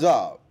lost my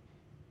job.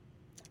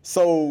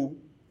 So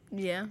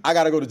I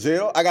got to go to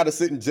jail. I got to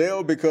sit in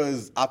jail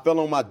because I fell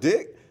on my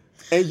dick.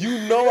 And you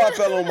know I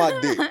fell on my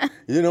dick.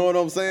 You know what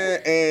I'm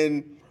saying?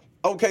 And,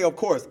 okay, of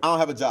course, I don't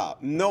have a job.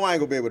 No, I ain't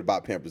going to be able to buy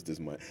Pampers this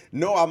month.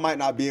 No, I might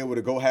not be able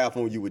to go half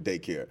on you with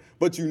daycare.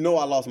 But you know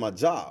I lost my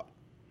job.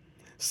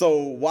 So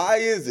why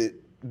is it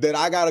that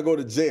I got to go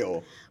to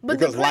jail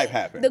because life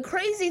happened? The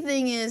crazy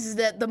thing is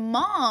that the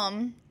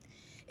mom,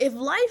 if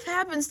life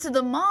happens to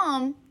the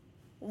mom,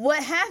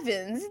 what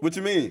happens? What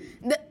you mean?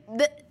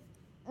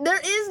 There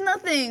is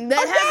nothing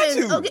that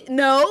happens. You. Okay,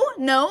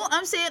 no,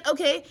 I'm saying,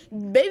 okay,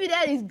 baby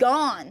daddy's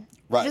gone.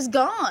 Right. Just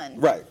gone.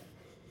 Right.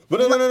 But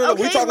no.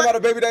 Okay, we talking about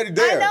a baby daddy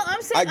there. I know.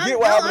 I'm saying. I get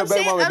what happened to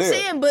baby mama there. I'm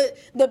saying, but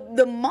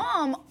the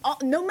mom,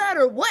 no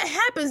matter what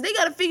happens, they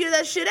got to figure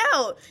that shit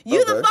out.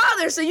 You the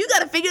father, so you got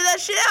to figure that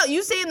shit out.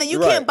 You saying that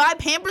you can't buy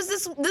Pampers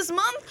this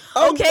month?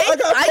 Okay,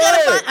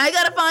 I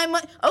gotta find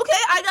money. Okay,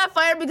 I got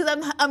fired because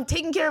I'm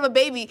taking care of a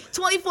baby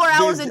 24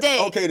 hours a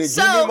day. Okay, then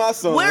give me my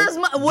son. Where's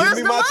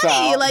the money?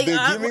 Child, like,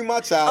 then give me my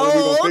child. And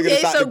we gonna figure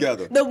this out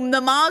together.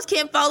 The moms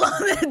can't fall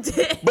on their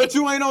dick. But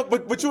you ain't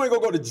but you ain't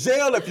gonna go to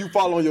jail if you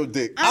fall on your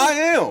dick. I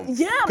am.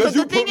 Yeah, but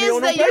the thing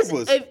is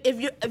that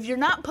if you're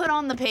not put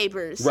on the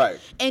papers, right,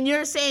 and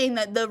you're saying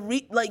that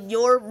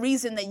your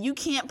reason that you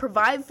can't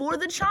provide for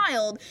the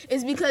child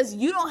is because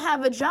you don't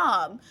have a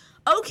job.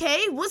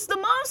 Okay, what's the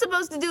mom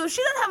supposed to do if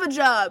she doesn't have a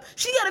job?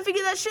 She got to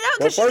figure that shit out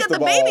because she got the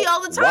baby all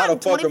the time,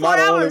 24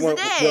 hours a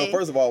day. Well,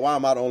 first of all, why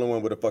am I the only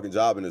one with a fucking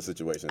job in this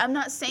situation? I'm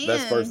not saying.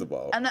 That's first of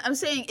all. I'm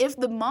saying if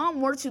the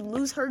mom were to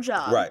lose her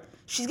job, right,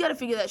 she's got to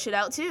figure that shit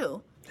out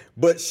too.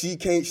 But she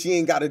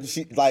ain't got to,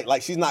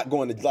 she's not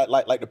going to,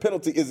 like the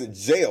penalty isn't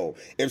jail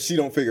if she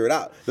don't figure it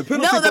out. The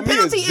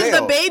penalty is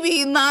the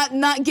baby not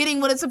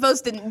getting what it's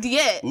supposed to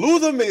get.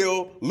 Lose a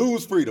meal,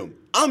 lose freedom.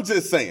 I'm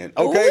just saying,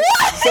 okay?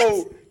 What?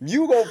 So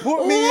you gonna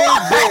put me in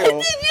jail.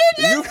 What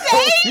did you just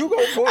say? You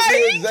gonna put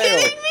me in jail. Are you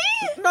kidding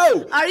me? No,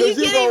 no. Are you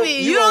kidding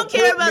me? You don't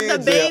care about the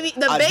baby.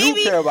 The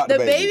baby. Care about the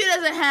baby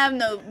doesn't have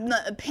no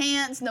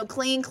pants, no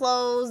clean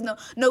clothes,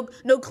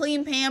 no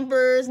clean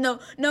Pampers, no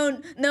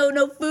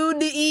food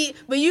to eat.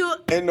 But you.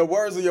 In the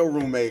words of your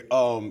roommate,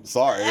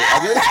 sorry.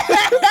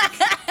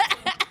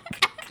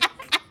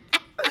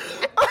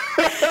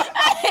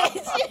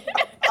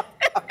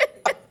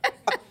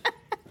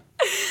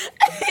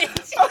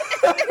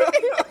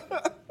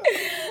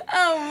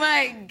 Oh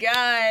my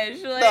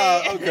gosh!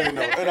 Nah, okay,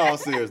 no. In all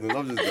seriousness,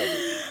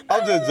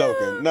 I'm just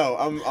joking. No,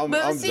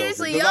 I'm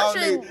seriously,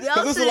 joking.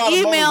 y'all should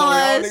email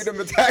us.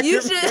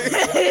 You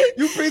should.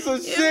 You piece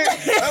of shit.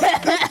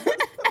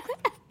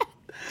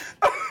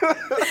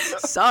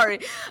 Sorry.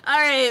 All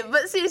right,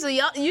 but seriously,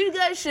 you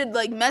guys should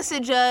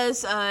message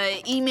us,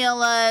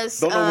 email us.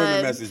 Don't know when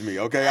to message me,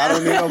 okay? I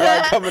don't need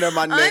nobody coming at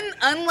my neck.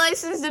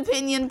 Unlicensed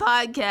opinion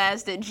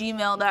podcast at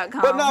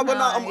gmail.com. But no,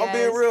 I'm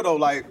being real though.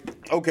 Like,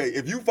 okay,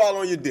 if you fall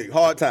on your dick,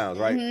 hard times,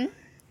 right? Mm-hmm.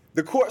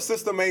 The court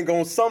system ain't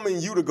gonna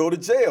summon you to go to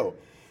jail.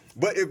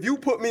 But if you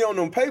put me on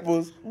them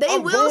papers,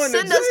 I'm will going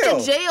send to jail.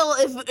 us to jail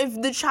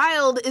if the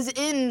child is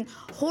in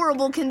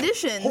horrible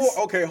conditions.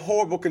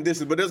 Horrible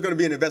conditions, but there's going to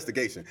be an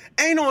investigation.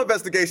 Ain't no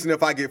investigation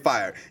if I get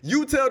fired.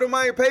 You tell them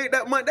I ain't paid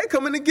that money, they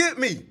coming to get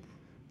me.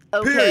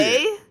 Okay.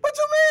 Period. What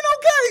you mean,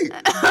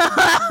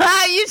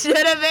 okay? You should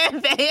have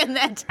been paying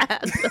that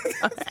child.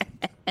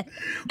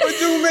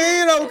 What you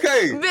mean,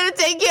 okay? You better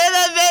take care of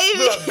that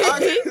baby.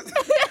 Look,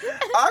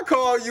 I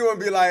call you and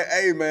be like,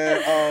 hey,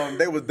 man,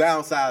 they was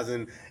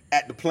downsizing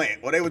at the plant,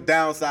 or they were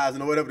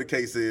downsizing, or whatever the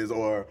case is,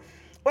 or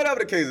whatever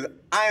the case is.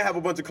 I ain't have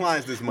a bunch of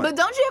clients this month. But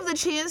don't you have the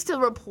chance to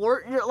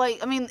report your,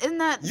 isn't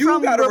that you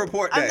gotta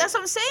report that. That's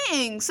what I'm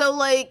saying. So,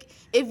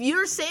 if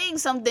you're saying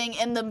something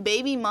and the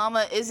baby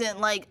mama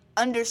isn't,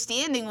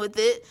 understanding with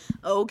it,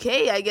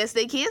 okay, I guess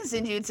they can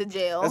send you to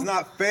jail. That's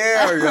not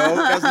fair, yo.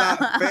 That's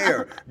not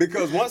fair.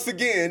 Because once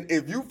again,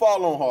 if you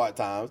fall on hard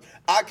times,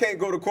 I can't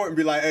go to court and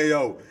be like, hey,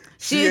 yo,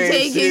 she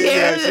ain't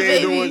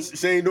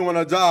doing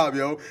her job,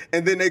 yo.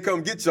 And then they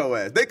come get your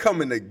ass. They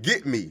coming to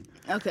get me.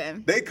 Okay.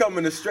 They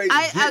coming to straight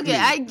get me.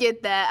 I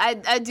get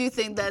that. I do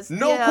think that's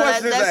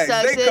questions that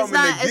asked. They coming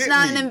to get me. It's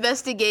not an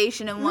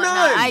investigation and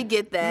whatnot. I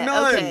get that.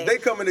 None. Okay. They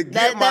coming to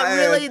get my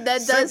ass. That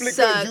does simply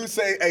suck. Because you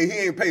say, hey, he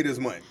ain't paid his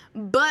money.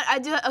 But I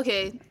do.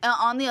 Okay.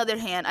 On the other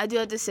hand, I do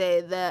have to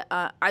say that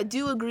I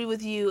do agree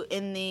with you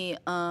in the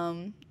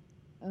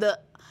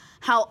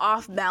how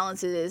off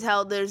balance it is,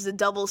 how there's a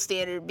double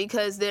standard,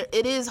 because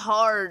it is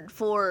hard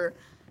for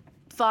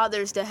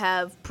fathers to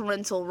have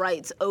parental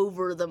rights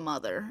over the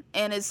mother.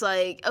 And it's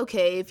like,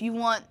 okay, if you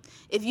want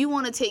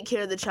to take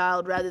care of the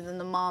child rather than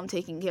the mom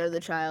taking care of the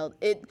child,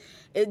 it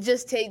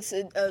just takes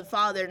a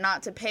father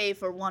not to pay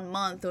for 1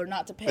 month, or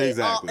not to pay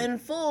all in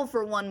full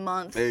for 1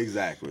 month.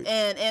 Exactly.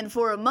 And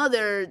for a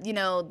mother,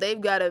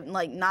 they've got to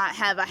not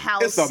have a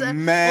house. It's a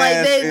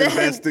mass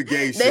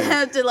investigation. They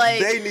have to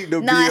they need to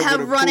not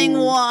have running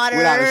water.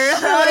 Without a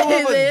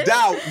shadow of a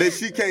doubt that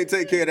she can't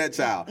take care of that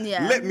child.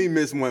 Yeah. Let me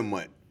miss 1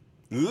 month.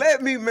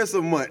 Let me miss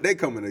a month. They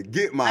coming to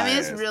get my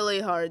ass. It's really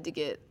hard to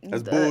get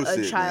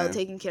a child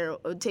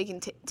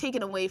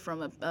taken away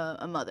from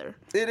a mother.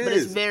 It is. But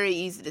it's very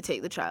easy to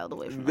take the child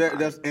away from a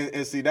mom.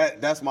 And see,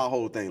 that's my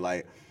whole thing.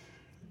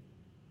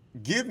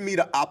 Give me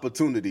the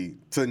opportunity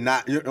to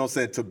not,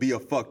 to be a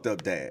fucked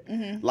up dad.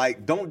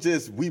 Mm-hmm. Don't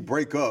just, we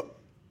break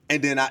up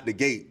and then out the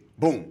gate,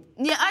 boom.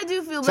 Yeah, I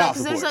do feel bad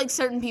because there's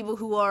certain people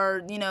who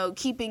are,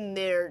 keeping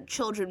their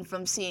children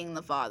from seeing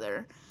the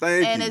father.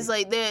 And it's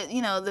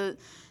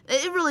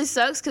it really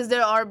sucks because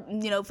there are,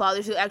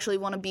 fathers who actually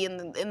want to be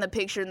in the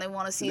picture and they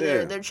want to see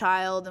their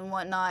child and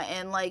whatnot.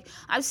 And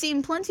I've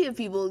seen plenty of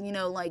people,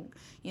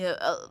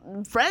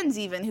 friends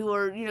even who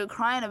are,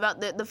 crying about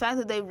the fact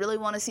that they really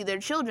want to see their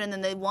children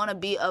and they want to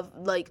be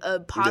a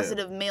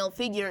positive male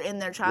figure in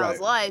their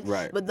child's life.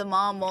 Right. But the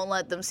mom won't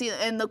let them see it,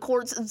 and the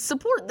courts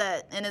support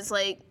that. And it's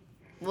like,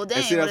 well, dang.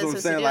 And see, that's what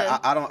I'm saying.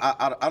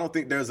 I don't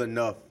think there's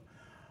enough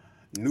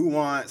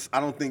nuance. I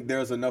don't think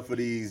there's enough of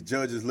these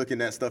judges looking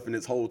at stuff in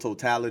its whole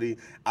totality.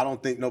 I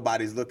don't think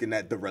nobody's looking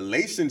at the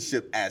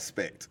relationship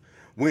aspect.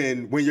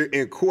 When you're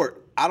in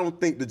court, I don't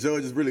think the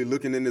judge is really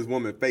looking in this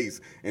woman's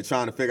face and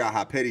trying to figure out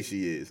how petty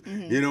she is.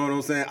 Mm-hmm. You know what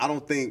I'm saying? I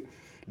don't think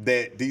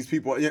that these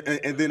people,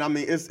 and then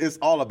it's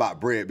all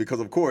about bread, because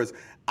of course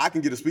I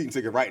can get a speeding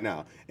ticket right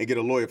now and get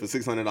a lawyer for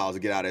 $600 to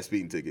get out of that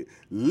speeding ticket.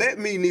 Let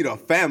me need a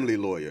family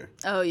lawyer.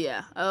 Oh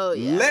yeah.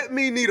 Let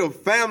me need a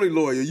family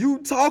lawyer. You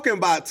talking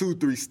about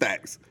 2-3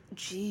 stacks.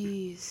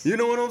 Jeez. You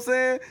know what I'm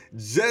saying?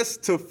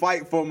 Just to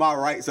fight for my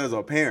rights as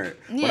a parent.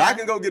 Yeah. But I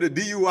can go get a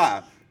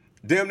DUI,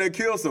 damn near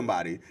kill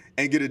somebody,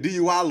 and get a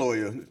DUI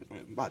lawyer,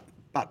 about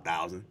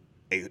 1,000,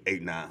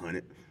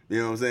 800-900. You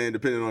know what I'm saying?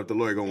 Depending on if the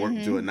lawyer gonna work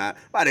with you or not.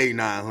 About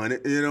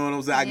 800-900. You know what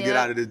I'm saying? I can get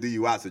out of this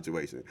DUI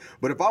situation.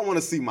 But if I want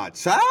to see my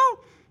child,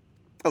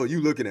 you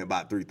looking at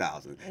about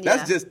 3,000. Yeah.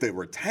 That's just to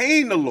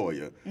retain the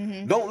lawyer.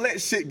 Mm-hmm. Don't let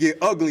shit get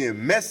ugly and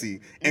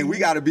messy, and we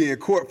got to be in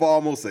court for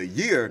almost a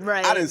year.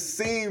 Right. I done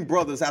seen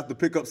brothers have to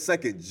pick up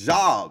second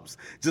jobs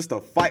just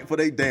to fight for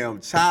their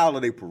damn child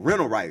or their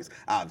parental rights.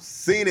 I've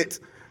seen it.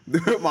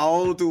 My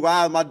own 2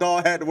 wives. My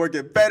dog had to work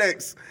at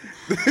FedEx.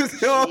 You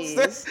know what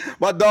I'm saying?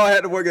 My dog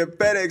had to work at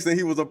FedEx, and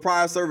he was a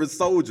prior service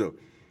soldier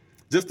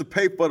just to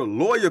pay for the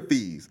lawyer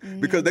fees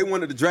because they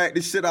wanted to drag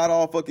this shit out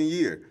all fucking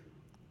year.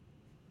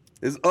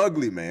 It's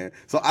ugly, man.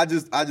 So I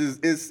just,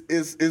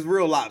 it's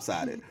real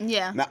lopsided.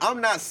 Yeah. Now, I'm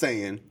not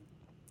saying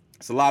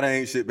it's a lot of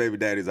ain't shit baby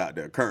daddies out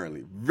there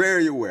currently.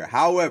 Very aware.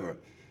 However,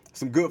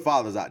 some good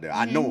fathers out there.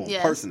 I know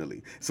them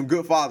personally. Some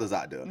good fathers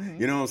out there.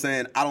 You know what I'm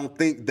saying? I don't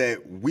think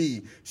that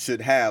we should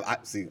have. I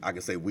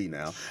can say we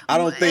now. I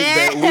don't think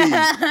that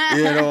we.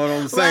 You know what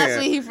I'm saying? Last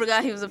week he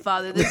forgot he was a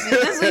father.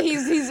 This week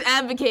he's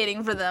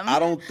advocating for them. I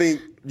don't think,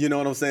 you know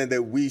what I'm saying,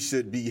 that we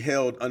should be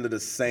held under the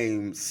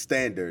same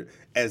standard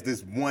as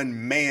this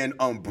one man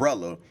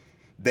umbrella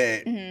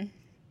that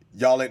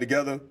y'all ain't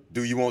together.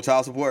 Do you want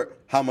child support?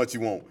 How much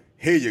you want?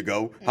 Here you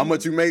go. How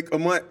much you make a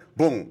month?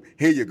 Boom.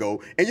 Here you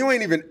go. And you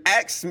ain't even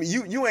asked me.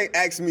 You ain't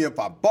asked me if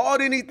I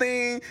bought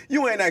anything.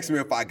 You ain't asked me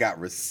if I got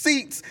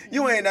receipts.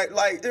 You ain't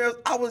like.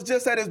 I was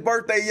just at his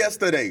birthday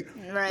yesterday.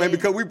 Right. And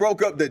because we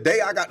broke up the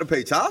day I got to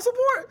pay child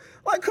support.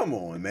 Like, come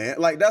on, man.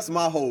 Like, that's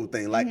my whole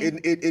thing. Like,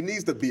 it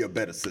needs to be a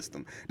better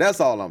system.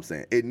 That's all I'm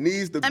saying. It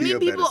needs to be a better system.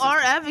 People are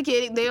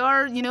advocating. They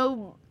are,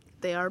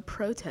 they are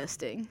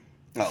protesting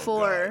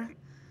for. God.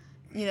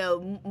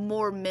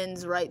 More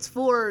men's rights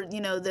for,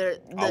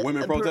 Are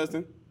women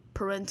protesting?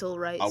 Parental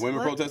rights. Are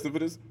women protesting for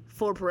this?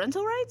 For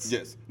parental rights?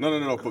 Yes.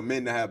 No. For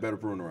men to have better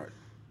parental rights.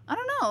 I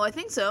don't know. I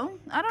think so.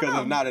 I don't know.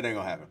 Because if not, it ain't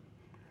gonna happen.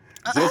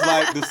 Just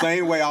like the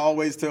same way I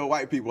always tell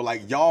white people,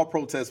 like, y'all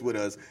protest with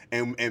us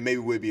and maybe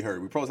we'll be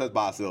heard. We protest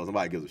by ourselves.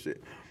 Nobody gives a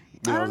shit.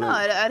 I don't know.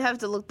 I'd have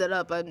to look that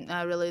up. I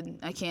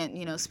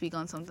can't, speak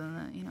on something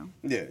that,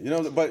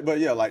 Yeah, but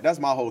yeah, like, that's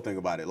my whole thing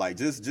about it. Like,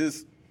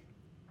 just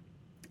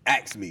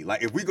ask me.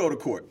 Like, if we go to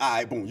court, all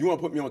right, boom, you want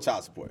to put me on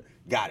child support.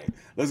 Got it.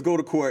 Let's go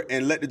to court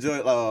and let the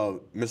judge,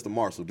 Mr.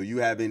 Marshall, do you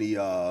have any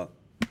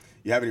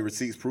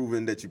receipts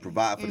proving that you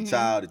provide for the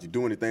child, that you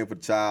do anything for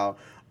the child?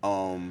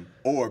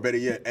 Or better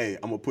yet, hey,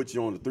 I'm going to put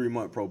you on the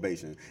 3-month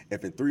probation.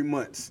 If in 3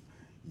 months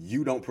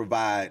you don't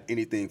provide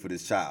anything for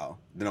this child,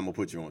 then I'm going to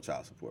put you on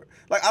child support.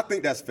 Like, I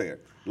think that's fair.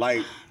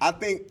 Like, I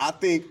think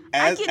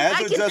as a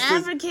justice,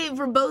 advocate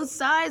for both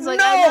sides. Like,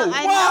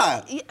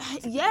 why?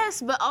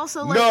 Yes, but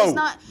also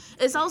like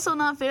it's also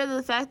not fair to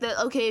the fact that,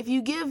 okay, if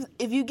you give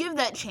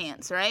that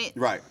chance, right?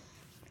 Right.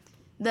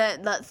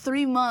 That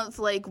 3-month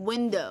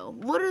window.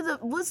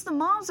 What's the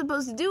mom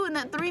supposed to do in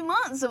that 3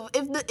 months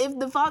if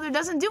the father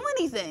doesn't do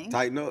anything?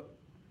 Tighten up.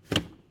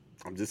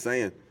 I'm just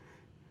saying.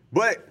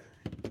 But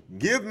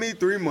give me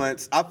 3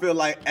 months. I feel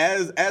like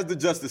as the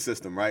justice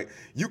system, right?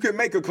 You can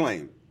make a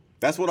claim.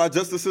 That's what our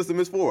justice system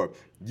is for.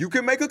 You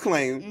can make a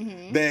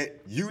claim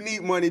that you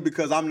need money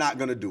because I'm not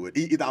going to do it.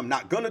 Either I'm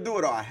not going to do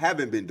it or I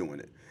haven't been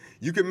doing it.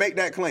 You can make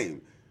that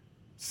claim.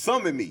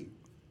 Summon me.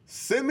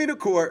 Send me to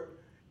court,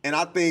 and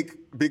I think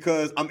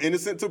because I'm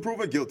innocent till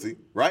proven guilty,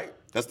 right?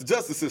 That's the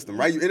justice system,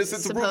 right? You're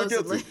innocent till proven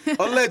guilty.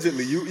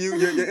 Allegedly,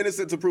 you're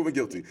innocent till proven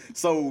guilty.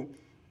 So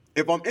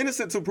if I'm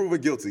innocent till proven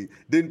guilty,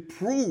 then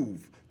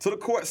prove to the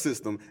court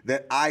system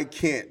that I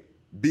can't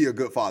be a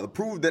good father.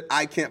 Prove that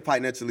I can't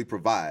financially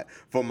provide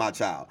for my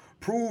child.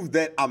 Prove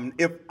that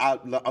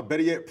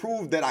better yet,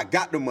 prove that I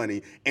got the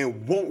money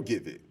and won't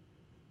give it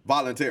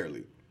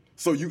voluntarily.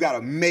 So you got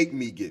to make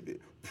me give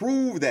it.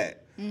 Prove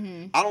that.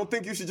 I don't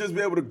think you should just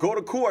be able to go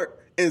to court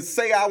and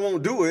say I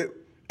won't do it,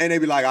 and they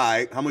be like, all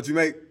right, how much you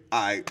make? All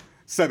right,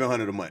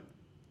 $700 a month.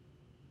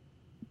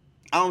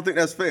 I don't think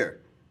that's fair.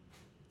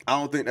 I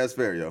don't think that's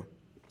fair, yo.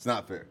 It's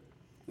not fair.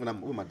 Where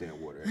my damn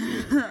water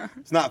at?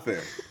 It's not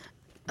fair.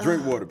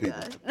 Drink water,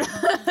 people.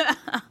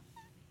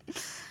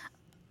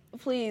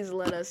 Please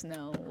let us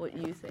know what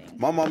you think.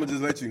 My mama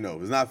just let you know.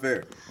 It's not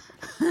fair.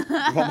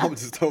 My mama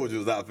just told you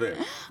it's not fair.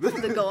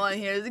 To go on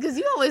here because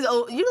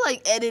you're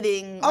like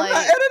editing. I'm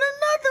not editing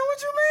nothing.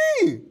 What you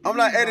mean? I'm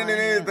not editing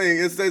anything.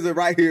 It says it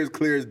right here as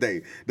clear as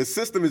day. The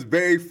system is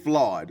very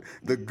flawed.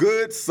 The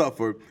good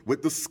suffer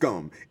with the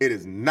scum. It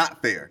is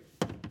not fair.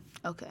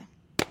 Okay.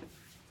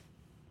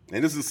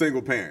 And this is a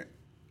single parent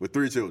with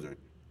 3 children.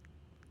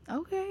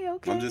 Okay.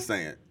 I'm just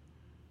saying.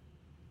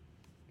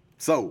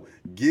 So,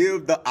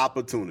 give the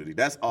opportunity.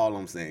 That's all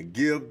I'm saying.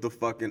 Give the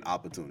fucking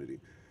opportunity.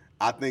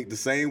 I think the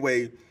same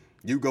way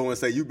you go and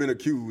say you've been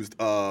accused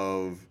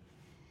of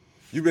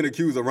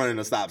running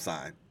a stop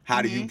sign.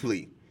 How do you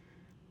plead?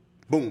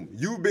 Boom.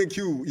 You've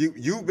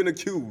been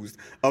accused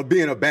of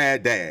being a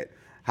bad dad.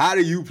 How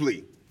do you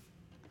plead?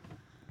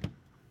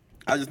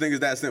 I just think it's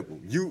that simple.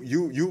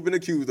 You've been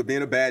accused of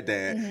being a bad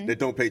dad that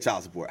don't pay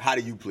child support. How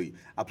do you plead?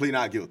 I plead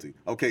not guilty.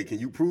 Okay, can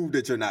you prove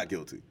that you're not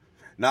guilty?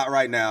 Not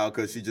right now,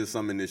 because she just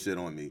summoned this shit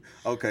on me.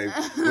 Okay,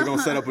 we're going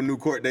to set up a new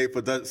court date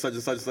for such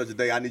and such a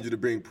day. I need you to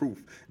bring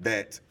proof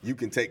that you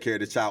can take care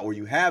of this child or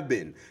you have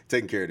been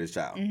taking care of this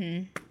child.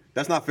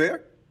 That's not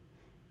fair?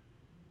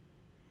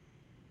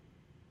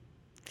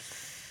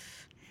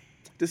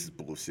 This is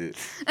bullshit.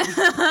 This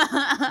is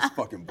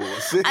fucking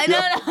bullshit. I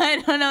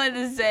don't know what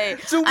to say.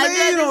 What you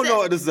mean you don't know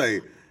what to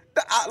say?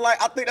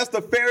 I think that's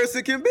the fairest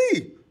it can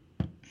be.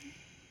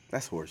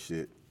 That's horse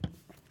shit.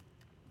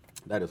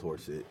 That is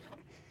horse shit.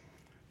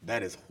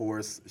 That is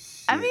horse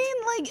shit. I mean,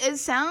 like, it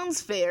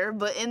sounds fair,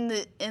 but in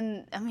the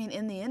end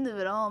of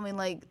it all, I mean,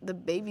 like, the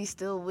baby's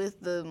still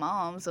with the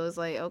mom, so it's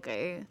like,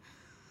 okay,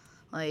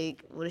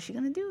 like, what is she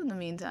gonna do in the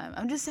meantime?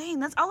 I'm just saying,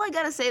 that's all I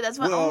gotta say. That's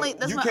my only.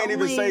 That's you my can't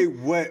only... even say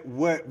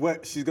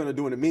what she's gonna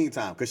do in the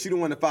meantime, because she the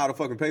one that filed the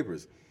fucking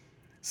papers.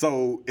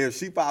 So if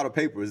she filed the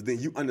papers, then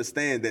you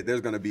understand that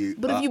there's gonna be.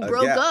 But if you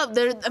broke up,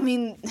 I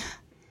mean.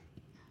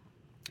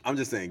 I'm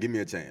just saying, give me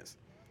a chance.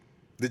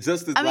 The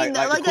justice, I mean,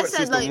 like the court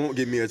said, system won't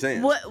give me a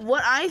chance.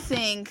 What I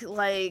think,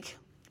 like,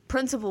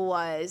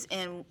 principle-wise,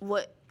 and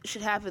what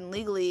should happen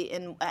legally,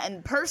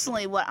 and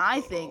personally, what I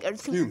think are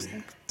two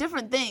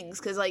different things.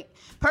 Because, like,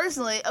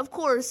 personally, of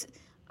course,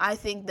 I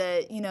think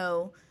that, you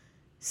know,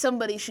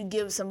 somebody should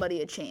give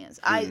somebody a chance.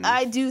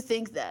 I do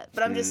think that.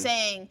 But I'm just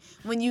saying,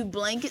 when you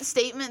blanket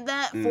statement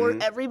that for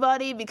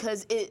everybody,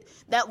 because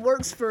that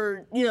works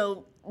for, you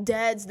know,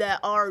 dads that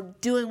are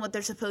doing what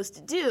they're supposed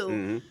to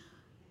do.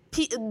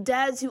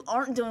 Dads who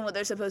aren't doing what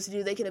they're supposed to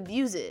do, they can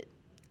abuse it,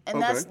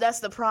 and that's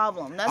the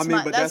problem.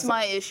 That's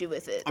my issue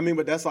with it. I mean,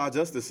 but that's our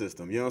justice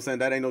system. You know what I'm saying?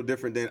 That ain't no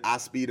different than I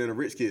speed and a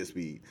rich kid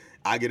speed.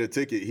 I get a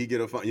ticket, he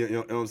get a fine. You know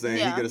what I'm saying?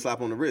 Yeah. He get a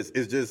slap on the wrist.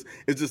 It's just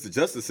the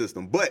justice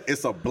system. But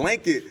it's a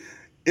blanket.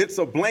 It's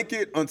a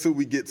blanket until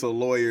we get to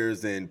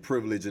lawyers and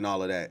privilege and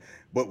all of that.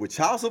 But with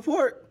child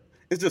support,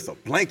 it's just a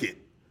blanket.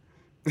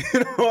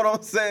 You know what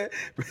I'm saying?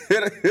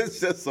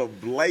 It's just a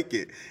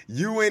blanket.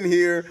 You in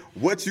here,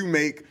 what you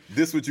make,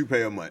 this what you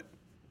pay a month.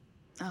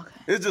 Okay.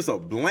 It's just a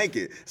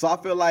blanket. So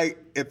I feel like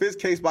if it's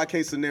case by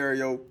case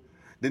scenario,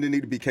 then it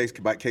need to be case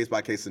by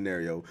case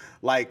scenario.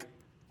 Like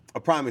a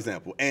prime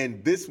example,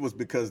 and this was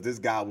because this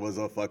guy was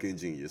a fucking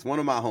genius. One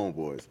of my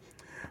homeboys,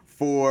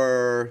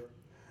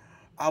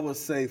 I would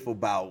say for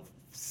about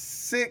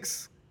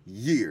 6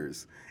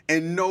 years.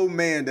 And no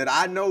man that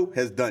I know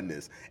has done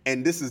this.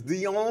 And this is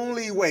the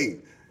only way.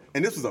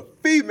 And this was a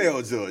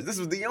female judge. This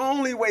was the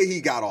only way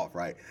he got off,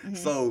 right?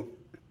 So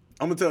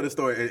I'm going to tell this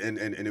story and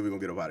then we're going to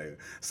get up out of here.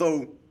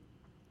 So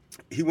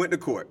he went to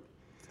court.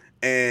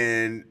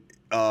 And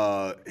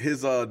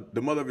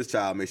the mother of his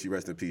child, may she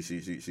rest in peace,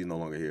 she's no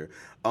longer here.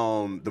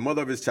 The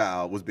mother of his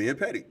child was being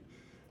petty.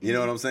 You know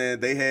what I'm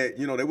saying? They had,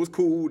 you know, they was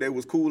cool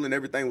and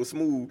everything was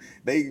smooth.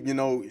 They, you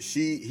know,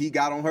 he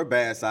got on her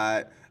bad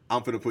side.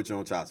 I'm finna put you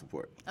on child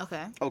support.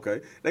 Okay.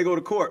 They go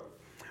to court.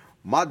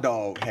 My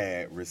dog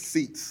had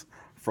receipts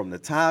from the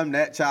time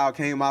that child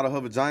came out of her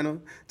vagina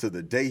to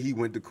the day he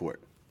went to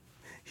court.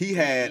 He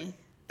had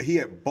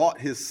bought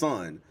his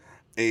son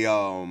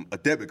a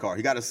debit card.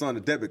 He got his son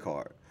a debit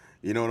card.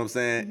 You know what I'm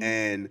saying?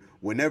 And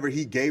whenever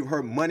he gave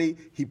her money,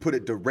 he put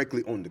it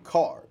directly on the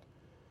card.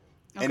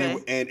 Okay.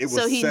 And it was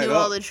so he set knew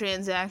up. all the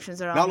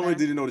transactions are on Not only there.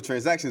 did he know the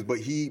transactions, but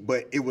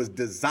it was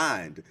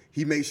designed.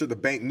 He made sure the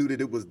bank knew that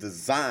it was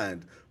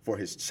designed for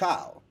his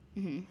child.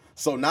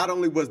 So not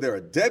only was there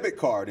a debit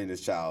card in his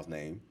child's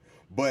name,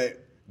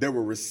 but there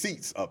were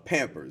receipts of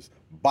Pampers,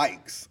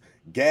 bikes,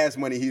 gas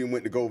money he didn't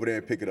went to go over there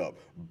and pick it up,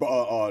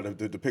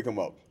 to pick him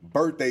up,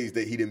 birthdays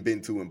that he didn't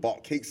been to and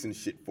bought cakes and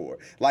shit for.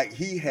 Like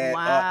he had a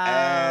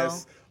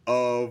ass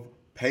of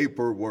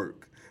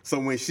paperwork. So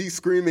when she's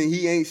screaming,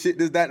 he ain't shit,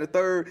 this, that, and the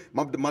third,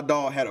 my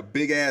dog had a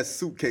big-ass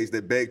suitcase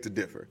that begged to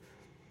differ.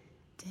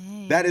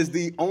 Dang. That is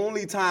the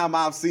only time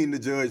I've seen the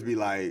judge be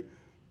like,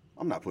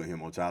 I'm not putting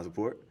him on child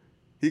support.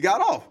 He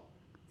got off.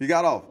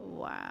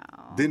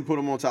 Wow. Didn't put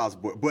him on child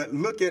support. But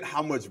look at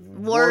how much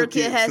work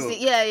it has took. to,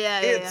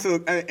 yeah.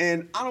 Took,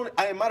 and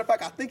matter of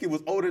fact, I think it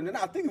was older than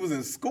that. I think it was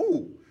in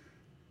school.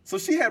 So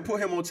she had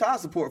put him on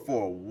child support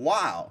for a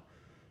while.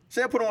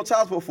 You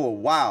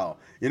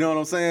know what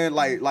I'm saying?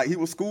 Like he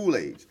was school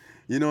age.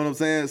 You know what I'm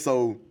saying?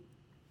 So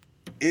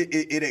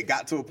it had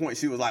got to a point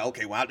she was like,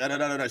 okay, well,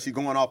 she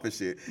going off and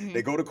shit.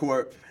 They go to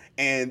court,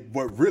 and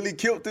what really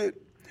killed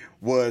it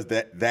was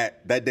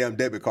that damn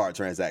debit card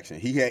transaction.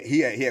 He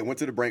had went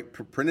to the bank,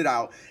 printed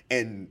out,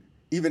 and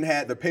even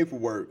had the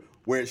paperwork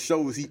where it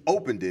shows he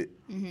opened it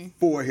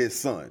for his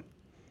son.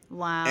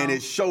 Wow. And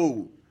it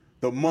showed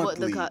the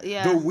monthly,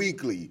 the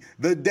weekly,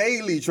 the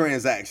daily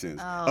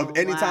transactions of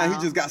any time he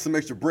just got some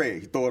extra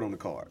bread, he throw it on the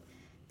card.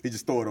 He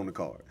just throw it on the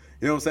card.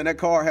 You know what I'm saying? That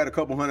card had a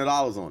couple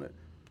 $100s on it.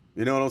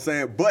 You know what I'm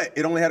saying? But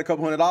it only had a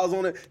couple $100s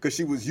on it because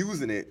she was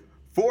using it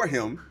for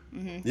him.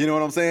 You know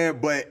what I'm saying?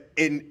 But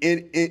in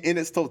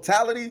its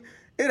totality,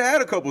 it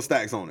had a couple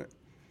stacks on it.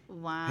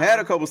 Wow. Had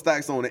a couple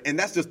stacks on it, and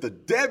that's just the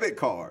debit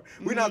card.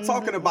 We're not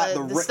talking about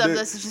the stuff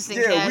that's just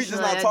in cash. We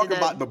just not talking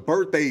about the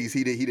birthdays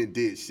he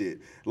didn't shit.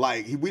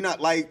 Like we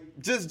not like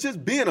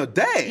just being a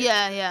dad.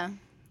 Yeah.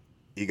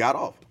 He got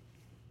off.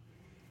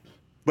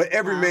 But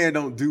every man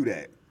don't do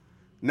that.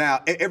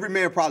 Now every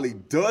man probably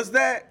does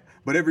that,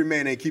 but every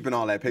man ain't keeping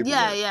all that paperwork.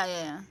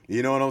 Yeah.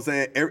 You know what I'm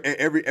saying?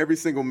 Every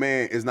single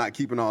man is not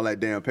keeping all that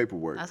damn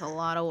paperwork. That's a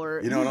lot of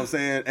work. You know what I'm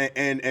saying?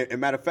 And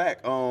matter of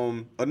fact,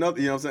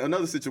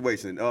 another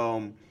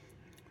situation.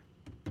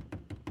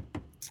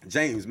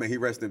 James, may he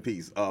rest in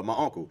peace. My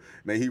uncle,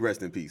 may he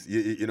rest in peace.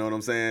 You know what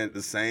I'm saying?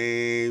 The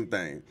same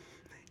thing.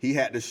 He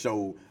had to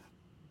show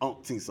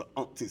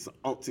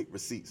umpteen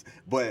receipts.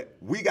 But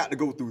we got to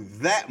go through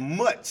that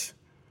much.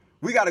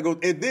 We got to go,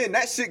 and then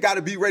that shit got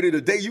to be ready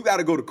the day you got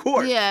to go to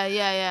court.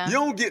 Yeah. You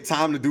don't get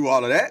time to do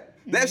all of that.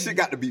 That shit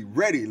got to be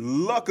ready.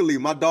 Luckily,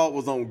 my dog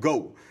was on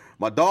go.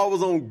 But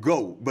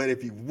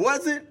if he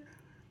wasn't,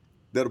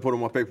 they'd have put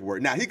him on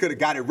paperwork. Now, he could have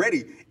got it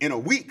ready in a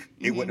week.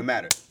 It wouldn't have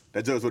mattered.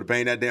 That judge would have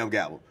paid that damn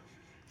gavel.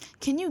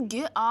 Can you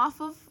get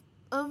off of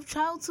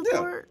child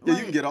support? Yeah,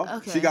 you can get off.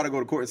 Okay. She got to go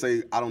to court and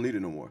say, I don't need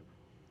it no more.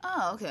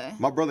 Oh, okay.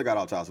 My brother got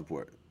off child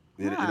support.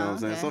 You know what I'm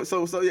saying?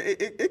 So yeah,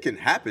 it can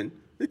happen.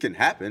 It can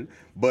happen.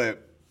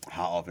 But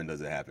how often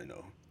does it happen,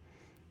 though?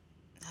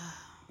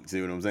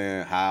 See what I'm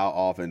saying? How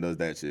often does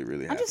that shit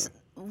really happen? I'm just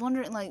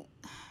wondering, like,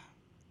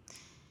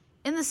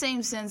 in the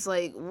same sense,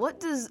 like, what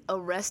does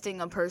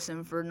arresting a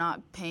person for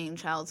not paying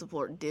child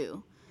support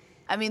do?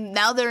 I mean,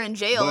 now they're in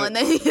jail and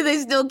they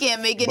still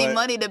can't make any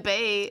money to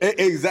pay.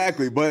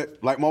 Exactly. But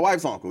like my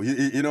wife's uncle,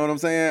 you know what I'm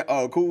saying?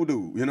 Cool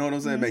dude. You know what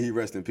I'm saying? May he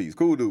rest in peace.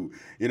 Cool dude.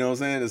 You know what I'm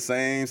saying? The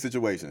same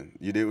situation.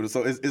 You did with it.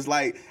 So it's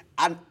like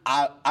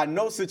I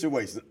know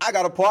situations. I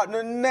got a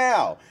partner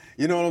now.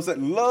 You know what I'm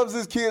saying? Loves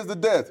his kids to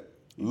death.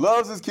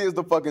 Loves his kids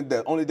to fucking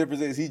death. Only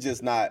difference is he's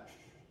just not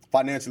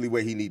financially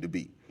where he need to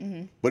be.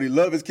 But he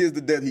loves his kids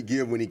to death. He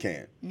give when he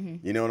can.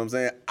 You know what I'm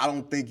saying? I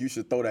don't think you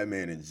should throw that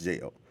man in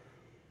jail.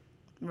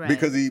 Right.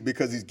 Because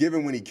he's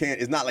giving when he can.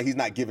 It's not like he's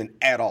not giving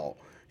at all.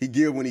 He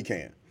give when he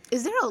can.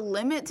 Is there a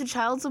limit to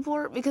child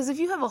support? Because if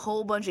you have a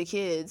whole bunch of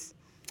kids.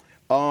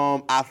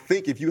 I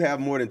think if you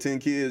have more than 10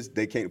 kids,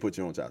 they can't put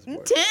you on child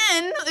support.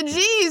 10?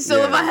 Jeez,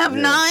 so if I have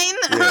 9?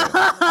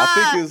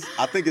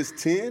 I think it's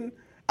 10.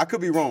 I could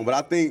be wrong, but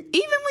I think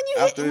even when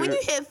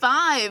you hit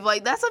 5,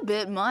 like that's a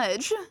bit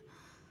much.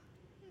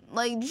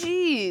 Like,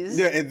 jeez.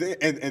 Yeah, and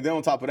then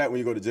on top of that, when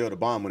you go to jail, the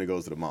bond money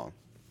goes to the mom.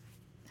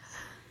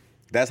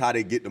 That's how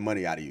they get the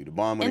money out of you. The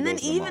bond money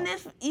goes to the mom. And then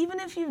even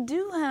if you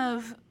do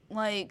have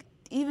like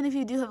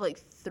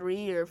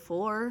 3 or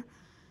 4,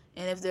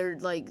 and if they're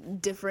like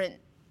different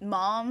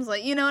moms,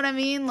 like, you know what I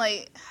mean?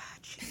 Like,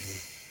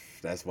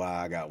 that's why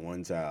I got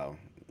one child.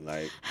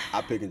 Like,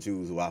 I pick and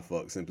choose who I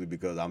fuck simply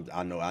because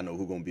I know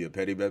who gonna be a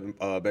petty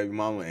baby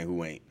mama and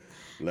who ain't.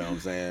 You know what I'm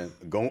saying?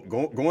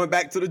 Going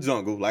back to the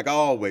jungle, like I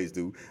always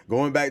do.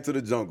 Going back to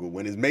the jungle.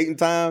 When it's mating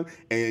time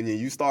and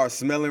you start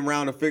smelling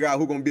around to figure out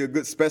who's gonna be a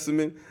good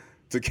specimen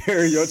to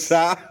carry your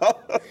child.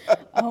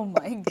 Oh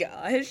my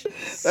gosh.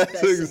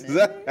 That's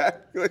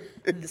exactly.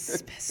 The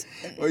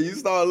specimen. When you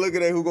start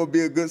looking at who's gonna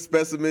be a good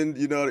specimen,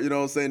 you know what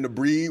I'm saying, to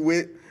breed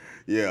with.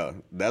 Yeah,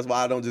 that's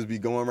why I don't just be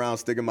going around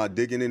sticking my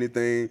dick in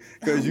anything,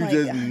 because you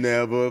just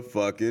never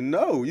fucking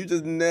know. You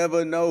just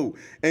never know.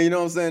 And you know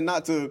what I'm saying?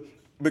 Not to,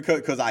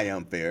 because I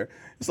am fair.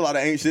 There's a lot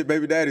of ain't shit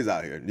baby daddies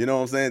out here. You know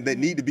what I'm saying? They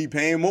need to be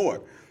paying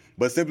more.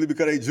 But simply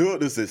because they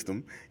jeweled the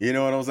system, you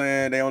know what I'm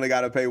saying? They only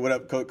got to pay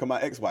whatever, cause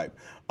my ex-wife.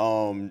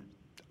 I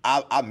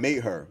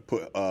made her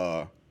put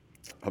her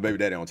baby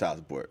daddy on child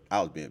support.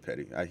 I was being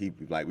petty.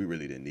 We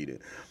really didn't need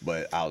it,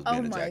 but I was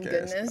being a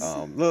jackass.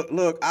 Goodness.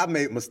 Look, I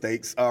made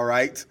mistakes. All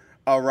right.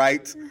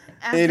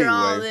 After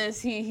all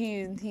this,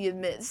 he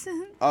admits.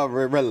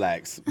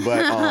 Relax.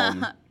 But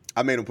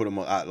I made him put him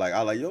on. I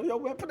like, yo,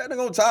 man, put that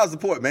nigga on child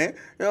support, man. You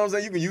know what I'm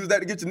saying? You can use that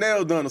to get your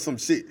nails done or some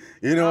shit.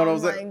 You know what I'm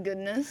saying? Oh my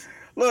goodness.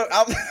 Look,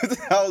 I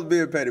was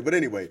being petty, but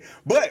anyway.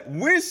 But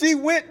when she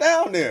went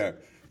down there,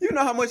 you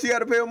know how much she had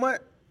to pay a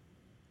month?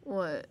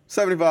 What?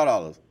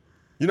 $75.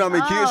 You know how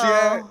many kids she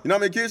had? You know how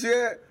many kids she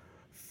had?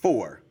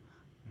 4.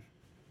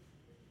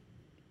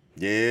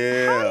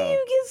 Yeah. How do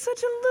you get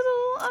such a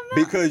little amount?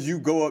 Because you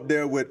go up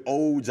there with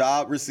old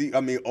job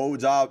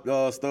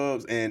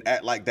stubs and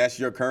act like that's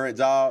your current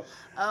job.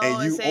 Oh,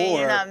 and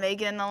you're not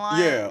making a lot?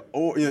 Yeah,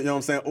 or you know what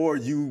I'm saying? Or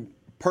you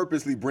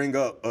purposely bring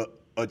up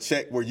a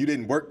check where you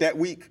didn't work that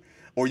week,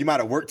 or you might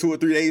have worked 2 or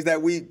 3 days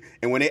that week,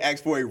 and when they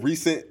ask for a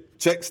recent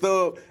check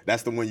stub,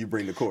 that's the one you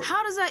bring to court.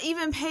 How does that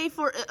even pay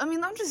for,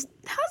 how does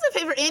it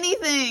pay for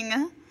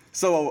anything?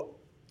 So,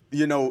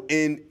 you know,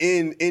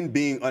 in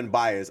being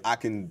unbiased, I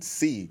can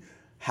see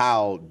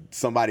how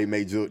somebody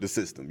may judge the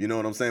system. You know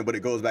what I'm saying? But it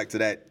goes back to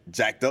that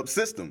jacked up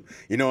system.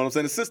 You know what I'm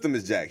saying? The system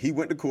is jacked. He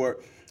went to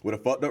court with a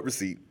fucked up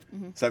receipt,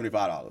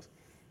 $75.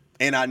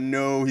 And I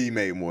know he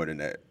made more than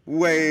that.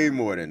 Way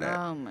more than that.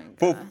 Oh my God.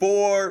 For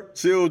 4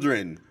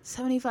 children.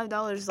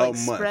 $75 like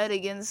spread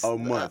against a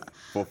month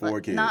for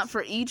 4 kids. Not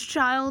for each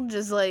child,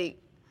 just like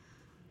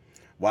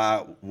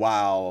while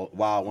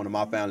one of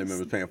my family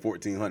members paying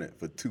 $1,400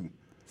 for 2.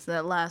 So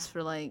that lasts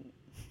for like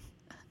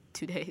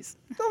 2 days.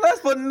 Don't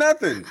last for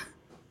nothing.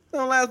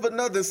 Don't last for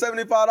nothing.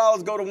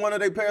 $75 go to one of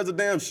their pairs of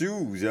damn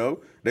shoes,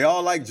 yo. They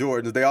all like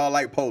Jordans. They all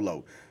like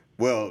Polo.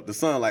 Well, the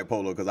son liked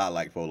Polo because I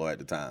liked Polo at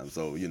the time.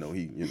 So, he rocked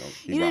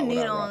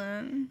what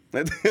I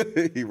rock.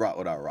 He rocked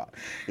what I rock.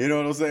 You know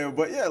what I'm saying?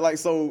 But yeah, like,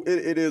 so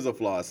it is a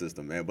flawed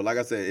system, man. But like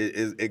I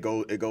said, it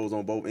goes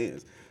on both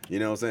ends. You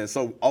know what I'm saying?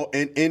 So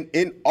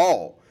in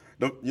all,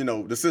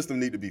 the system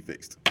need to be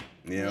fixed.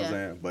 You know what I'm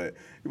saying? But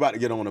you about to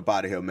get on up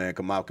out of here, man,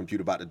 because my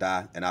computer about to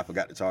die, and I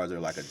forgot to charge her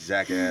like a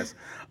jackass.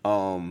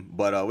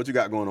 But what you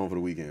got going on for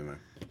the weekend, man?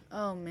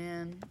 Oh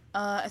man,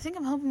 I think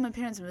I'm helping my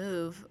parents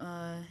move.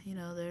 You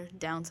know, they're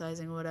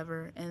downsizing or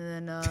whatever,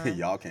 and then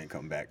y'all can't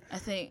come back. I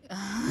think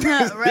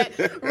right.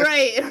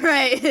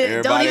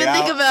 Everybody Don't even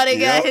think about it,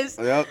 guys.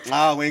 Yep.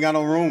 Ah, we ain't got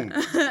no room.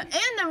 And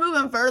they're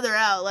moving further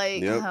out,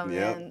 like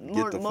man,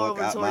 more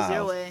over towards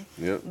your way.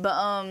 Yep. But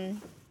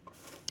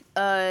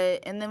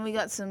and then we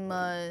got some,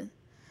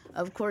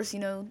 of course, you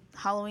know,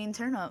 Halloween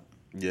turn up.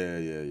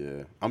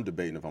 Yeah. I'm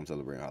debating if I'm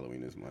celebrating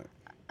Halloween this month.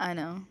 I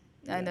know.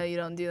 I know you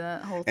don't do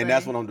that whole thing. And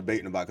that's what I'm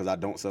debating about because I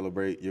don't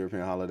celebrate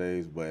European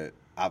holidays, but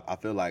I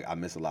feel like I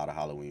miss a lot of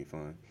Halloween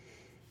fun.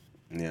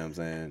 You know what I'm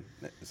saying?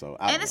 So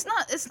I don't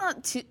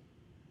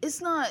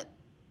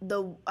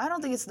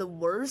think it's the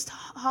worst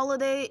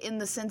holiday in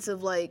the sense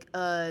of like,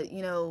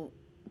 you know,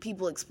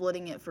 people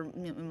exploiting it for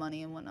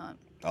money and whatnot.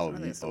 You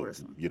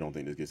don't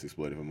think this gets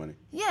exploited for money?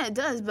 Yeah, it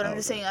does, but I'm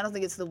just saying I don't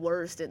think it's the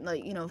worst. And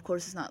like, you know, of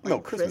course it's not like no,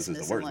 Christmas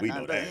is the worst. And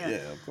whatnot, we know that.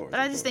 Yeah, of course. But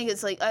I just think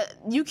it's like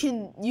you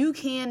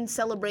can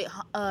celebrate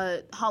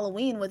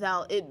Halloween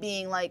without it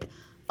being like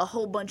a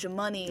whole bunch of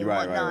money and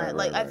whatnot.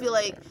 I feel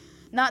like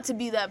not to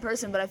be that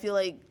person, but I feel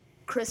like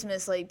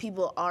Christmas, like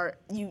people are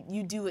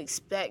you do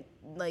expect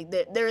like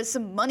there is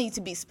some money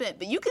to be spent,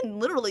 but you can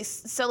literally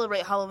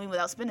celebrate Halloween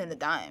without spending a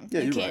dime.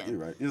 Yeah, you're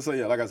right. So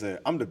yeah, like I said,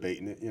 I'm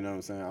debating it. You know what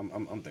I'm saying?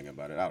 I'm thinking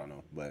about it. I don't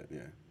know, but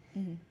yeah.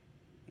 Mm-hmm.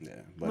 Yeah.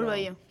 But, what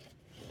about you?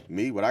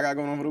 Me? What I got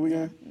going on for the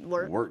weekend?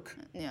 Work.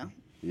 Yeah.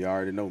 You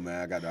already know,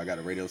 man. I got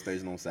a radio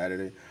station on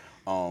Saturday.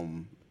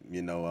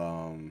 You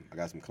know, I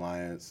got some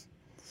clients.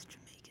 It's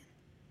Jamaican.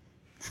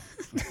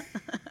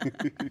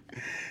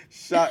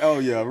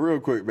 Real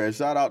quick, man.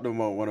 Shout out to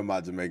one of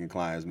my Jamaican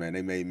clients, man.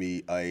 They made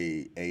me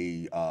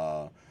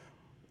a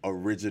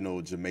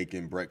original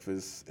Jamaican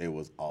breakfast. It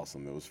was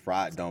awesome. It was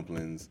fried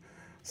dumplings,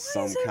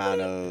 some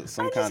kind of fish.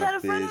 I just had a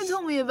friend who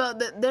told me about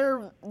that.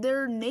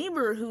 Their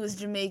neighbor who was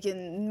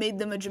Jamaican made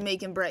them a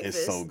Jamaican breakfast.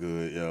 It's so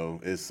good, yo.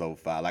 It's so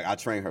fire. Like I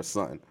trained her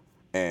son,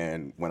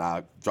 and when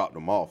I dropped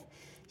him off,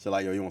 she's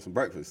like, "Yo, you want some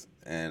breakfast?"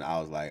 And I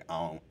was like,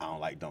 "I don't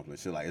like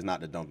dumplings." She's like, "It's not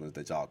the dumplings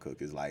that y'all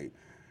cook. It's like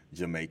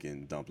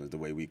Jamaican dumplings, the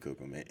way we cook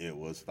them." And it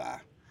was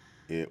fire.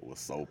 It was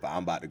so fire.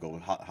 I'm about to go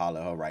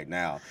holler at her right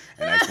now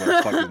and ask her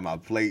to fuck with my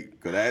plate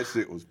because that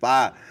shit was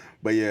fire.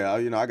 But yeah,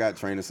 you know, I got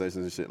training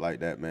sessions and shit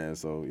like that, man.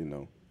 So, you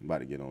know, I'm about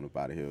to get on up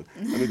out of here.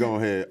 Let me go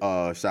ahead,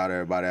 shout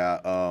everybody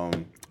out.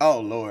 Oh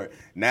Lord,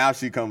 now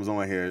she comes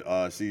on here.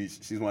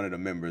 She's one of the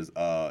members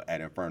at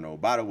Inferno.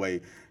 By the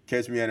way,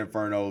 catch me at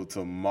Inferno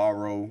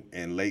tomorrow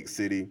in Lake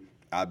City.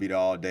 I'll be there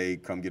all day.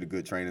 Come get a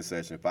good training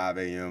session. 5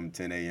 a.m.,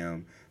 10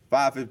 a.m.,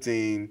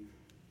 5:15.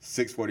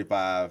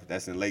 6:45.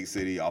 That's in Lake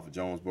City off of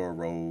Jonesboro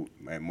Road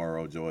in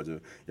Monroe, Georgia.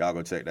 Y'all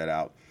go check that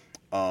out.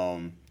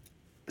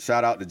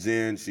 Shout out to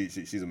Jen.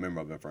 She's a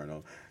member of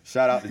Inferno.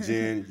 Shout out to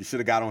Jen. You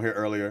should have got on here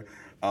earlier,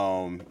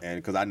 and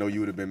because I know you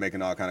would have been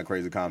making all kind of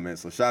crazy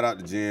comments. So shout out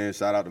to Jen.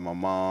 Shout out to my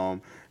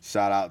mom.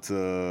 Shout out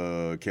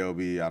to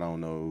Kelby. I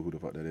don't know who the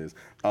fuck that is.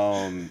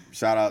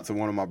 Shout out to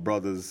one of my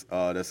brothers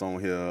that's on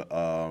here.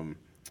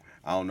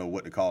 I don't know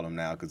what to call him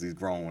now because he's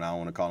grown. I don't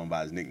want to call him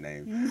by his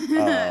nickname.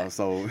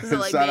 So is it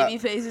like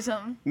Babyface or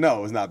something?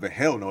 No, it's not. But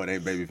hell no, it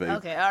ain't Babyface.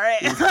 Okay, all right.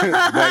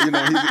 But you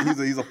know,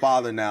 he's a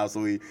father now,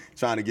 so he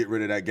trying to get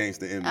rid of that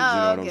gangster image. You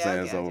know what I'm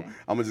saying? So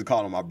I'm gonna just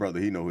call him my brother.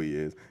 He know who he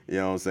is. You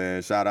know what I'm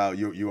saying? Shout out.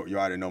 You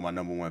already know my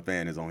number one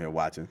fan is on here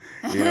watching.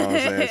 You know what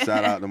I'm saying?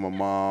 Shout out to my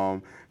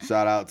mom.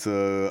 Shout out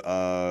to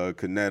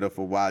Kanetta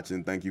for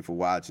watching. Thank you for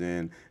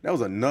watching. There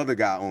was another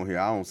guy on here.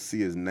 I don't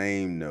see his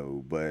name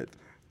though, but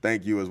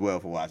thank you as well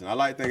for watching. I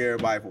like to thank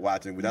everybody for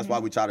watching. That's why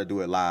we try to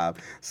do it live.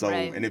 So,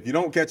 and if you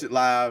don't catch it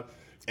live,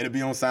 it'll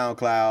be on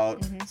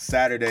SoundCloud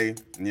Saturday.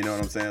 You know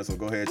what I'm saying? So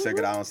go ahead, check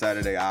it out on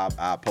Saturday.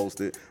 I'll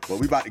post it. But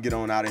we about to get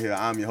on out of here.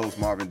 I'm your host,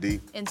 Marvin D.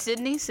 In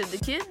Sydney, Sid the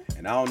Kid.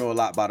 And I don't know a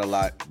lot about a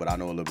lot, but I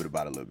know a little bit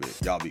about a little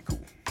bit. Y'all be cool.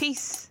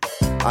 Peace.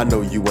 I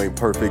know you ain't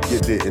perfect, you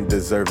didn't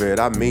deserve it,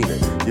 I mean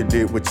it. You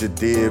did what you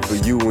did for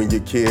you and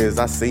your kids,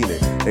 I seen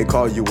it. They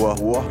call you a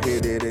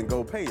war-headed and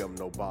go pay them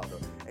no bother.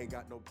 Ain't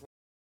got no